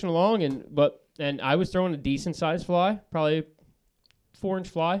still fishing along, and I was throwing a decent sized fly, probably 4-inch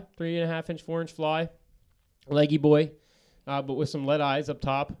fly, 3.5-inch, 4-inch fly, leggy boy, but with some lead eyes up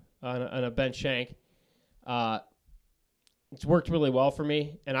top on a bent shank. It's worked really well for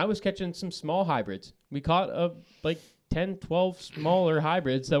me, and I was catching some small hybrids. We caught 10, 12 smaller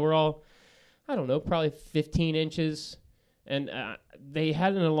hybrids that were all, I don't know, probably 15 inches, and they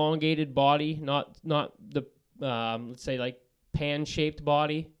had an elongated body, not the let's say like pan-shaped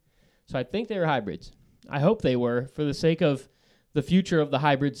body. So I think they were hybrids. I hope they were, for the sake of the future of the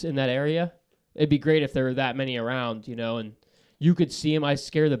hybrids in that area. It'd be great if there were that many around, and you could see them. I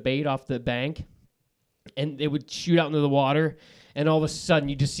scare the bait off the bank, and they would shoot out into the water, and all of a sudden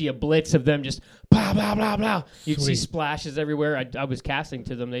you just see a blitz of them just blah, blah, blah, blah. You'd see Sweet. splashes everywhere. I was casting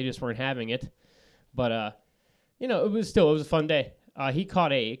to them. They just weren't having it. But, it was a fun day. He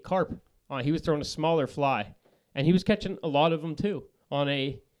caught a carp. He was throwing a smaller fly, and he was catching a lot of them too on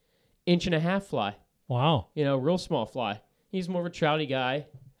a 1.5-inch fly. Wow. Real small fly. He's more of a trouty guy.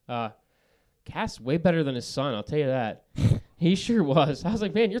 Casts way better than his son, I'll tell you that. He sure was. I was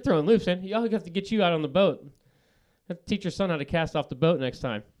like, man, you're throwing loops, man. Y'all have to get you out on the boat. Have to teach your son how to cast off the boat next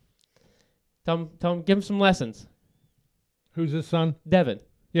time. Tell him, give him some lessons. Who's his son? Devin.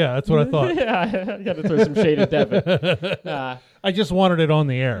 Yeah, that's what I thought. Yeah, I got to throw some shade at Devin. I just wanted it on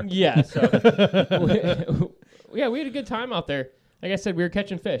the air. Yeah, so we had a good time out there. Like I said, we were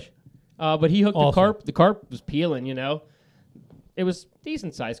catching fish. But he hooked Awesome. the carp. The carp was peeling, It was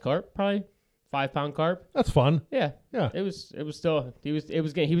decent sized carp, probably 5-pound carp. That's fun. Yeah. Yeah. It was still he was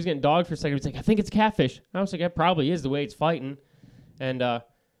getting dogged for a second. He was like, I think it's catfish. I was like, it probably is the way it's fighting. And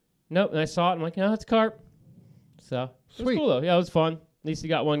nope, and I saw it, I'm like, no, it's carp. So it was Sweet. cool though. Yeah, it was fun. At least he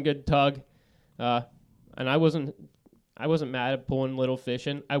got one good tug. And I wasn't mad at pulling little fish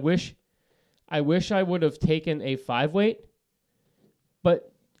in. I wish I would have taken a 5-weight,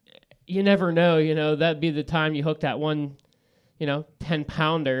 but you never know, that'd be the time you hook that one,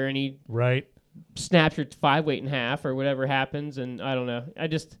 10-pounder and he Right. snaps your 5-weight in half or whatever happens, and I don't know.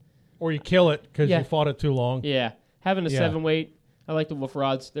 Or you kill it because Yeah. you fought it too long. Yeah, having a Yeah. 7-weight. I like the wolf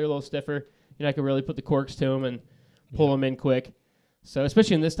rods. They're a little stiffer. I can really put the corks to them and pull them in quick. So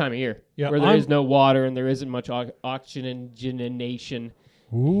especially in this time of year, Yeah, where there is no water and there isn't much oxygenation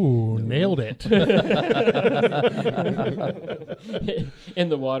Ooh, nailed it. in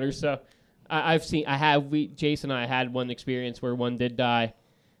the water. So Jason and I had one experience where one did die.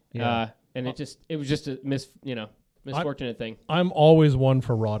 Yeah. And it was just a misfortunate thing. I'm always one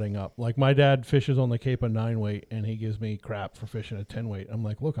for rotting up. Like my dad fishes on the Cape of 9-weight and he gives me crap for fishing a 10-weight. I'm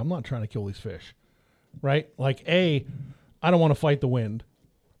like, look, I'm not trying to kill these fish. Right? Like A, I don't want to fight the wind.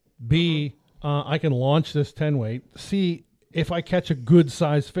 B, I can launch this 10-weight. C, if I catch a good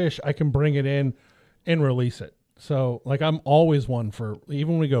sized fish, I can bring it in and release it. So like I'm always one for,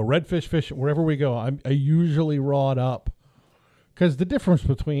 even when we go redfish fishing, wherever we go, I usually rod up. Because the difference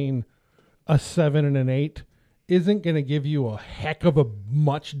between a 7 and an 8 isn't going to give you a heck of a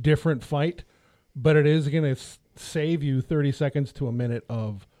much different fight, but it is going to save you 30 seconds to a minute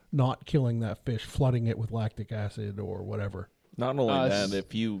of not killing that fish, flooding it with lactic acid or whatever. Not only that, s-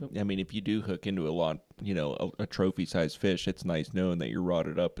 if you do hook into a lot, a trophy sized fish, it's nice knowing that you're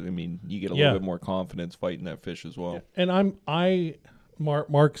rotted up. I mean, you get a Yeah. little bit more confidence fighting that fish as well. And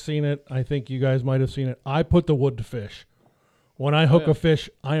Mark's seen it. I think you guys might have seen it. I put the wood to fish. When I hook a fish,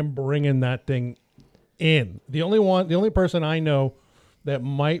 I am bringing that thing in. The only person I know that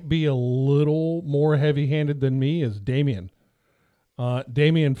might be a little more heavy-handed than me is Damien.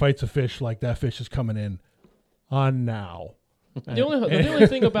 Damien fights a fish like that fish is coming in on now. The only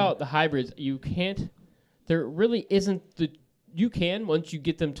thing about the hybrids, you can't. There really isn't you can once you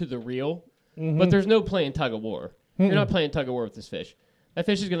get them to the reel, but there's no playing tug of war. You're not playing tug of war with this fish. That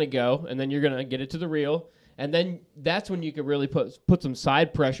fish is gonna go, and then you're gonna get it to the reel, and then that's when you can really put some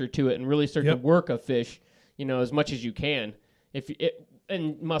side pressure to it and really start to work a fish, as much as you can.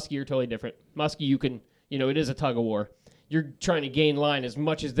 And muskie are totally different. Muskie, you can, it is a tug of war. You're trying to gain line as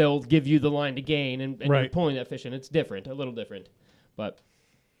much as they'll give you the line to gain, and you're pulling that fish in. It's different, a little different. But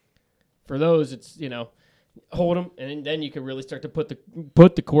for those, it's, hold them, and then you can really start to put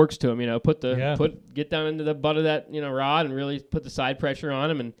the corks to them, get down into the butt of that, rod and really put the side pressure on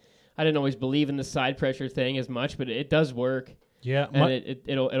them. And I didn't always believe in the side pressure thing as much, but it does work. Yeah. And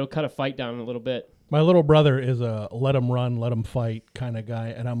it'll cut a fight down a little bit. My little brother is a let him run, let him fight kind of guy.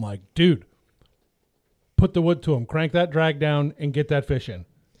 And I'm like, dude, put the wood to him, crank that drag down, and get that fish in,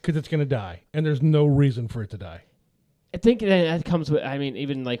 because it's going to die. And there's no reason for it to die. I think that comes with,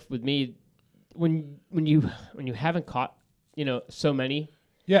 even like with me, when you haven't caught, so many.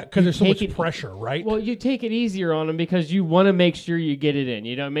 Yeah, because there's so much pressure, right? Well, you take it easier on them because you want to make sure you get it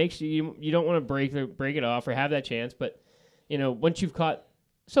in. Make sure you don't want to break it off or have that chance. But, once you've caught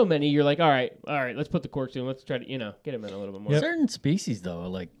so many, you're like, all right, let's put the corks in. Let's try to, get them in a little bit more. Certain species, though,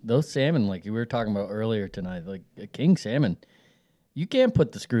 like those salmon, like we were talking about earlier tonight, like a king salmon, you can't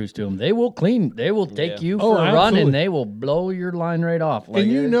put the screws to them. They will clean. They will take you for a run, and they will blow your line right off. Like,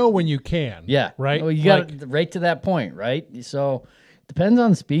 and when you can. Yeah. Right? Well, you got it right to that point, right? So depends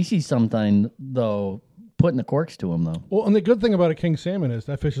on species sometimes, though, putting the corks to them, though. Well, and the good thing about a king salmon is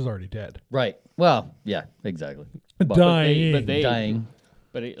that fish is already dead. Right. Well, yeah, exactly. Dying.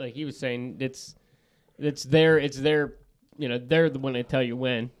 But like he was saying, it's their they're the one that tell you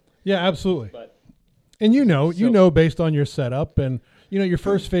when. Yeah, absolutely. But and based on your setup, and your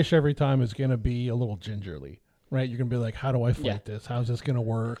first fish every time is going to be a little gingerly, right? You're going to be like, how do I fight this? How's this going to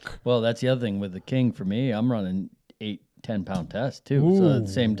work? Well, that's the other thing with the king. For me, I'm running 8-10 pound tests too. Ooh. So at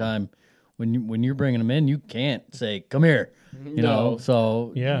the same time, when you're bringing them in, you can't say, come here.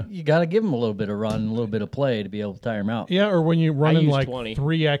 So you got to give them a little bit of run, a little bit of play to be able to tire them out. Yeah, or when you're running like 20.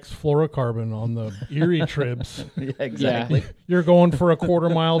 3x fluorocarbon on the Erie tribs, Yeah, exactly. you're going for a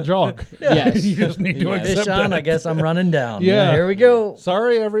quarter-mile jog. Yes. You just need to accept Fish on, that. I guess I'm running down. Yeah. Here we go.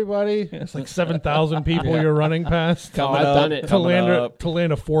 Sorry, everybody. It's like 7,000 people you're running past I've done it. to land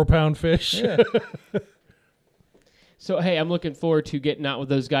a 4-pound fish. Yeah. So, hey, I'm looking forward to getting out with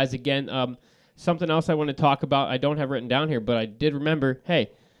those guys again. Something else I want to talk about, I don't have written down here, but I did remember,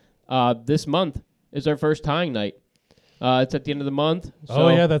 hey, this month is our first tying night. It's at the end of the month. So, Oh,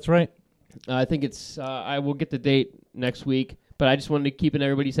 yeah, that's right. I think it's, I will get the date next week, but I just wanted to keep in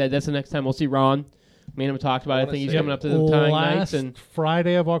everybody's head. That's the next time we'll see Ron. Me and him talked about it. I think he's coming up to the tying nights. And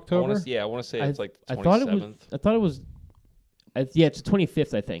Friday of I October? want to say it's like the 27th. I thought it was, it's the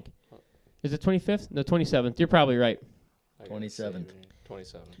 25th, I think. Is it 25th? No, 27th. You're probably right. 27th.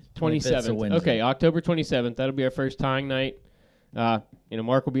 27th. Okay, October 27th. That'll be our first tying night.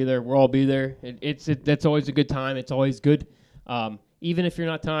 Mark will be there. We'll all be there. That's always a good time. It's always good. Even if you're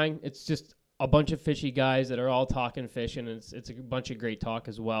not tying, it's just a bunch of fishy guys that are all talking fish, and it's a bunch of great talk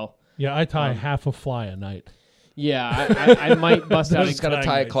as well. Yeah, I tie half a fly a night. Yeah, I might bust out. Just got to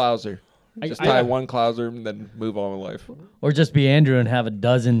tie a clouser. Just tie one clouser and then move on with life. Or just be Andrew and have a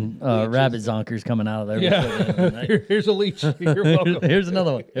dozen rabbit zonkers coming out of there. Yeah. Here's a leech. You're welcome. Here's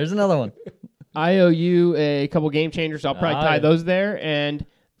another one. Here's another one. I owe you a couple game changers. I'll probably tie those there, and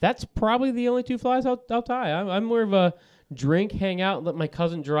that's probably the only two flies I'll tie. I'm more of a drink, hang out, let my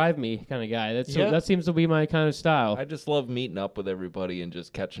cousin drive me kind of guy. That seems to be my kind of style. I just love meeting up with everybody and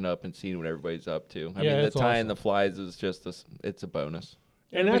just catching up and seeing what everybody's up to. I mean, it's tying awesome. the flies is just it's a bonus.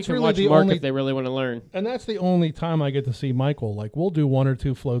 And Everybody that's can really watch the Mark only if they really want to learn. And that's the only time I get to see Michael. Like, we'll do 1 or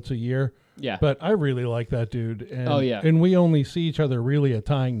 2 floats a year. Yeah. But I really like that dude. And, Oh, yeah. And we only see each other really at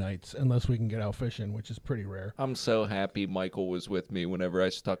tying nights unless we can get out fishing, which is pretty rare. I'm so happy Michael was with me whenever I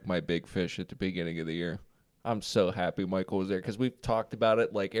stuck my big fish at the beginning of the year. I'm so happy Michael was there because we've talked about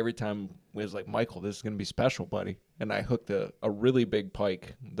it. Like, every time we was like, Michael, this is going to be special, buddy. And I hooked a really big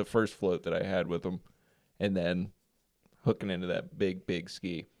pike, the first float that I had with him, and then hooking into that big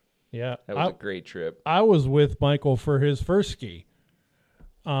ski. Yeah. That was a great trip. I was with Michael for his first ski.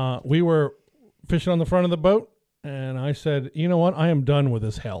 We were fishing on the front of the boat, and I said, you know what? I am done with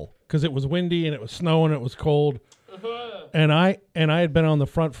this hell. Because it was windy, and it was snowing, it was cold. And I had been on the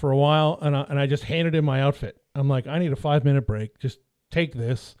front for a while, and I just handed him my outfit. I'm like, I need a 5-minute break. Just take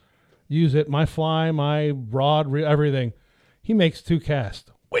this, use it. My fly, my rod, everything. He makes 2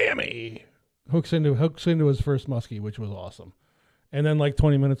 casts. Whammy! Hooks into his first muskie, which was awesome. And then like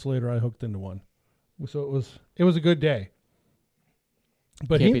 20 minutes later, I hooked into one. So it was a good day.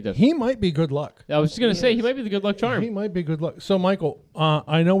 But he might be good luck. I was just going to say, he might be the good luck charm. He might be good luck. So, Michael,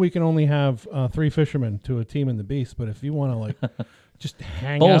 I know we can only have 3 fishermen to a team in the Beast, but if you want to, like, just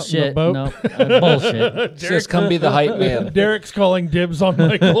hang out in the boat. No, bullshit. Just come be the hype man. Derek's calling dibs on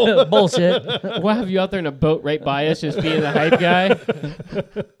Michael. Bullshit. We'll have you out there in a boat right by us, just being the hype guy.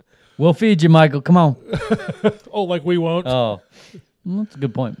 We'll feed you, Michael. Come on. Oh, like we won't? Oh, that's a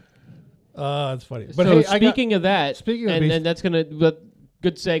good point. That's funny. But So hey, speaking of that, speaking of and Beast- then that's going to...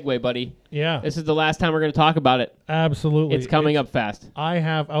 Good segue, buddy. Yeah, This is the last time we're going to talk about it. absolutely. It's coming up fast.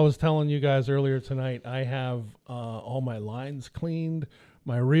 I was telling you guys earlier tonight, I have all my lines cleaned.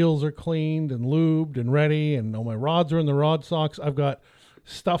 My reels are cleaned and lubed and ready, and all my rods are in the rod socks. I've got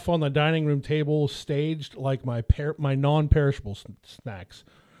stuff on the dining room table staged like my non-perishable snacks.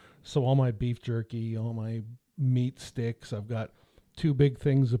 So all my beef jerky, all my meat sticks. I've got 2 big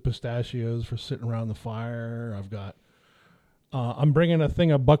things of pistachios for sitting around the fire. I've got I'm bringing a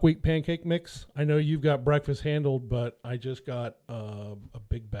thing of buckwheat pancake mix. I know you've got breakfast handled, but I just got a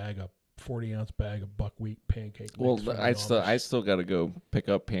big bag, a 40-ounce bag of buckwheat pancake mix. Well, I still got to go pick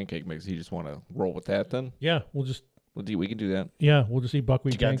up pancake mix. You just want to roll with that then? Yeah, we can do that. we'll just eat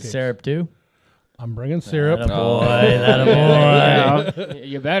buckwheat You got pancakes. the syrup too? I'm bringing syrup. Attaboy.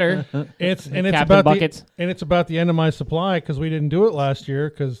 You better. It's Captain about Buckets. it's about the end of my supply because we didn't do it last year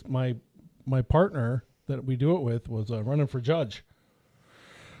because my partner that we do it with was running for judge.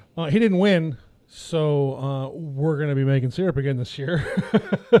 He didn't win, so we're going to be making syrup again this year.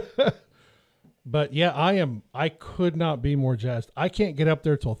 But yeah, I could not be more jazzed. I can't get up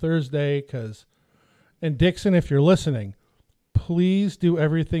there till Thursday and Dixon, if you're listening, please do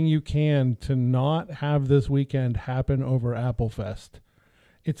everything you can to not have this weekend happen over Applefest.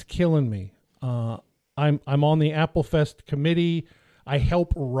 It's killing me. I'm on the Applefest committee. I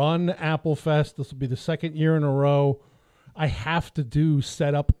help run Applefest. This will be the 2nd year in a row. I have to do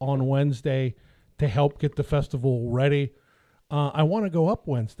setup on Wednesday to help get the festival ready. I want to go up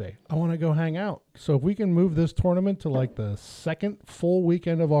Wednesday. I want to go hang out. So if we can move this tournament to like the 2nd full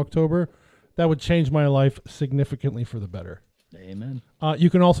weekend of October, that would change my life significantly for the better. Amen. You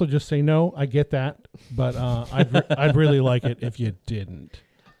can also just say no. I get that, but I'd really like it if you didn't.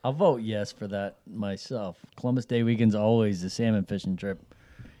 I'll vote yes for that myself. Columbus Day weekend's always the salmon fishing trip.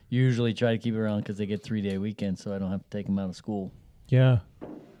 Usually try to keep it around because they get 3-day weekends, so I don't have to take them out of school. Yeah.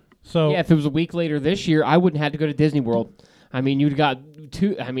 So Yeah, if it was a week later this year, I wouldn't have to go to Disney World. I mean, you'd got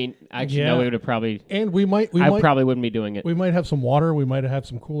 2. I mean, actually, no, we would have probably. and I probably wouldn't be doing it. we might have some water. We might have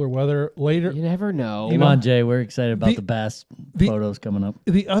some cooler weather later. You never know. Come on, Jay. We're excited about the- the bass the- photos coming up.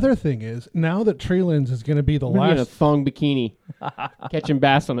 The other thing is now that Treelands is going to be the I'm gonna be in a last. thong bikini, catching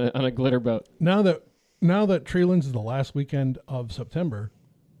bass on a glitter boat. Now that Treelands is the last weekend of September,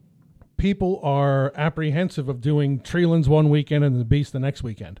 people are apprehensive of doing Treelands one weekend and the Beast the next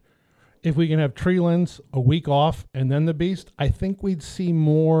weekend. If we can have Treelands a week off and then the Beast, I think we'd see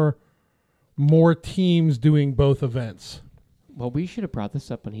more teams doing both events. Well, we should have brought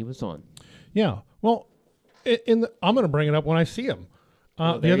this up when he was on. Yeah. Well, I'm going to bring it up when I see him.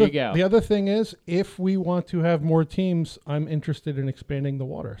 There you go. The other thing is, if we want to have more teams, I'm interested in expanding the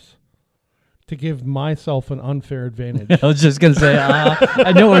waters to give myself an unfair advantage I was just going to say,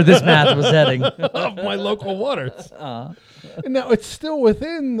 I know where this math was heading. of my local waters. Now it's still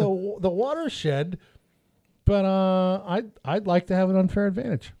within the watershed, but I'd like to have an unfair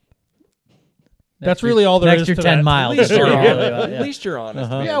advantage. That's really all there is Next to 10 that. miles. At least you're Really, honest. yeah. At least you're honest.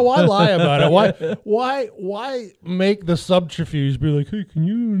 man. Yeah, why lie about it? Why make the subterfuge be like, hey, can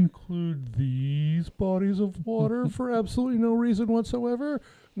you include these bodies of water for absolutely no reason whatsoever?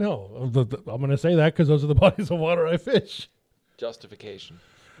 No, I'm going to say that because those are the bodies of water I fish. Justification.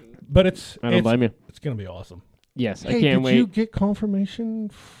 But I don't blame you. It's going to be awesome. Yes, Hey, I can't did wait. you get confirmation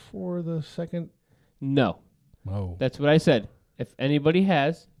for the second? No, Oh, that's what I said. If anybody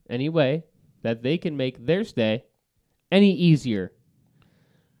has any way that they can make their stay any easier,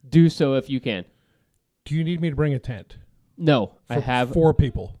 do so if you can. do you need me to bring a tent? No, For I have 4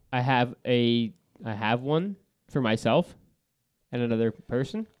 people. I have one for myself and another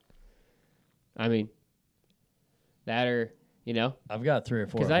person. I mean, that or You know, I've got 3 or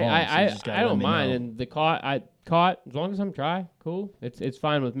 4. because I don't mind, and the caught as long as I'm dry, cool. It's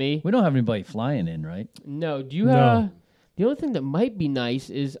fine with me. We don't have anybody flying in, right? No, do you No. have? The only thing that might be nice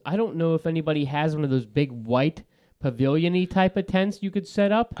is I don't know if anybody has one of those big white pavilion-y type of tents you could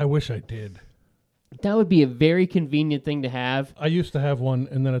set up. I wish I did. That would be a very convenient thing to have. I used to have one,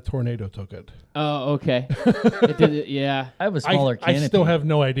 and then a tornado took it. Oh, okay. It did, yeah. I have a smaller I canopy. still have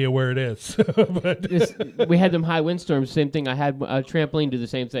no idea where it is. But We had them high windstorms, same thing. I had a trampoline do the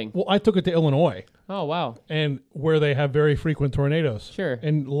same thing. well, I took it to Illinois, Oh, wow. and where they have very frequent tornadoes. Sure.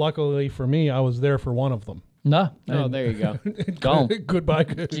 And luckily for me, I was there for one of them. No. Oh, there you go. Gone. Goodbye,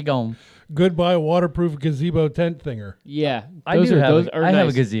 She gone. goodbye, waterproof gazebo tent thinger. Yeah. I Those do are, have. those are I nice. have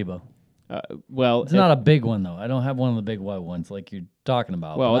a gazebo. Well, It's not a big one though. I don't have one of the big white ones like you're talking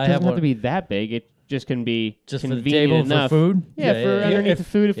about. well, but it I doesn't have one to be that big. It just can be just for the convenient table enough. for food. Yeah, for underneath If- the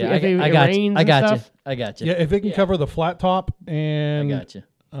food. If Yeah, it I got rains you. I got and you. stuff. I got you. Yeah, if it can Yeah. cover the flat top I and got you.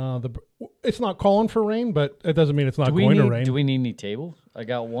 it's not calling for rain, but it doesn't mean it's not Do we going to need? rain. Do we need any tables? I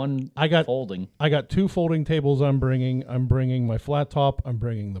got one. I got- folding. I got 2 folding tables. I'm bringing my flat top. I'm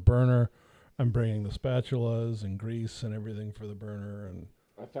bringing the burner. I'm bringing the spatulas and grease and everything for the burner. And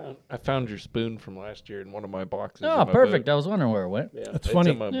I found your spoon from last year in one of my boxes. Oh, in my perfect. boat. I was wondering where it went. Yeah, That's it's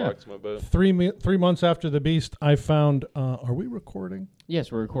funny. in my Yeah. box in my boat. 3 months after the beast, I found. Are we recording?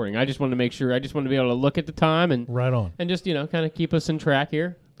 Yes, we're recording. I just wanted to make sure. I just wanted to be able to look at the time and Right on. just kind of keep us in track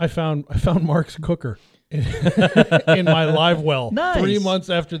here. I found Mark's cooker in my live well. Nice. 3 months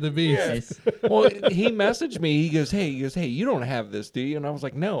after the beast. Nice. Well, he messaged me. He goes, hey, you don't have this, do you? And I was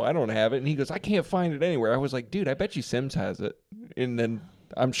like, no, I don't have it. And he goes, I can't find it anywhere. I was like, dude, I bet you Sims has it. And then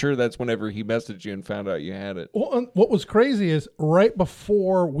I'm sure that's whenever he messaged you and found out you had it. Well, and what was crazy is right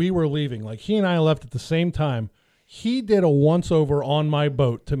before we were leaving, like he and I left at the same time, he did a once over on my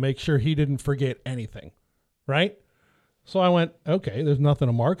boat to make sure he didn't forget anything, right? So I went, okay, there's nothing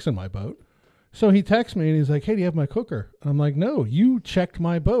of Mark's in my boat. So he texts me and he's like, hey, do you have my cooker? And I'm like, no, you checked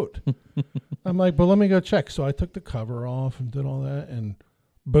my boat. I'm like, but let me go check. So I took the cover off and did all that, and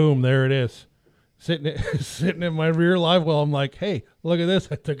boom, there it is. Sitting in my rear live well. I'm like, hey, look at this.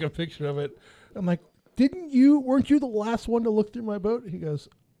 I took a picture of it. I'm like, weren't you the last one to look through my boat? He goes,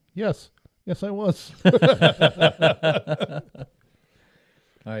 yes, I was.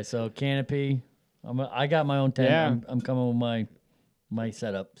 All right. So canopy. I got my own tent. Yeah. I'm coming with my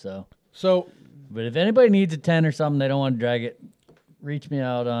setup. So, But if anybody needs a tent or something, they don't want to drag it. Reach me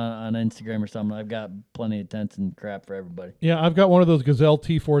out on Instagram or something. I've got plenty of tents and crap for everybody. yeah, I've got one of those Gazelle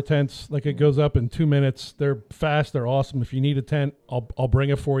T4 tents. Like it goes up in 2 minutes. They're fast. They're awesome. If you need a tent, I'll bring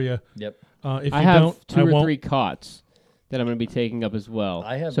it for you. Yep. If I you have don't, 2 I or won't. 3 cots that I'm going to be taking up as well.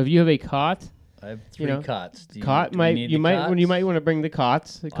 I have- So if you have a cot, I have 3 cots. Do cot do we might need you the might cots? you might want to bring the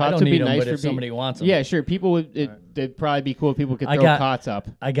cots. The I cots don't would need be them, nice but for if somebody wants them. Yeah, sure. People would. It'd probably be cool if people could I throw got- cots up.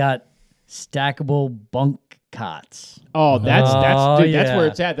 I got stackable bunk cots Oh, that's Oh, dude, that's yeah. where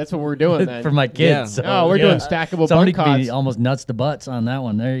it's at. That's what we're doing then. for my kids. Yeah. So, Oh, we're yeah. doing stackable Somebody bunk could cots. be almost nuts to butts on that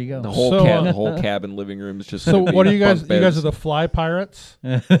one. There you go. The whole So, the whole cabin living room is just. So gonna be what are you guys? bunk You guys are beds. the fly pirates.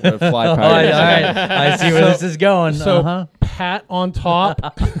 Fly All pirates. right. I see where this is going. So Pat on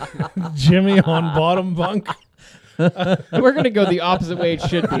top, Jimmy on bottom bunk. We're gonna go the opposite way it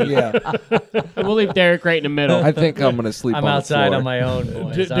should be. Yeah, And we'll leave Derek right in the middle. I think I'm gonna sleep. I'm on outside the floor. on my own,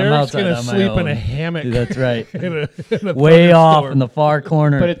 boys. I'm Derek's outside gonna on my sleep in own. a hammock. That's right. in a Way off thunderstorm. in the far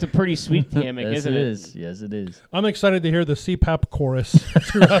corner. But it's a pretty sweet hammock, yes, isn't it it? is. Yes, it is. I'm excited to hear the CPAP chorus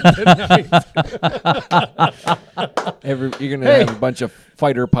throughout the night. You're gonna Hey. have a bunch of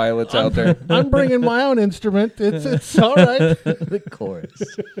fighter pilots out there. I'm bringing my own instrument. It's all right. The chorus.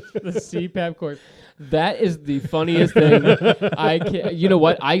 The CPAP cord. That is the funniest thing. I can, you know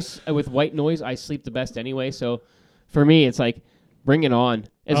what? With white noise, I sleep the best anyway. So for me, it's like, bring it on.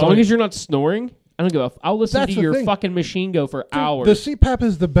 As Oh, long as you're not snoring, I don't give a. I'll listen That's to the your thing. fucking machine go for hours. The CPAP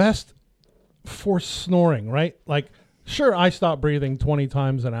is the best for snoring, right? Like, sure, I stop breathing 20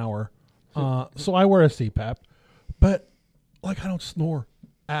 times an hour, so I wear a CPAP, but like I don't snore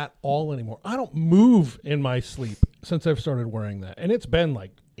at all anymore. I don't move in my sleep since I've started wearing that, and it's been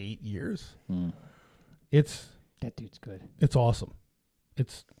like 8 years. That dude's good. It's awesome.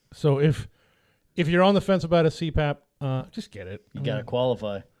 It's so if you're on the fence about a CPAP, just get it. You got to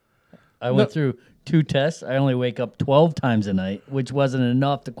qualify. I went through 2 tests. I only wake up 12 times a night, which wasn't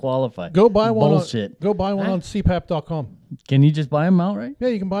enough to qualify. Go buy one. Bullshit. Go buy one on CPAP.com. Can you just buy them outright? Yeah,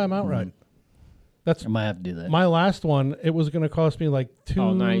 you can buy them outright. That's I might have to do that. my last one. It was going to cost me like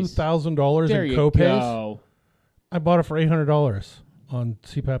nice. $2,000 There in you copays. go. I bought it for $800 on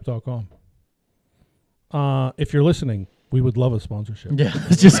CPAP.com. If you're listening, We would love a sponsorship. Yeah, I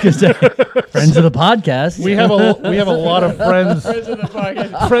was just gonna say, friends of the podcast. We have a lot of friends. Friends of the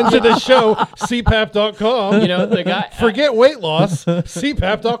podcast. Friends of the show, CPAP.com. You know, the guy. Forget weight loss,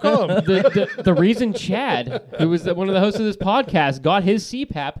 CPAP.com. The reason Chad, who was one of the hosts of this podcast, got his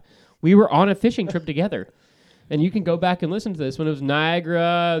CPAP, we were on a fishing trip together. And you can go back and listen to this when it was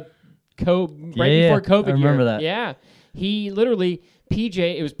Niagara, before COVID. I remember year. that. Yeah. He literally,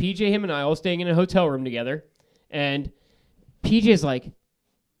 it was PJ, him, and I all staying in a hotel room together. And PJ's like,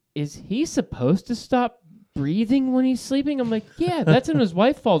 is he supposed to stop breathing when he's sleeping? I'm like, yeah, that's when his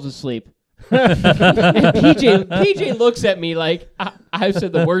wife falls asleep. And PJ looks at me like I've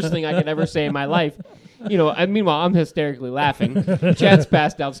said the worst thing I could ever say in my life. You know, meanwhile, I'm hysterically laughing. Chad's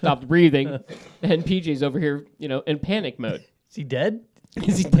passed out, stopped breathing, and PJ's over here, you know, in panic mode. Is he dead?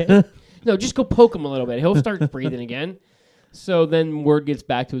 Is he dead? No, just go poke him a little bit. He'll start breathing again. So then word gets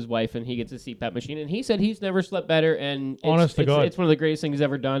back to his wife, and he gets a CPAP machine. And he said he's never slept better. And Honest to God, it's one of the greatest things he's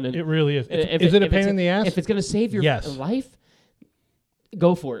ever done. And it really is. Is it a pain in the ass? If it's going to save your Yes. life,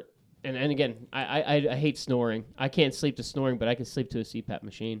 go for it. And again, I hate snoring. I can't sleep to snoring, but I can sleep to a CPAP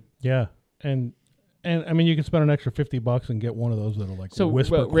machine. Yeah, and I mean, you can spend an extra $50 and get one of those that'll like So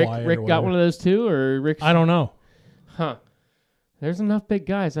whisper quiet. Rick got one of those too, or Rick? I don't know. Huh. There's enough big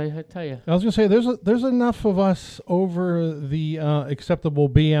guys, I tell you. I was gonna say there's enough of us over the acceptable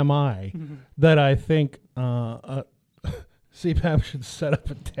BMI that I think CPAP should set up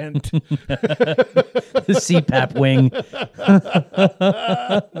a tent. The CPAP wing.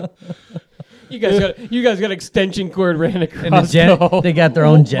 You guys got extension cord ran And across. the whole- they got their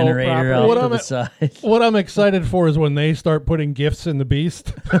whole own generator property. out to the side. What I'm excited for is when they start putting gifts in the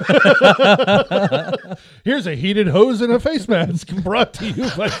beast. Here's a heated hose and a face mask brought to you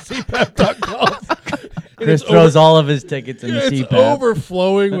by CPAP.com. Chris throws all of his tickets in the It's CPAP.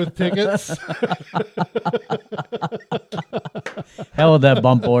 overflowing with tickets. Hell with that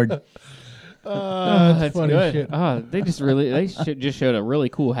bump board. Oh, that's funny good. shit. They just showed a really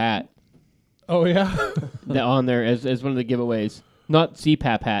cool hat Oh yeah. on there as one of the giveaways. Not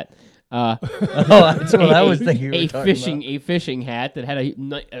CPAP hat. That's what I was thinking. You were talking A fishing hat that had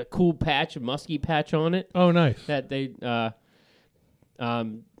a cool patch, a musky patch on it. Oh nice. That they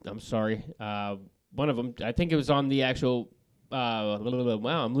I'm sorry. One of them, I think it was on the actual wow,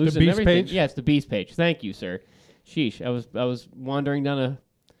 I'm losing Beast everything. page? Yes, the Beast page. Thank you, sir. Sheesh, I was wandering down a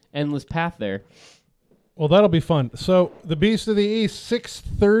endless path there. Well, that'll be fun. So the Beast of the East,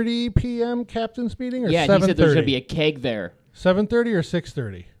 6:30 p.m. captain's meeting, or Yeah, 7:30? he said there's gonna be a keg there. 7:30 or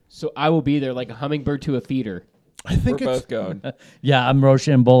 6:30? So I will be there like a hummingbird to a feeder. I think We're it's both going. Yeah, I'm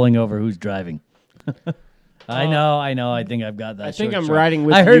Rochambeauing over who's driving. I know. I think I've got that. I think short I'm story. riding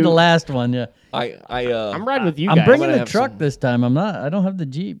with I heard you. the last one. Yeah, I'm riding with you I'm guys. bringing gonna the have truck some- this time. I don't have the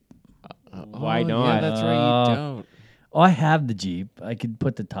Jeep. Why not? Yeah, that's right. You don't. Oh, I have the Jeep. I could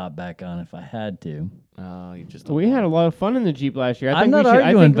put the top back on if I had to. Oh, you just. We had a lot of fun in the Jeep last year. I'm not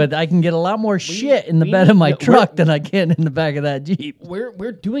arguing, but I can get a lot more shit in the we bed of my need to- truck than I can in the back of that Jeep.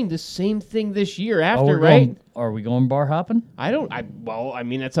 we're doing the same thing this year Oh, after, we're right? going, are we going bar hopping? I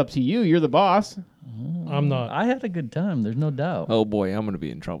mean that's up to you. You're the boss. I'm not. I had a good time. There's no doubt. Oh boy, I'm gonna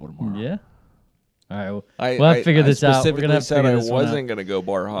be in trouble tomorrow. Yeah. All right. Well, I, we'll have to figure this out. We're specifically gonna have to said figure I this one out. wasn't gonna go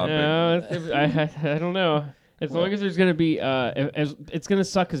bar hopping. No, I don't know. As long as there's going to be, it's going to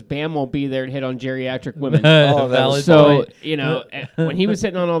suck because Bam won't be there to hit on geriatric women. Oh, that Valid was So, point. you know, when he was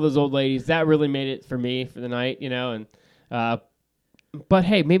hitting on all those old ladies, that really made it for me for the night, you know. And but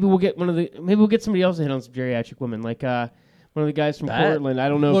hey, maybe we'll get somebody else to hit on some geriatric women, like one of the guys from Pat? Portland. I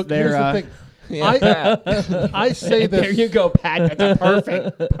don't know Look, if they're. here's the thing. I say this. There you go, Pat. That's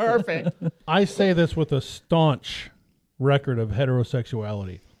perfect. I say this with a staunch record of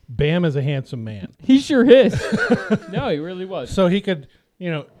heterosexuality. Bam is a handsome man, He sure is. No, he really was. so he could,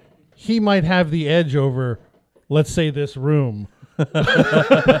 he might have the edge over, let's say, this room.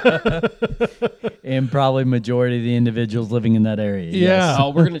 And probably majority of the individuals living in that area. Yeah. Oh,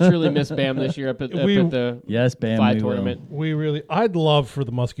 we're going to truly miss Bam this year up at the Yes, Bam. Fly we will. tournament. I'd love for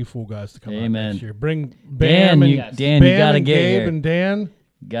the Muskie Fool guys to come out Amen. next year. Bring Dan, Bam and you, Yes. Dan, you Bam gotta and get Gabe here. and Dan.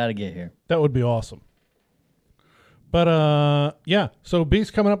 Gotta get here. That would be awesome. But yeah, so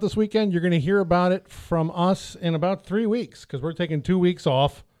Beast coming up this weekend. You're going to hear about it from us in about 3 weeks because we're taking 2 weeks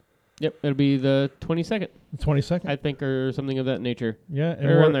off. Yep, it'll be the 22nd, The 22nd. I think, or something of that nature. Yeah, and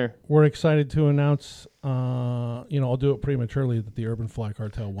Around there. we're excited to announce. I'll do it prematurely that the Urban Fly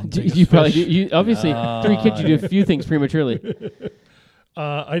Cartel won. Biggest You probably Fish. do, you obviously 3 kids. You do a few things prematurely.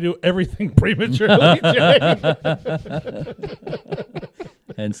 I do everything prematurely. Jay.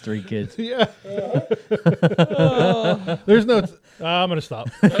 Hence 3 kids. Yeah. There's no. I'm going to stop.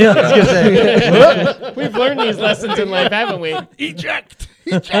 Yeah, I was gonna say. We've learned these lessons in life, haven't we? Eject.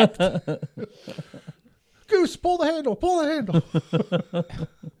 Eject. Goose, pull the handle. Pull the handle.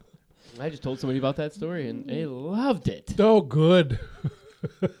 I just told somebody about that story, and they loved it. Oh, good.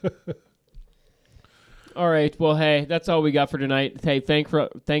 All right. Well, hey, that's all we got for tonight. Hey,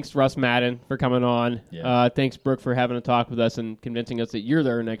 thanks Russ Maddin for coming on. Yeah. Thanks, Brooke, for having a talk with us and convincing us that you're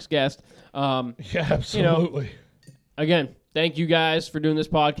our next guest. Yeah, absolutely. Again, thank you guys for doing this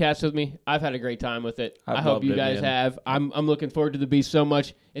podcast with me. I've had a great time with it. I've I hope loved you it, guys man. have. I'm looking forward to the Beast so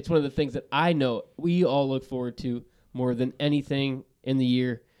much. It's one of the things that I know we all look forward to more than anything in the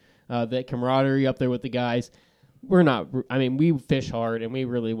year. That camaraderie up there with the guys. We fish hard and we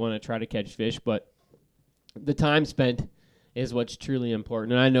really want to try to catch fish, but the time spent is what's truly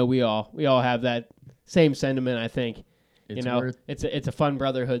important. And I know we all have that same sentiment, I think. It's It's a fun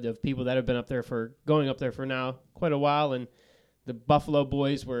brotherhood of people that have been going up there for now quite a while. And the Buffalo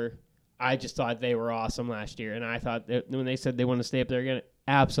boys I just thought they were awesome last year. And I thought that when they said they want to stay up there again,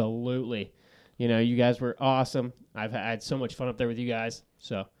 absolutely. You guys were awesome. I've had so much fun up there with you guys.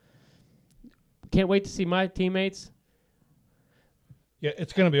 So can't wait to see my teammates. Yeah,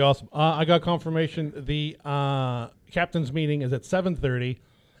 it's going to be awesome. I got confirmation. The captain's meeting is at 7:30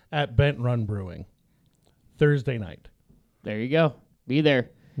 at Bent Run Brewing, Thursday night. There you go. Be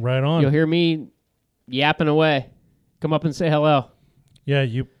there. Right on. You'll hear me yapping away. Come up and say hello. Yeah,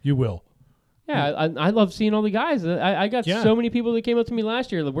 you will. Yeah, I love seeing all the guys. I got so many people that came up to me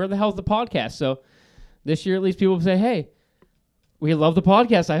last year. Where the hell's the podcast? So this year, at least people say, hey, we love the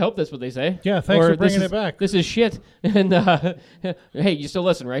podcast. I hope that's what they say. Yeah, thanks for bringing it back. This is shit. And hey, you still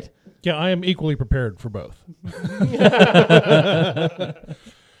listen, right? Yeah, I am equally prepared for both.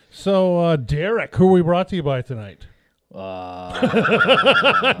 So, Derek, who are we brought to you by tonight? That's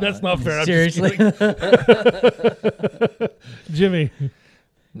not fair. I'm just Seriously? kidding. Jimmy.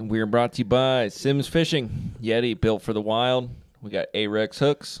 We're brought to you by Sims Fishing, Yeti built for the wild. We got A-Rex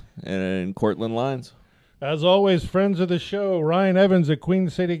hooks and Cortland lines. As always, friends of the show, Ryan Evans at Queen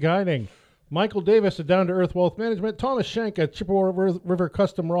City Guiding, Michael Davis at Down to Earth Wealth Management, Thomas Schenk at Chippewa River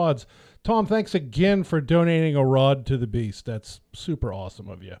Custom Rods. Tom, thanks again for donating a rod to the Beast. That's super awesome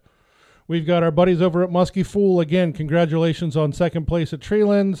of you. We've got our buddies over at Muskie Fool. Again, congratulations on second place at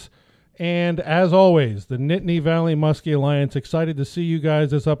Treelands. And as always, the Nittany Valley Muskie Alliance. Excited to see you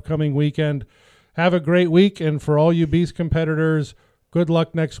guys this upcoming weekend. Have a great week. And for all you Beast competitors, good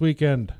luck next weekend.